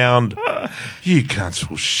awesome sound. You can't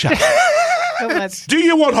shut up. Do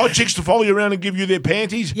you want hot chicks to follow you around and give you their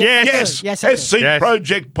panties? Yes. Yes, I do. SC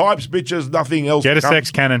Project, pipes, bitches, nothing else. Get a sex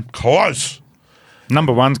cannon. Close.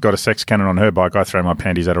 Number one's got a sex cannon on her bike. I throw my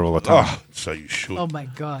panties at her all the time. Oh, so you should. Oh my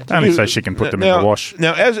God. Only so she can put them in the wash.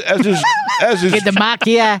 Now, as is Get the mark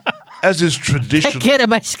here. as is traditional. Get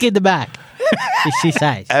him, skin the back. She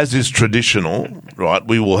says. As is traditional, right,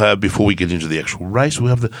 we will have, before we get into the actual race,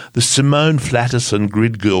 we'll have the Simone Flatterson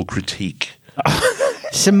Grid Girl critique.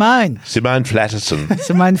 Simone Flatterson.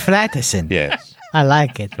 Yes. I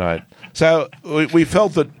like it. Right. So we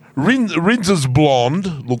felt that Rinz's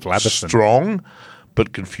blonde looked Flatterson. strong,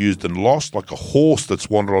 but confused and lost, like a horse that's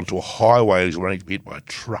wandered onto a highway and is running to be hit by a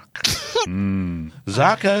truck.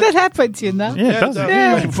 Zarco. That happens, you know. Yeah, it does.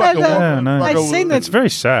 Yeah, I've seen it. It's very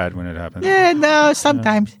sad when it happens. Yeah, no,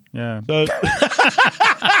 sometimes. Yeah.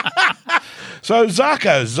 So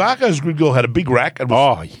Zarco's Grid Girl had a big rack and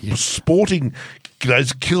was sporting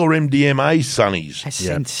those killer MDMA sunnies.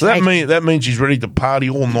 So that means she's ready to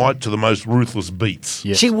party all night to the most ruthless beats.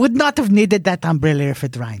 Yes. She would not have needed that umbrella if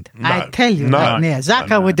it rained. No. I tell you right now.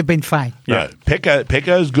 Zarco would have been fine. No,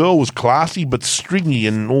 Pecco's girl was classy but stringy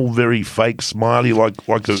and all very fake, smiley, like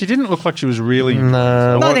a. She didn't look like she was really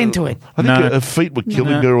Not into it. I think her feet were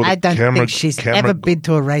killing her. Or I the don't camera, think she's ever been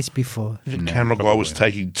to a race before. The camera guy was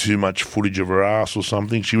taking too much footage of her ass or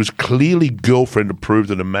something. She was clearly girlfriend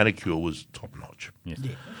approved and her manicure was top notch. Yes.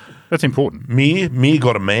 Yeah. That's important. Mia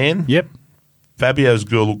got a man. Yep. Fabio's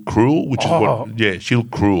girl looked cruel, which is what. Yeah, she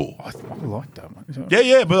looked cruel. I like that one.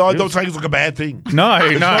 Yeah, but I don't think it's like a bad thing. No,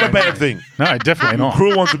 it's not a bad thing. No, definitely not.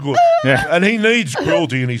 Cruel ones are good. Yeah. And he needs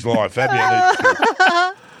cruelty in his life. Fabio needs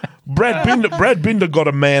cruelty. Brad Binder got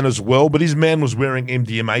a man as well, but his man was wearing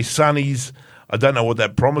MDMA sunnies. I don't know what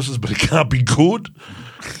that promises, but it can't be good.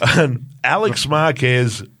 And Alex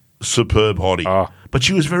Marquez, superb hottie. But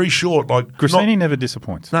she was very short. Like Grassini never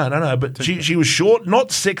disappoints. No. But she was short,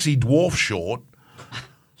 not sexy dwarf short.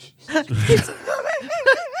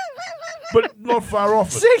 But not far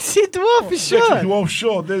off it. Sexy dwarf is short. Sexy dwarf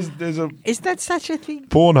short. There's a... Is that such a thing?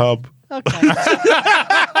 Pornhub. Okay.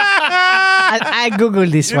 I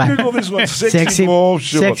Googled this one. Google this one. Sexy dwarf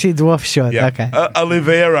short. Sexy dwarf short. Yeah. Okay.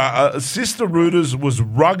 Oliveira, Sister Ruta's was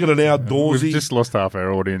rugged and outdoorsy. We've just lost half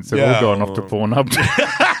our audience. They've all gone off to Pornhub.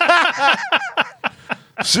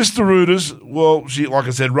 Sister Ruta's, well, she, like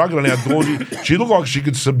I said, rugged and outdoorsy. She looked like she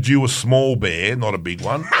could subdue a small bear, not a big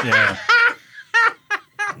one. Yeah.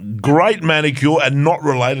 great manicure, and not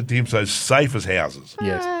related to him, so safe as houses.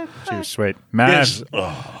 Yes, she was sweet. Yes.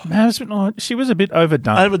 Mavs, she was a bit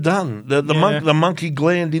overdone. Overdone. The monkey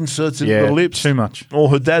gland inserts into the lips. Too much. Or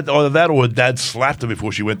her dad, either that or her dad slapped her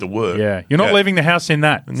before she went to work. Yeah, you're not leaving the house in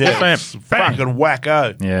that. Yeah, it's fucking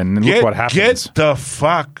wacko. Yeah, and look what happens. Get the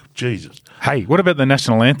fuck, Jesus. Hey, what about the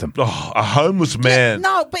national anthem? Oh, a homeless man.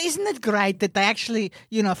 No, but isn't it great that they actually,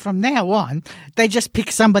 from now on, they just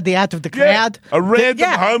pick somebody out of the crowd. A random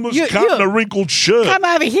homeless cunt in a wrinkled shirt. Come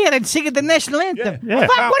over here and sing the national anthem. Yeah.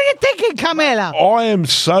 Fuck, what are you thinking, Carmelo? I am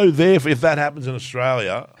so there if that happens in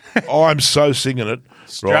Australia. I'm so singing it.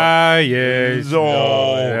 Australia. So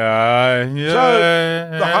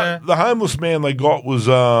the homeless man they got was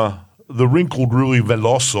the wrinkled Rui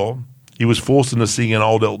Veloso. He was forced into singing an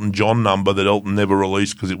old Elton John number that Elton never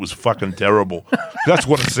released because it was fucking terrible. That's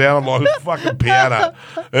what it sounded like. It was fucking piano.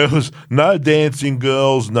 It was no dancing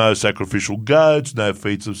girls, no sacrificial goats, no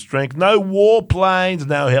feats of strength, no warplanes,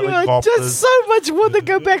 no helicopters. Just so much want to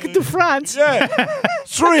go back to France. Yeah.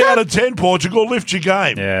 3 out of 10, Portugal. Lift your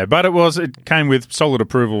game. Yeah, but it came with solid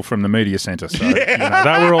approval from the media centre. So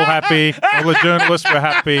they were all happy. All the journalists were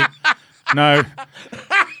happy. No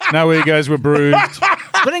egos were bruised.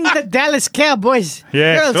 Bring the Dallas Cowboys.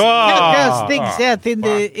 Yes. Girls things out in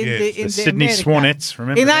the Sydney America. Swanettes.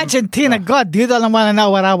 Remember in them? Argentina, God, you don't want to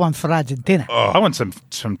know what I want for Argentina. I want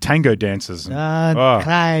some tango dancers.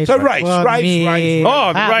 Cry So for race. me.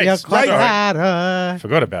 Oh, the race. Sorry.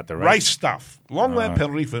 Forgot about the race. Race stuff. Long lap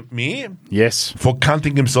penalty for Mir Yes. for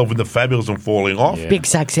cunting himself in the fabulous and falling off. Yeah. Big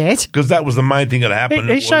success. Because that was the main thing that happened.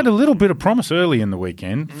 He showed a little bit of promise early in the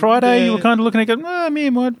weekend. Friday, you were kind of looking at it going, Mir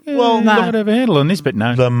might have a handle on this, but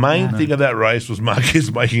no. The main thing of that race was Marquez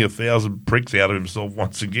making 1,000 pricks out of himself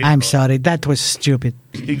once again. I'm sorry, that was stupid.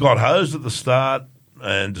 He got hosed at the start,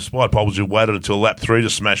 and despite problems, he waited until lap 3 to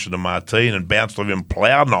smash into Martin and bounced off him,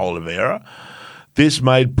 ploughed in Oliveira. This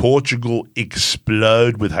made Portugal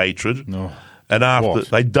explode with hatred. No. And after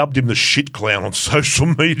they dubbed him the shit clown on social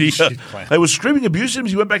media, they were screaming abuse at him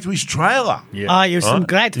as he went back to his trailer. Yeah. Oh, you some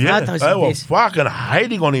great photos they of were this. fucking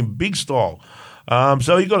hating on him big style.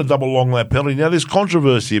 So he got a double long lap penalty. Now, there's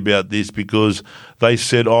controversy about this because they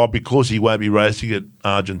said, because he won't be racing at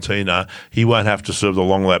Argentina, he won't have to serve the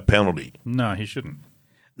long lap penalty. No, he shouldn't.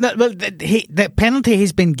 No, well, the penalty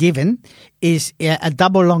he's been given is a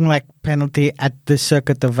double long lap penalty at the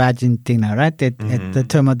Circuit of Argentina, right? At the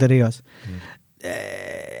Termo de Rios.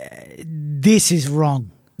 This is wrong.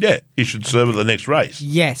 Yeah, he should serve at the next race.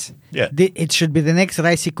 Yes. Yeah. It should be the next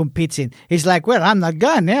race he competes in. He's like, well, I'm not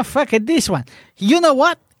going now. Fuck it, this one. You know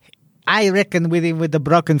what? I reckon with him with the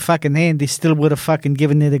broken fucking hand, he still would have fucking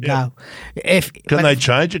given it a go. Can they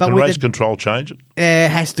change it? Can race control change it?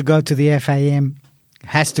 Has to go to the FAM.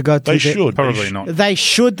 Has to go to They should. Probably not. They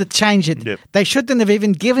should change it. Yep. They shouldn't have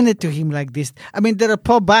even given it to him like this. I mean, there are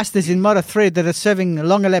poor bastards in Moto 3 that are serving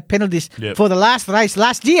longer lap penalties for the last race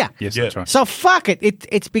last year. Yes, that's right. So fuck it.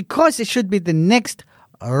 It's because it should be the next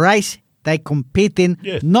race they compete in,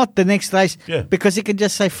 not the next race. Yeah. Because he can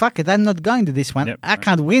just say, fuck it, I'm not going to this one. Yep. I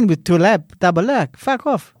can't win with 2 lap, double lap. Fuck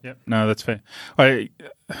off. Yep. No, that's fair.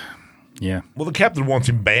 Yeah. Well, the captain wants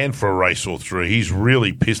him banned for a race or 3. He's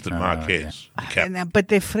really pissed at Marquez. The captain. But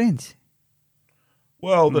they're friends.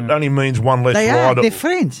 Well, that only means one less They rider. are. They're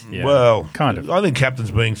friends. Yeah, Well, kind of. I think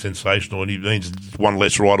captain's being sensational, and he means one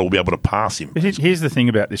less rider will be able to pass him. But here's the thing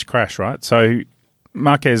about this crash, right? So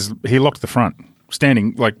Marquez, he locked the front,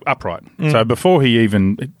 standing like upright. So before he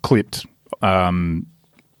even clipped Martin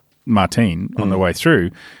on the way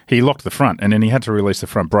through, he locked the front, and then he had to release the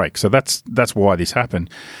front brake. So that's why this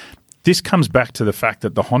happened. This comes back to the fact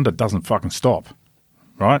that the Honda doesn't fucking stop,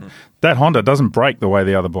 right? That Honda doesn't brake the way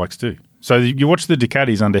the other bikes do. So you watch the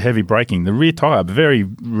Ducatis under heavy braking, the rear tyre very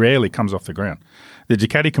rarely comes off the ground. The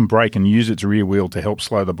Ducati can brake and use its rear wheel to help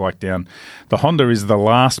slow the bike down. The Honda is the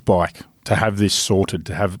last bike to have this sorted,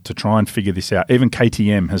 to try and figure this out. Even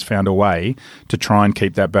KTM has found a way to try and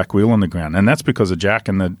keep that back wheel on the ground, and that's because of Jack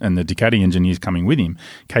and the Ducati engineers coming with him.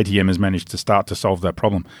 KTM has managed to start to solve that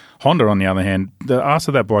problem. Honda, on the other hand, the arse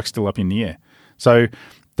of that bike's still up in the air. So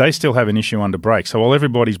they still have an issue under brake. So while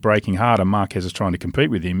everybody's braking hard and Marquez is trying to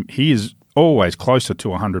compete with him, he is always closer to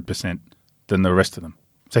 100% than the rest of them.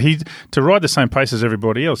 So to ride the same pace as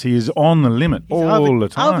everybody else, he is on the limit all the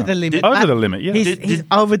time. Over the limit. Over the limit, yeah. He's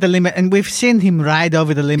over the limit, and we've seen him ride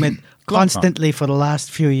over the limit constantly for the last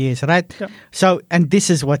few years, right? Yeah. So, and this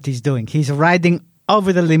is what he's doing. He's riding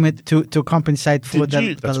over the limit to compensate for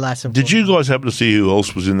the loss of. Did you guys happen to see who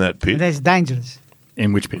else was in that pit? That's dangerous.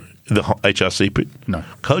 In which pit? The HRC pit? No.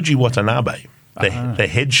 Koji Watanabe. the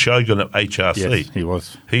head shogun of HRC. Yes,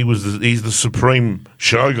 he was. He's the supreme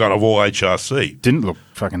shogun of all HRC. Didn't look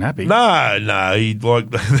fucking happy. No, he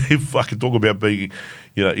they fucking talk about being,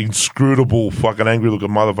 inscrutable, fucking angry-looking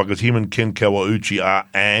motherfuckers. Him and Ken Kawauchi are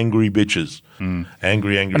angry bitches.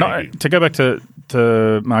 Angry. To go back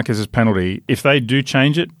to Marquez's penalty, if they do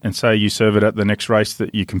change it and say you serve it at the next race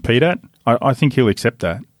that you compete at, I think he'll accept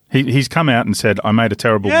that. He's come out and said, I made a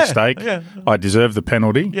terrible mistake. Yeah. I deserve the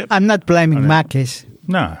penalty. Yep. I'm not blaming Marquez.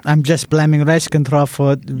 No. I'm just blaming race control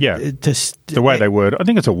for the way they word. I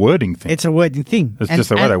think it's a wording thing. It's a wording thing. It's just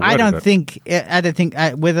the way they word it. I don't think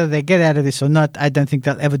whether they get out of this or not, I don't think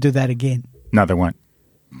they'll ever do that again. No, they won't.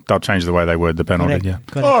 They'll change the way they word the penalty.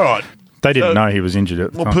 Correct. Yeah. All right. They didn't know he was injured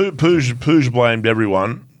at the time. Puig blamed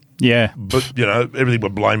everyone. Yeah. But, everything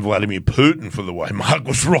would blame Vladimir Putin for the way Mark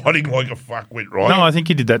was riding like a fuckwit, right? No, I think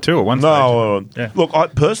he did that too at one stage. Look, I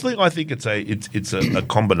think it's a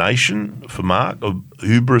combination for Mark of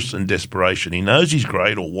hubris and desperation. He knows he's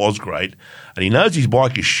great or was great, and he knows his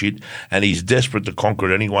bike is shit, and he's desperate to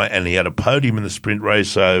conquer it anyway, and he had a podium in the sprint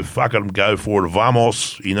race, so fuck him, go for it,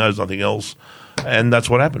 vamos. He knows nothing else. And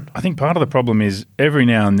that's what happened. I think part of the problem is every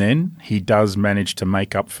now and then he does manage to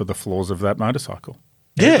make up for the flaws of that motorcycle.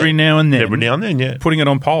 Yeah. Every now and then, yeah. Putting it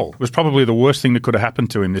on pole was probably the worst thing that could have happened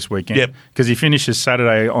to him this weekend. Yep. Because he finishes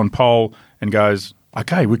Saturday on pole and goes,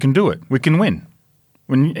 okay, we can do it. We can win.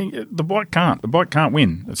 When the bike can't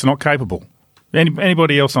win. It's not capable.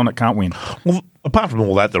 Anybody else on it can't win. Well, apart from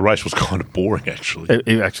all that, the race was kind of boring, actually.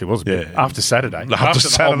 It actually was a bit. After Saturday. After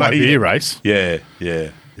the whole beer race. Yeah.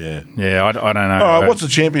 Yeah, I don't know. All right, what's the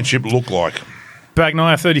championship look like?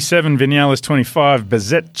 Bagnaia 37, Vinales 25,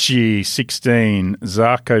 Bezzecchi 16,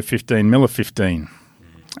 Zarco 15, Miller 15.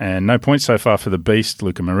 And no points so far for the Beast,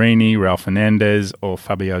 Luca Marini, Ralph Fernandez or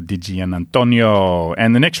Fabio Di Gianantonio.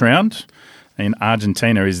 And the next round in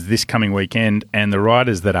Argentina is this coming weekend, and the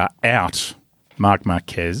riders that are out, Marc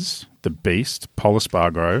Marquez, the Beast, Pol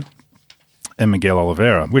Espargaro and Miguel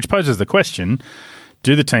Oliveira, which poses the question,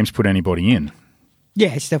 do the teams put anybody in?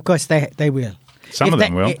 Yes, of course they will. Some of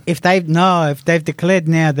them will. If they've declared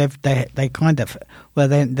now, they kind of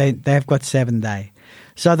they've got 7 days,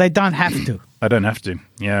 so they don't have to. They don't have to.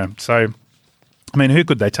 Yeah. So, I mean, who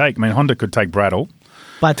could they take? I mean, Honda could take Bradle,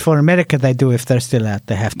 but for America, they do. If they're still out,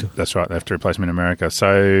 they have to. That's right. They have to replace him in America.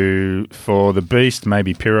 So for the Beast,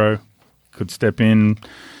 maybe Pirro could step in.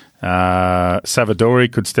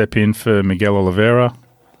 Savadori could step in for Miguel Oliveira,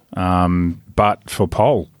 but for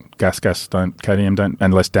Pole, Gas don't, KTM don't,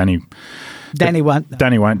 unless Danny won't.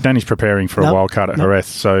 Danny's preparing for a wild card at Jerez,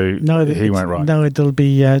 so he won't ride. No, it'll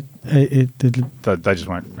be... they just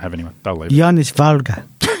won't have anyone. They'll leave. Jonas Volga.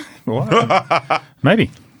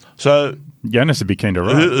 Maybe. So... Jonas would be keen to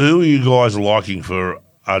ride. Who are you guys liking for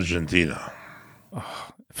Argentina?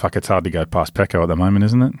 Fuck, it's hard to go past Pecco at the moment,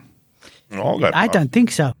 isn't it? I don't think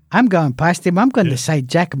so. I'm going past him. I'm going to say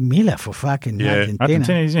Jack Miller for fucking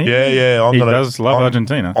Argentina. Yeah. He does love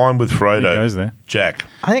Argentina. I'm with Fredo. He goes there. Jack.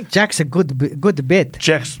 I think Jack's a good bet.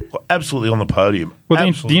 Jack's absolutely on the podium. Well,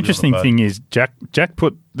 the interesting thing is Jack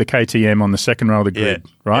put the KTM on the second row of the grid,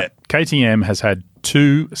 right? Yeah. KTM has had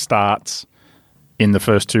 2 starts in the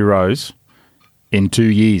first 2 rows in 2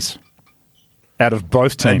 years out of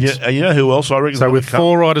both teams. And you know who else I reckon? So with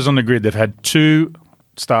 4 riders on the grid, they've had 2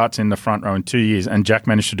 starts in the front row in 2 years, and Jack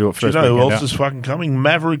managed to do it first. Do you know who else is fucking coming?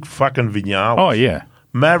 Maverick fucking Vinales. Oh, yeah.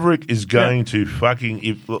 Maverick is going to fucking...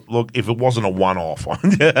 if it wasn't a one-off,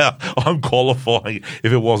 I'm qualifying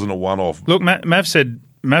if it wasn't a one-off. Look,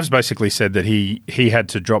 Mav's basically said that he had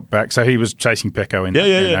to drop back. So he was chasing Pecco in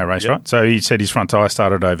that race, right? So he said his front tyre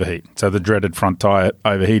started to overheat. So the dreaded front tyre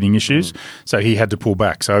overheating issues. So he had to pull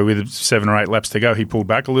back. So with 7 or 8 laps to go, he pulled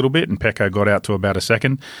back a little bit and Pecco got out to about a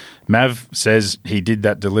second. Mav says he did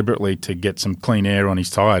that deliberately to get some clean air on his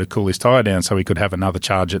tyre, to cool his tyre down so he could have another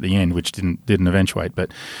charge at the end, which didn't eventuate.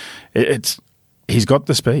 But he's got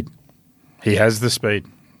the speed. He has the speed.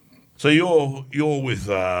 So you're with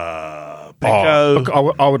Pecco. Look,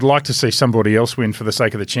 I would like to see somebody else win for the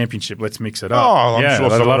sake of the championship. Let's mix it up. Oh, I'm sure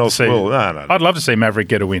someone else will. No. I'd love to see Maverick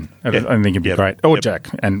get a win. I think it'd be great. Or Jack.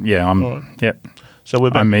 And So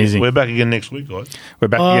we're back. Amazing. We're back again next week, guys. We're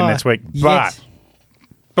back again next week. Yes.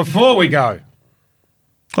 But before we go,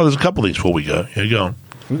 there's a couple of things before we go. Yeah, go on.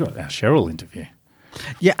 We've got our Cheryl interview.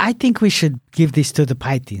 Yeah, I think we should give this to the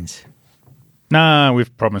Pythians. No,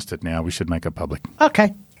 we've promised it now. We should make it public.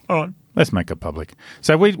 Okay. All right. Let's make it public.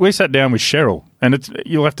 So we sat down with Cheryl, and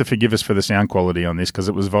you'll have to forgive us for the sound quality on this because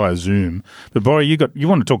it was via Zoom. But Borry, you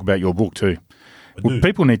want to talk about your book too. Well,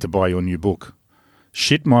 people need to buy your new book.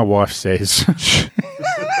 Shit, My Wife Says.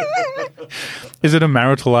 Is it a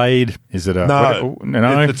marital aid? Is it a No,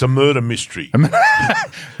 no? it's a murder mystery.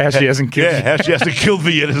 How she hasn't killed. Yeah, how she hasn't killed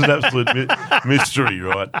me yet is an absolute mystery,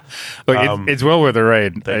 right? Look, it's well worth a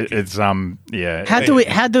read. It's yeah.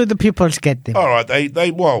 How do the people get them? All right, they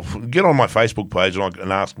get on my Facebook page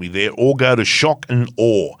and ask me there, or go to Shock and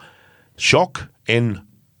Awe,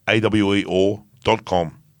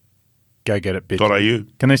 shockandawe.com. Go get it, bitch. .au.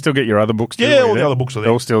 Can they still get your other books? Yeah, all the other books are there.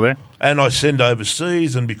 They're all still there. And I send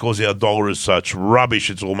overseas, and because our dollar is such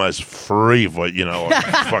rubbish, it's almost free for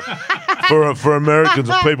for Americans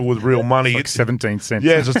and people with real money. It's like 17 cents.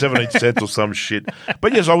 Yeah, it's a 17 cents or some shit.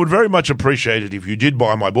 But yes, I would very much appreciate it if you did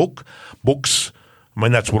buy my books. I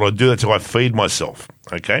mean, that's what I do. That's how I feed myself.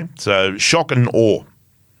 Okay, so Shock and Awe.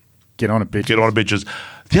 Get on it, bitch. Get on it, bitches.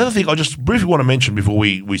 The other thing I just briefly want to mention before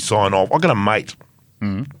we sign off, I've got a mate,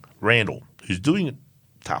 Randall, who's doing it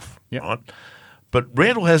tough, right? But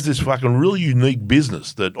Randall has this fucking really unique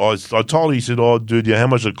business that I told him, he said, "Oh, dude, how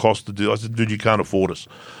much it costs to do?" I said, "Dude, you can't afford us."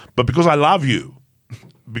 But because I love you,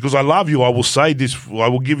 I will say this,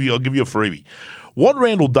 I'll give you a freebie. What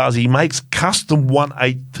Randall does, he makes custom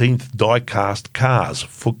 1/18th die-cast cars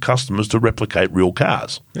for customers to replicate real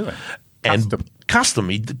cars. Really? And he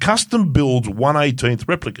custom builds 1/18th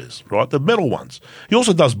replicas, right? The metal ones. He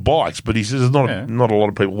also does bikes, but he says not a lot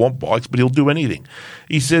of people want bikes, but he'll do anything.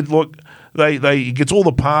 He said, look, he gets all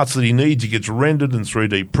the parts that he needs. He gets rendered and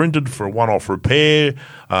 3D printed for a one-off repair.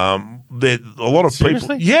 A lot of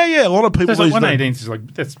Seriously? people, a lot of people. So 1/18 is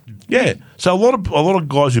like that's So a lot of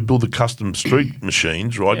guys who build the custom street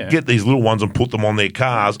machines, right, get these little ones and put them on their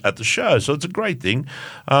cars at the show. So it's a great thing.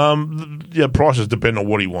 Prices depend on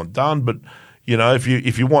what you want done, but. You know, if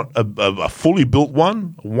you want a fully built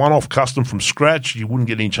one-off custom from scratch, you wouldn't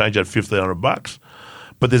get any change at $1,500.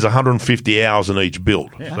 But there's 150 hours in each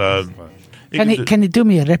build. Yeah. So Can you do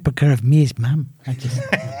me a replica of me as mum? I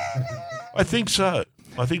think so.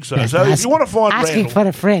 Yeah, So if you want to find asking Randall, for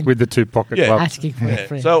a friend. with the 2 pocket gloves Asking for a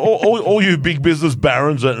friend. so all you big business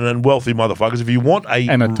barons and wealthy motherfuckers, if you want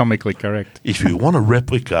anatomically correct. If you want a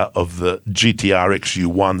replica of the GTR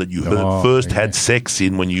XU1 that you first had sex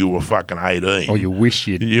in when you were fucking 18, or you wish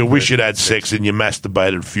you'd had sex and you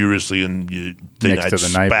masturbated furiously and you teenage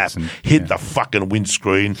spat, hit the fucking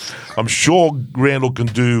windscreen. I'm sure Randall can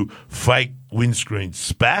do fake windscreen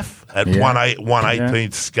spaff at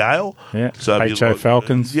 1/18th scale. Yeah. So HO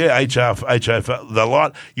Falcons. Yeah, HO the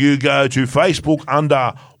light. You go to Facebook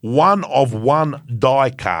under One of One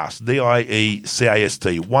Diecast,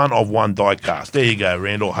 DIECAST, One of One Diecast. There you go,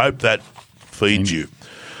 Randall. Hope that feeds you.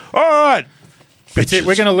 All right. That's it.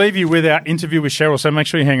 We're going to leave you with our interview with Cheryl, so make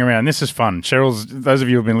sure you hang around. This is fun. Those of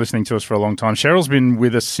you who have been listening to us for a long time, Cheryl's been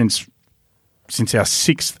with us since our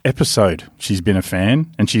 6th episode. She's been a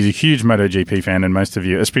fan, and she's a huge MotoGP fan, and most of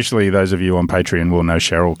you, especially those of you on Patreon, will know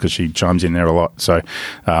Cheryl because she chimes in there a lot. So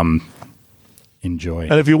enjoy.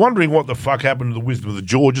 And if you're wondering what the fuck happened to the Wisdom of the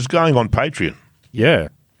George, it's going on Patreon. Yeah.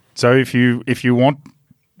 So if you want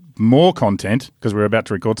more content, because we're about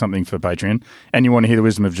to record something for Patreon, and you want to hear the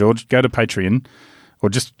Wisdom of George, go to Patreon or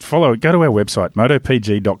just go to our website,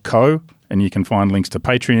 motopg.co, and you can find links to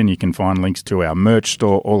Patreon, you can find links to our merch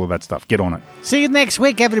store, all of that stuff. Get on it. See you next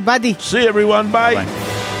week, everybody. See everyone. Bye. Bye.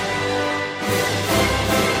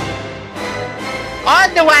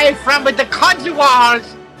 On the way from the country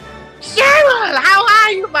walls, Cheryl, how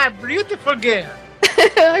are you, my beautiful girl?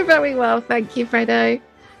 I'm very well, thank you, Fredo.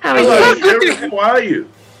 How are Hello, you? Cheryl. How are you?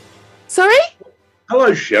 Sorry?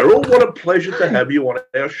 Hello, Cheryl. What a pleasure to have you on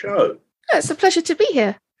our show. It's a pleasure to be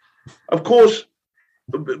here. Of course,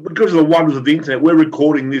 because of the wonders of the internet, we're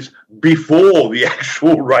recording this before the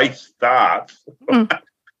actual race starts.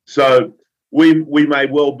 So we may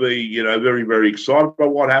well be, very, very excited by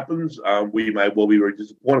what happens. We may well be very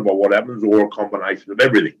disappointed by what happens, or a combination of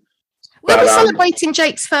everything. We'll be celebrating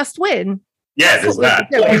Jake's first win. Yeah, there's that.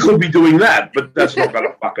 Well, you could be doing that, but that's not going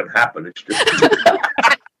to fucking happen. It's just...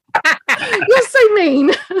 You're so mean.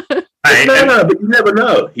 No, but you never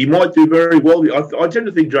know. He might do very well. I tend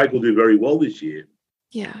to think Jake will do very well this year.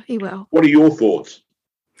 Yeah, he will. What are your thoughts?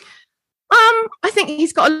 I think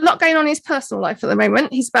he's got a lot going on in his personal life at the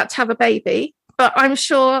moment. He's about to have a baby, but I'm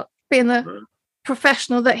sure, being the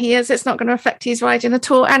professional that he is, it's not going to affect his riding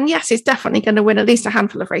at all. And yes, he's definitely going to win at least a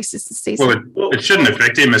handful of races this season. Well, it shouldn't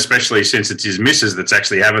affect him, especially since it's his missus that's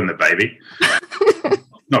actually having the baby.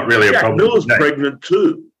 Not really a problem. Miller's pregnant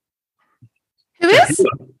too. Who is?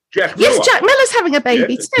 Jack Miller. Yes, Jack Miller's having a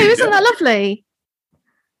baby too. Isn't that lovely?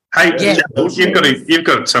 Hey, you've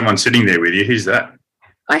got someone sitting there with you. Who's that?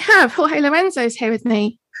 I have. Jorge Lorenzo's here with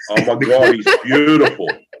me. Oh my God, he's beautiful.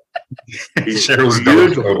 He's Cheryl's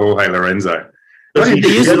daughter, Jorge Lorenzo. Does he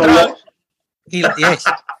Yes.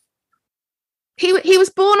 He was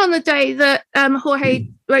born on the day that Jorge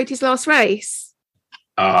rode his last race.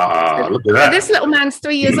 Look at So that. this little man's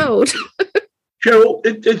 3 years old. Cheryl,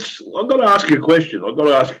 I've got to ask you a question. I've got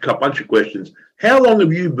to ask a bunch of questions. How long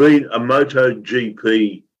have you been a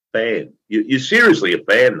MotoGP fan? You're seriously a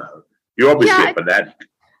fan, though. You're obviously a fanatic.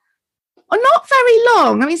 Well, not very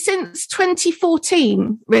long. I mean, since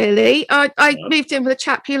 2014, really. I moved in with a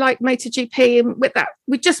chap who liked MotoGP, and with that,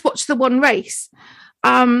 we just watched the one race.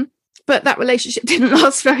 But that relationship didn't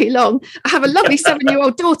last very long. I have a lovely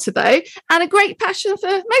 7-year-old daughter, though, and a great passion for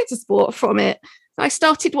motorsport from it. I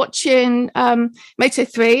started watching Moto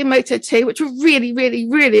 3 and Moto 2, which were really, really,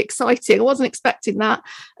 really exciting. I wasn't expecting that.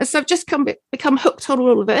 And so I've just become hooked on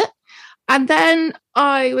all of it. And then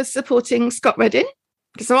I was supporting Scott Redding,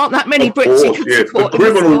 because there aren't that many Brits you can support. The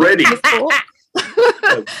criminal Redding.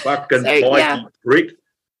 Fucking fighty prick.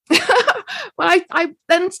 Well, I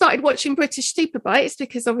then started watching British Superbikes,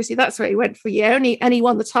 because obviously that's where he went for a year, and he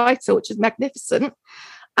won the title, which is magnificent.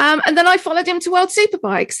 And then I followed him to World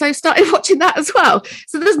Superbike, so started watching that as well.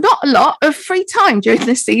 So there's not a lot of free time during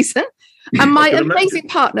this season, and my amazing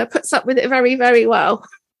partner puts up with it very, very well.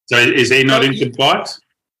 So is he not into bikes?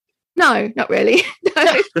 No, not really.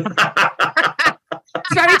 No.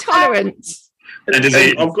 Very tolerant. And does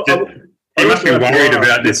he must be worried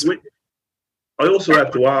about this. I also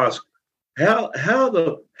have to ask, how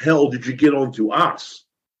the hell did you get onto us?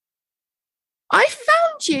 I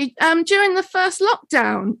found you during the first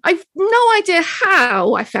lockdown. I've no idea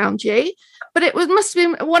how I found you, but must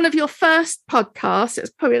have been one of your first podcasts. It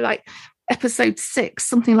was probably like episode 6,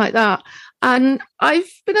 something like that. And I've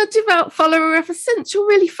been a devout follower ever since. You're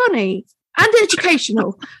really funny and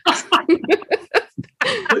educational.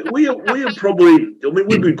 we are probably, I mean,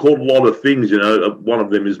 we've been called a lot of things, you know. One of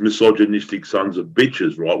them is misogynistic sons of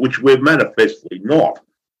bitches, right? Which we're manifestly not.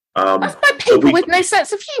 That's by people with no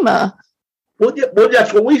sense of humour. Well,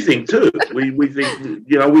 that's what we think too. We think,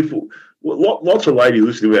 you know, lots of ladies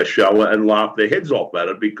listen to our show and laugh their heads off at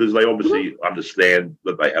it, because they obviously understand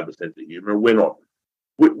that they have a sense of humour, and we're not.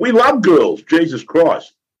 We love girls, Jesus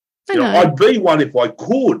Christ. You know, I'd be one if I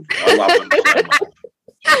could. I love them so much.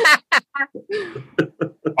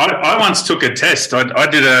 I once took a test. I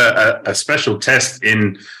did a special test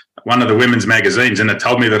in one of the women's magazines, and it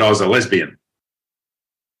told me that I was a lesbian.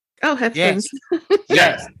 Oh, heavens.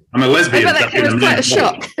 Yes. I'm a lesbian. It was quite a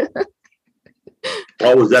shock.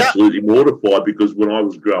 I was absolutely mortified, because when I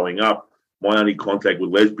was growing up, my only contact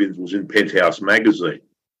with lesbians was in Penthouse magazine.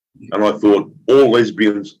 And I thought all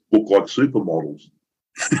lesbians look like supermodels.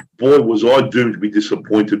 Boy, was I doomed to be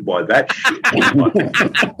disappointed by that shit.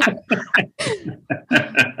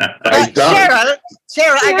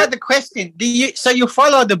 Sarah, I got the question. So you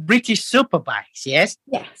follow the British Superbikes, yes?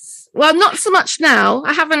 Yes. Well, not so much now.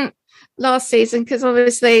 I haven't last season, because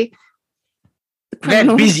obviously the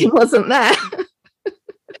criminal wasn't there.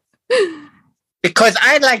 Because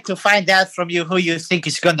I'd like to find out from you who you think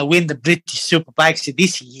is going to win the British Superbikes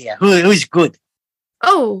this year. Who's good?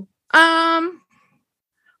 Oh, I've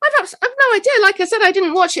no idea. Like I said, I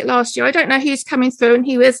didn't watch it last year. I don't know who's coming through and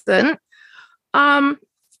who isn't. I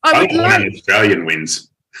would like the Australian wins.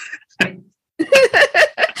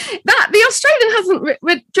 The Australian hasn't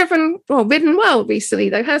ridden well recently,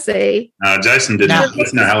 though, has he? Jason didn't.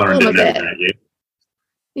 Jason O'Halloran didn't have that yet.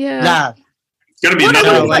 Yeah. No. It's going to be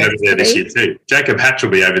another one over there this year too. Jacob Hatch will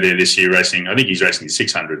be over there this year racing. I think he's racing the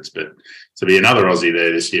 600s, but there'll be another Aussie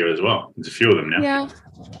there this year as well. There's a few of them now. Yeah.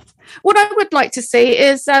 What I would like to see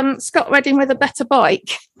is Scott Redding with a better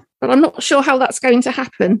bike, but I'm not sure how that's going to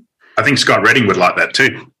happen. I think Scott Redding would like that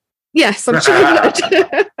too. Yes, I'm sure he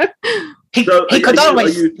would. He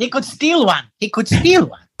could steal one. He could steal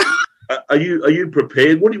one. Are you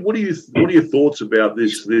prepared? What are your thoughts about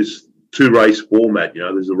this 2-race format? You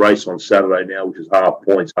know, there's a race on Saturday now, which is half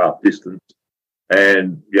points, half distance,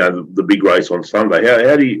 and you know the big race on Sunday.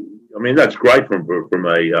 How do you? I mean, that's great from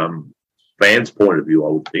a fan's point of view, I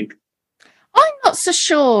would think. I'm not so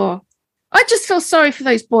sure. I just feel sorry for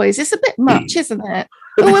those boys. It's a bit much, isn't it?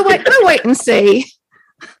 We'll wait and see.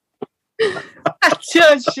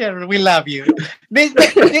 Sure, we love you.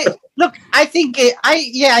 Look, I think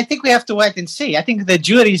we have to wait and see. I think the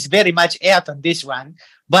jury is very much out on this one,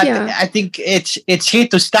 but I think it's here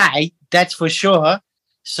to stay. That's for sure.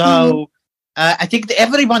 So I think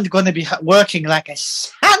everyone's going to be working like a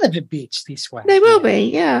son of a bitch this one. They will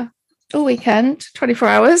be, yeah, all weekend, 24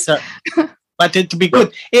 hours. So, but to be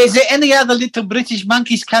good, is there any other little British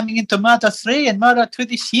monkeys coming into Moto 3 and Moto 2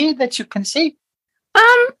 this year that you can see?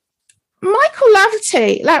 Michael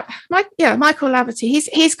Laverty, Michael Laverty.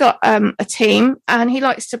 He's got a team, and he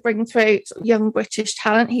likes to bring through sort of young British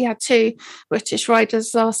talent. He had 2 British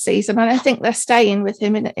riders last season, and I think they're staying with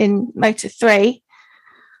him in Moto 3.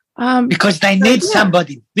 Because they need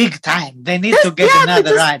somebody big time. They need to get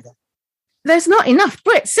another rider. There's not enough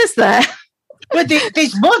Brits, is there? But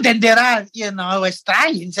there's more than there are,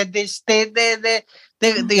 Australians, and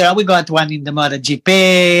we got one in the Moto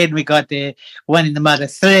GP, and we got the one in the Moto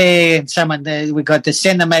 3, and we got the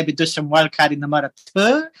Senna maybe do some wildcard in the Moto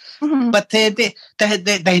 2. Mm-hmm. But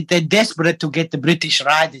they're desperate to get the British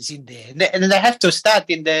riders in there. They have to start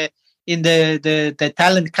in the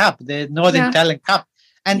Talent Cup, the Northern Talent Cup.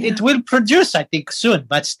 And it will produce, I think, soon,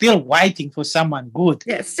 but still waiting for someone good.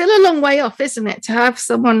 Yeah, it's still a long way off, isn't it, to have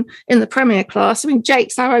someone in the Premier class? I mean,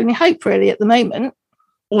 Jake's our only hope, really, at the moment.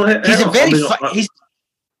 Well,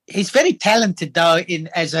 he's very talented, though.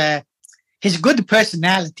 He's a good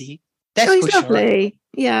personality. That's he's for lovely.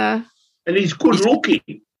 Sure. Yeah, and he's good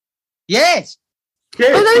looking. Yes.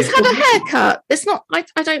 Although he's had a haircut. It's not. I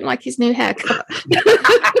don't like his new haircut.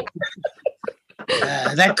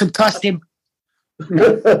 That could cost him.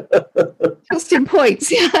 Cost him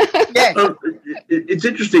points. Yeah. It's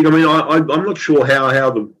interesting. I mean, I'm not sure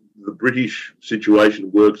how the British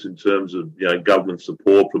situation works in terms of government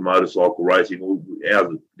support for motorcycle racing.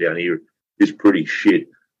 Ours down here is pretty shit.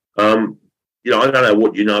 I don't know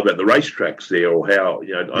what you know about the racetracks there, or how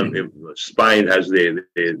Spain has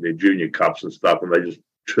their junior cups and stuff, and they just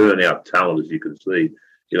turn out talent, as you can see.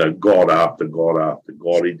 God after God after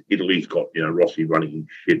God. Italy's got Rossi running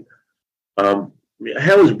shit.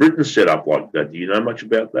 How is Britain set up like that? Do you know much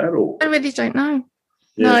about that? Or I really don't know.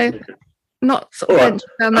 Yeah. No, not sort of ventured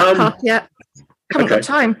down that path yet. Haven't got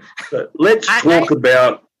time. So let's talk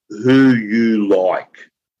about who you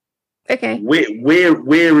like. Okay. Where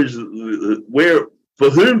for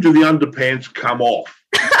whom do the underpants come off?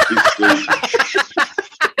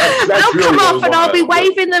 They'll come off, and I'll be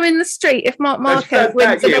waving them in the street if Mark Marquez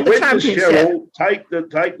wins another championship. Cheryl, take the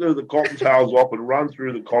cottontails off and run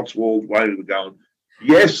through the Cotswolds later to go.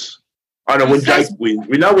 Yes, I know when Jake wins.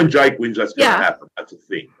 We know when Jake wins, that's going to happen. That's a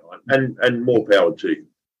thing, right? And more power to you.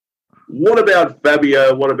 What about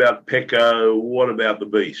Fabio? What about Pecco? What about the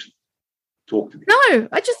Beast? Talk to me. No,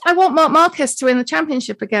 I want Mark Marquez to win the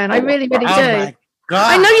championship again. I really, really do. My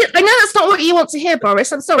God. I know that's not what you want to hear,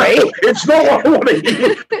 Boris. I'm sorry. It's not what I want to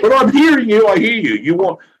hear, but I'm hearing you. I hear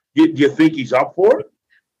you. You think he's up for it?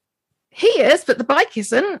 He is, but the bike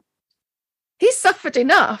isn't. He's suffered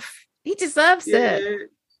enough. He deserves it.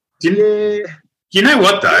 You know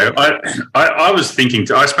what though? I was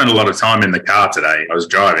thinking. I spent a lot of time in the car today. I was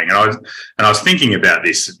driving, and I was thinking about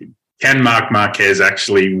this. Can Marc Marquez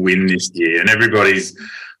actually win this year? And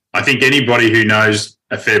I think anybody who knows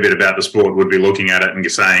a fair bit about the sport would be looking at it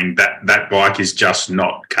and saying that bike is just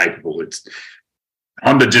not capable.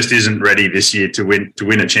 Honda just isn't ready this year to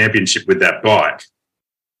win a championship with that bike.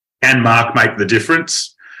 Can Mark make the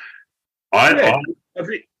difference? I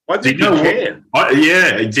think he can.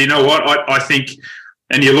 Do you know what? I think,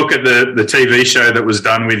 and you look at the TV show that was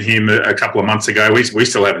done with him a couple of months ago. We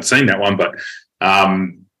still haven't seen that one, but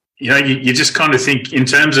you just kind of think in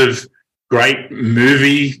terms of great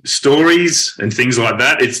movie stories and things like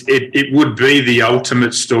that. It would be the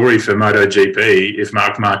ultimate story for MotoGP if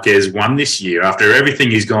Marc Marquez won this year after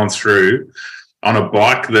everything he's gone through on a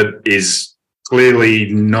bike that is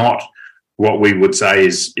clearly not what we would say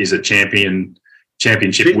is a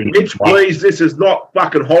championship winning. Mitch, please, this is not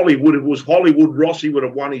fucking Hollywood. If it was Hollywood, Rossi would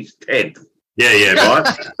have won his 10th. Yeah,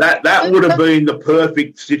 right. That would have been the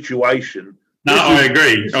perfect situation. No, I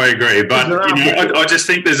agree. But I just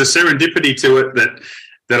think there's a serendipity to it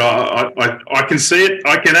that I can see it.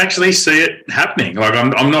 I can actually see it happening. Like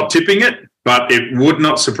I'm not tipping it, but it would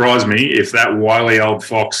not surprise me if that wily old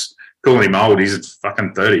fox, calling him old, he's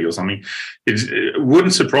fucking 30 or something. It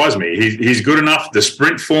wouldn't surprise me. He's good enough. The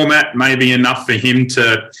sprint format may be enough for him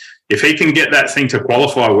to, if he can get that thing to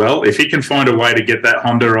qualify well, if he can find a way to get that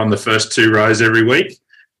Honda on the first 2 rows every week,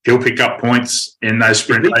 he'll pick up points in those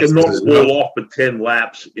sprint races. He can not fall off for 10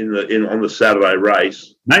 laps on the Saturday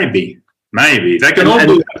race. Maybe they can all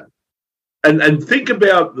do that. And think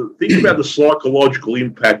about the psychological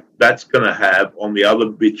impact that's going to have on the other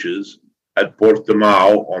bitches at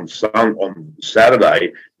Portimao on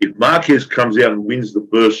Saturday if Marquez comes out and wins the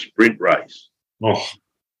first sprint race. Oh,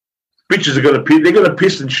 bitches are going to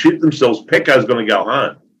piss and shit themselves. Pecco's going to go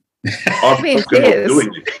home.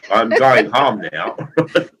 I'm going home now.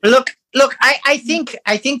 Look. I think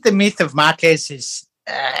the myth of Marquez is,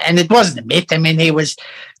 and it wasn't a myth. I mean, he was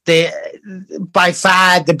by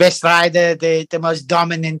far the best rider, the most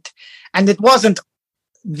dominant, and it wasn't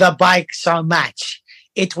the bike so much.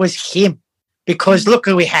 It was him. Because look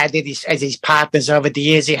who we had as his partners over the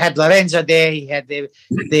years. He had Lorenzo there. He had the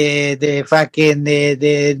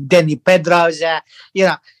Denny Pedrosa.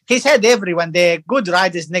 He's had everyone there, good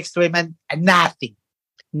riders next to him, and nothing.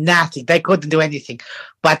 They couldn't do anything.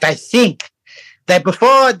 But I think that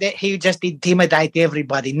before he just intimidate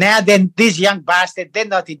everybody. Now then, this young bastard, they're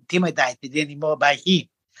not intimidated anymore by him.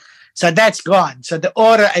 So that's gone. So the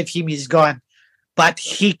aura of him is gone. But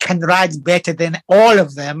he can ride better than all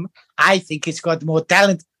of them. I think he's got more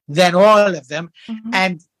talent than all of them. Mm-hmm.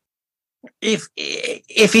 And if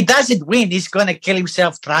he doesn't win, he's going to kill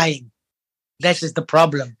himself trying. That's just the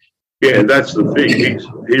problem. Yeah, that's the thing.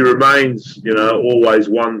 He remains, always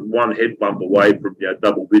one head bump away from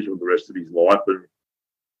double vision for the rest of his life.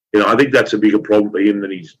 And I think that's a bigger problem for him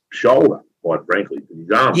than his shoulder, quite frankly, than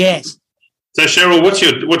his arm. Yes. So Cheryl,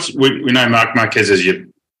 we know Marc Marquez is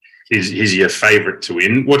he's your favourite to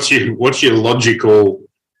win. What's your logical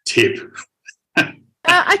tip?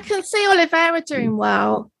 I can see Oliveira doing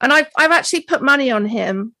well, and I've actually put money on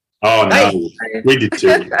him. Oh no, we did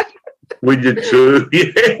too. We did too.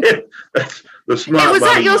 Yeah, that's the smart. It was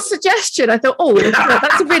that your suggestion? I thought,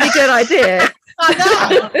 that's a really good idea.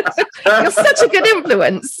 You're such a good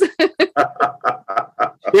influence.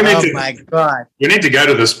 My God! We need to go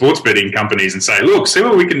to the sports betting companies and say, "Look, see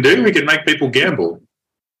what we can do. We can make people gamble."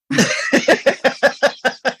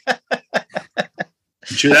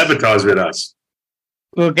 You should advertise with us.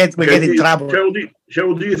 We'll get in trouble.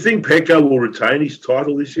 Cheryl, do you think Pecco will retain his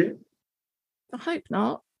title this year? I hope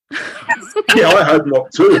not. Yeah, I hope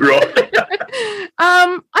not too, right?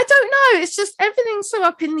 I don't know. It's just everything's so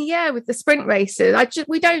up in the air with the sprint races.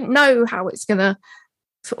 We don't know how it's going to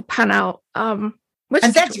sort of pan out. And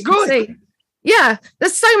that's good. Yeah,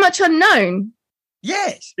 there's so much unknown.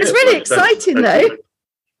 Yes. It's really exciting, though.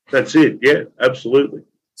 That's it. Yeah, absolutely.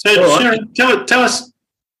 So, Cheryl, tell us,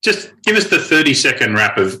 just give us the 30-second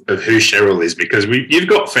wrap of who Cheryl is, because you've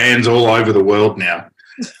got fans all over the world now.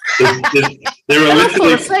 There are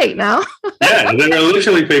literally asleep now. Yeah, there are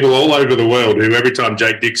literally people all over the world who every time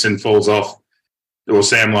Jake Dixon falls off or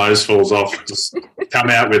Sam Lowe's falls off, just come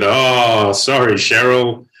out with, "Oh, sorry,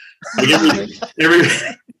 Cheryl."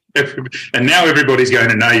 And now everybody's going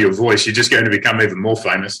to know your voice. You're just going to become even more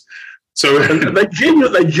famous. So they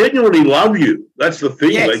genuinely love you. That's the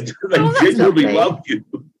thing. Yes. They genuinely love you.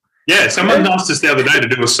 Yeah, someone asked us the other day to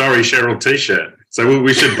do a "Sorry, Cheryl" T-shirt. So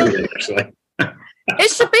we should do it, actually.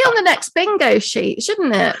 It should be on the next bingo sheet,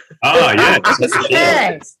 shouldn't it? Oh, yeah.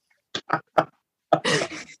 Yes. A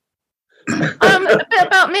bit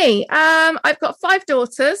about me. I've got 5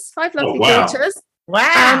 daughters, 5 lovely daughters.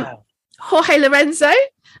 Wow. Jorge Lorenzo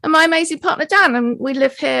and my amazing partner, Dan. And we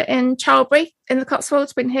live here in Charlbury in the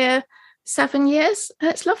Cotswolds. Been here 7 years.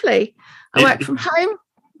 And it's lovely. I work from home.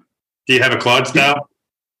 Do you have a Clydesdale?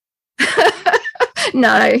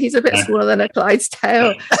 No, he's a bit smaller than a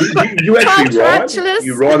Clydesdale. You actually ride?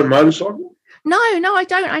 You ride a motorcycle? No, I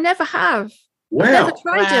don't. I never have. Wow. I've never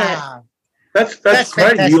tried it. That's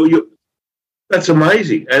crazy. That's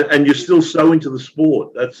amazing. And you're still so into the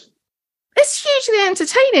sport. It's hugely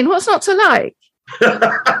entertaining. What's not to like?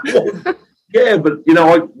 Well, yeah, but,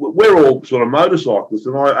 we're all sort of motorcyclists,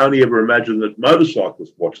 and I only ever imagine that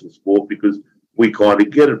motorcyclists watch the sport because we kind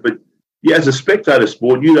of get it. But yeah, as a spectator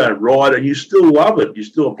sport, you don't ride and you still love it. You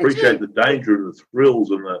still appreciate the danger and the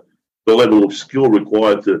thrills and the level of skill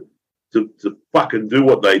required to fucking do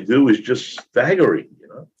what they do is just staggering,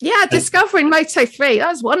 Yeah, discovering Moto 3, that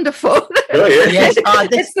was wonderful. Oh, yeah. Yes.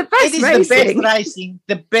 It's the best racing.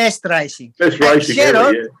 The best racing. Best racing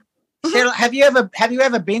ever, yeah. Cheryl, have you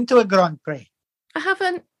ever been to a Grand Prix? I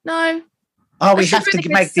haven't, no. Oh, we have to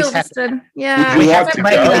make this happen. Yeah, we have to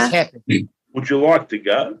make this happen. Would you like to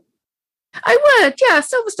go? I would, yeah.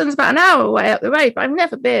 Silverstone's about an hour away up the road, but I've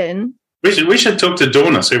never been. We should talk to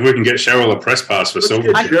Donna, see if we can get Cheryl a press pass for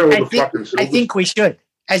Silverstone. I think we should,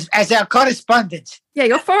 as our correspondent. Yeah,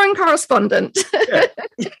 your foreign correspondent. Yeah.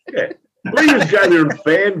 Please go there and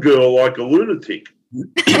fangirl like a lunatic.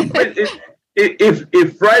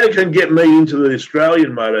 If Frater can get me into the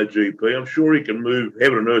Australian MotoGP, I'm sure he can move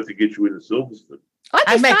heaven and earth to get you into Silverstone.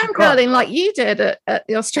 I'd be fangirling like you did at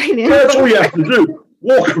the Australian. That's all you have to do.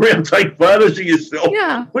 Walk around, take photos of yourself.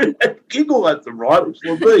 Yeah. Giggle at them, right? It's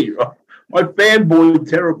like me, right? I fanboyed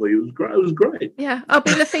terribly. It was great. It was great. Yeah, I'll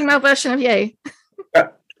be the female version of you.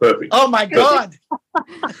 Perfect. Oh my God! All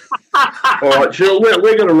right, Cheryl,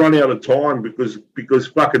 we're going to run out of time because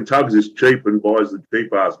fucking Tugs is cheap and buys the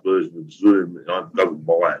cheap ass version of Zoom and doesn't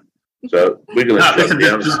buy it. So we're going to shut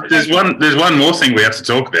down. There's one more thing we have to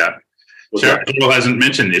talk about. Cheryl hasn't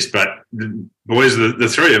mentioned this, but boys, the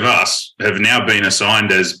three of us have now been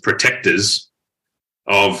assigned as protectors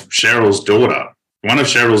of Cheryl's daughter. One of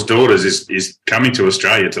Cheryl's daughters is coming to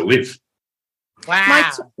Australia to live.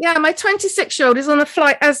 Wow. My 26-year-old is on a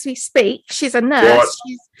flight as we speak. She's a nurse.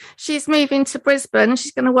 Right. She's moving to Brisbane.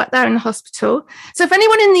 She's going to work there in the hospital. So if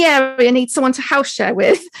anyone in the area needs someone to house share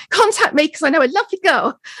with, contact me because I know a lovely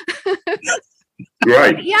girl.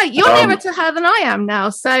 Great. Yeah, you're nearer to her than I am now,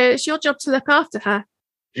 so it's your job to look after her.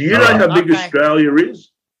 Do you know how big Australia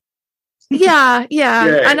is? Yeah.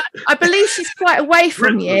 And I believe she's quite away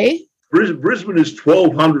from you. Brisbane is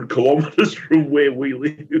 1,200 kilometres from where we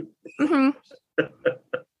live. Mm-hmm.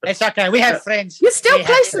 It's okay. We have friends. You're still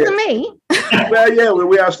closer than me. Well,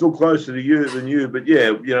 we are still closer to you than you, but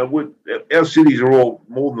our cities are all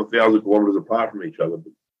more than 1,000 kilometres apart from each other.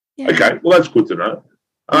 Yeah. Okay, well, that's good to know.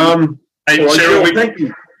 Hey, right, Cheryl, thank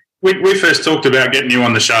you. We first talked about getting you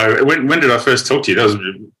on the show. When did I first talk to you? That was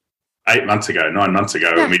 9 months ago.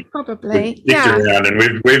 Yeah, and we probably. kicked around, and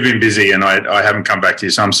we've been busy, and I haven't come back to you,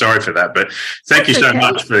 so I'm sorry for that. But thank you so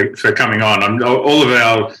much for coming on. I'm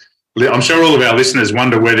sure all of our listeners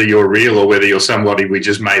wonder whether you're real or whether you're somebody we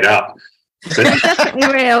just made up. I'm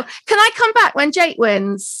definitely real. Can I come back when Jake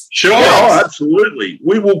wins? Sure. Oh, absolutely.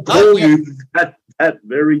 We will call you that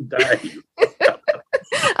very day.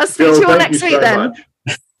 I'll speak to you all next week then.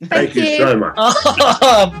 Thank you so much.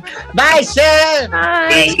 Oh, bye, Sharon. Bye.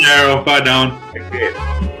 Thanks, Cheryl. Bye, Don. Take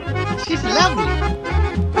care. She's lovely.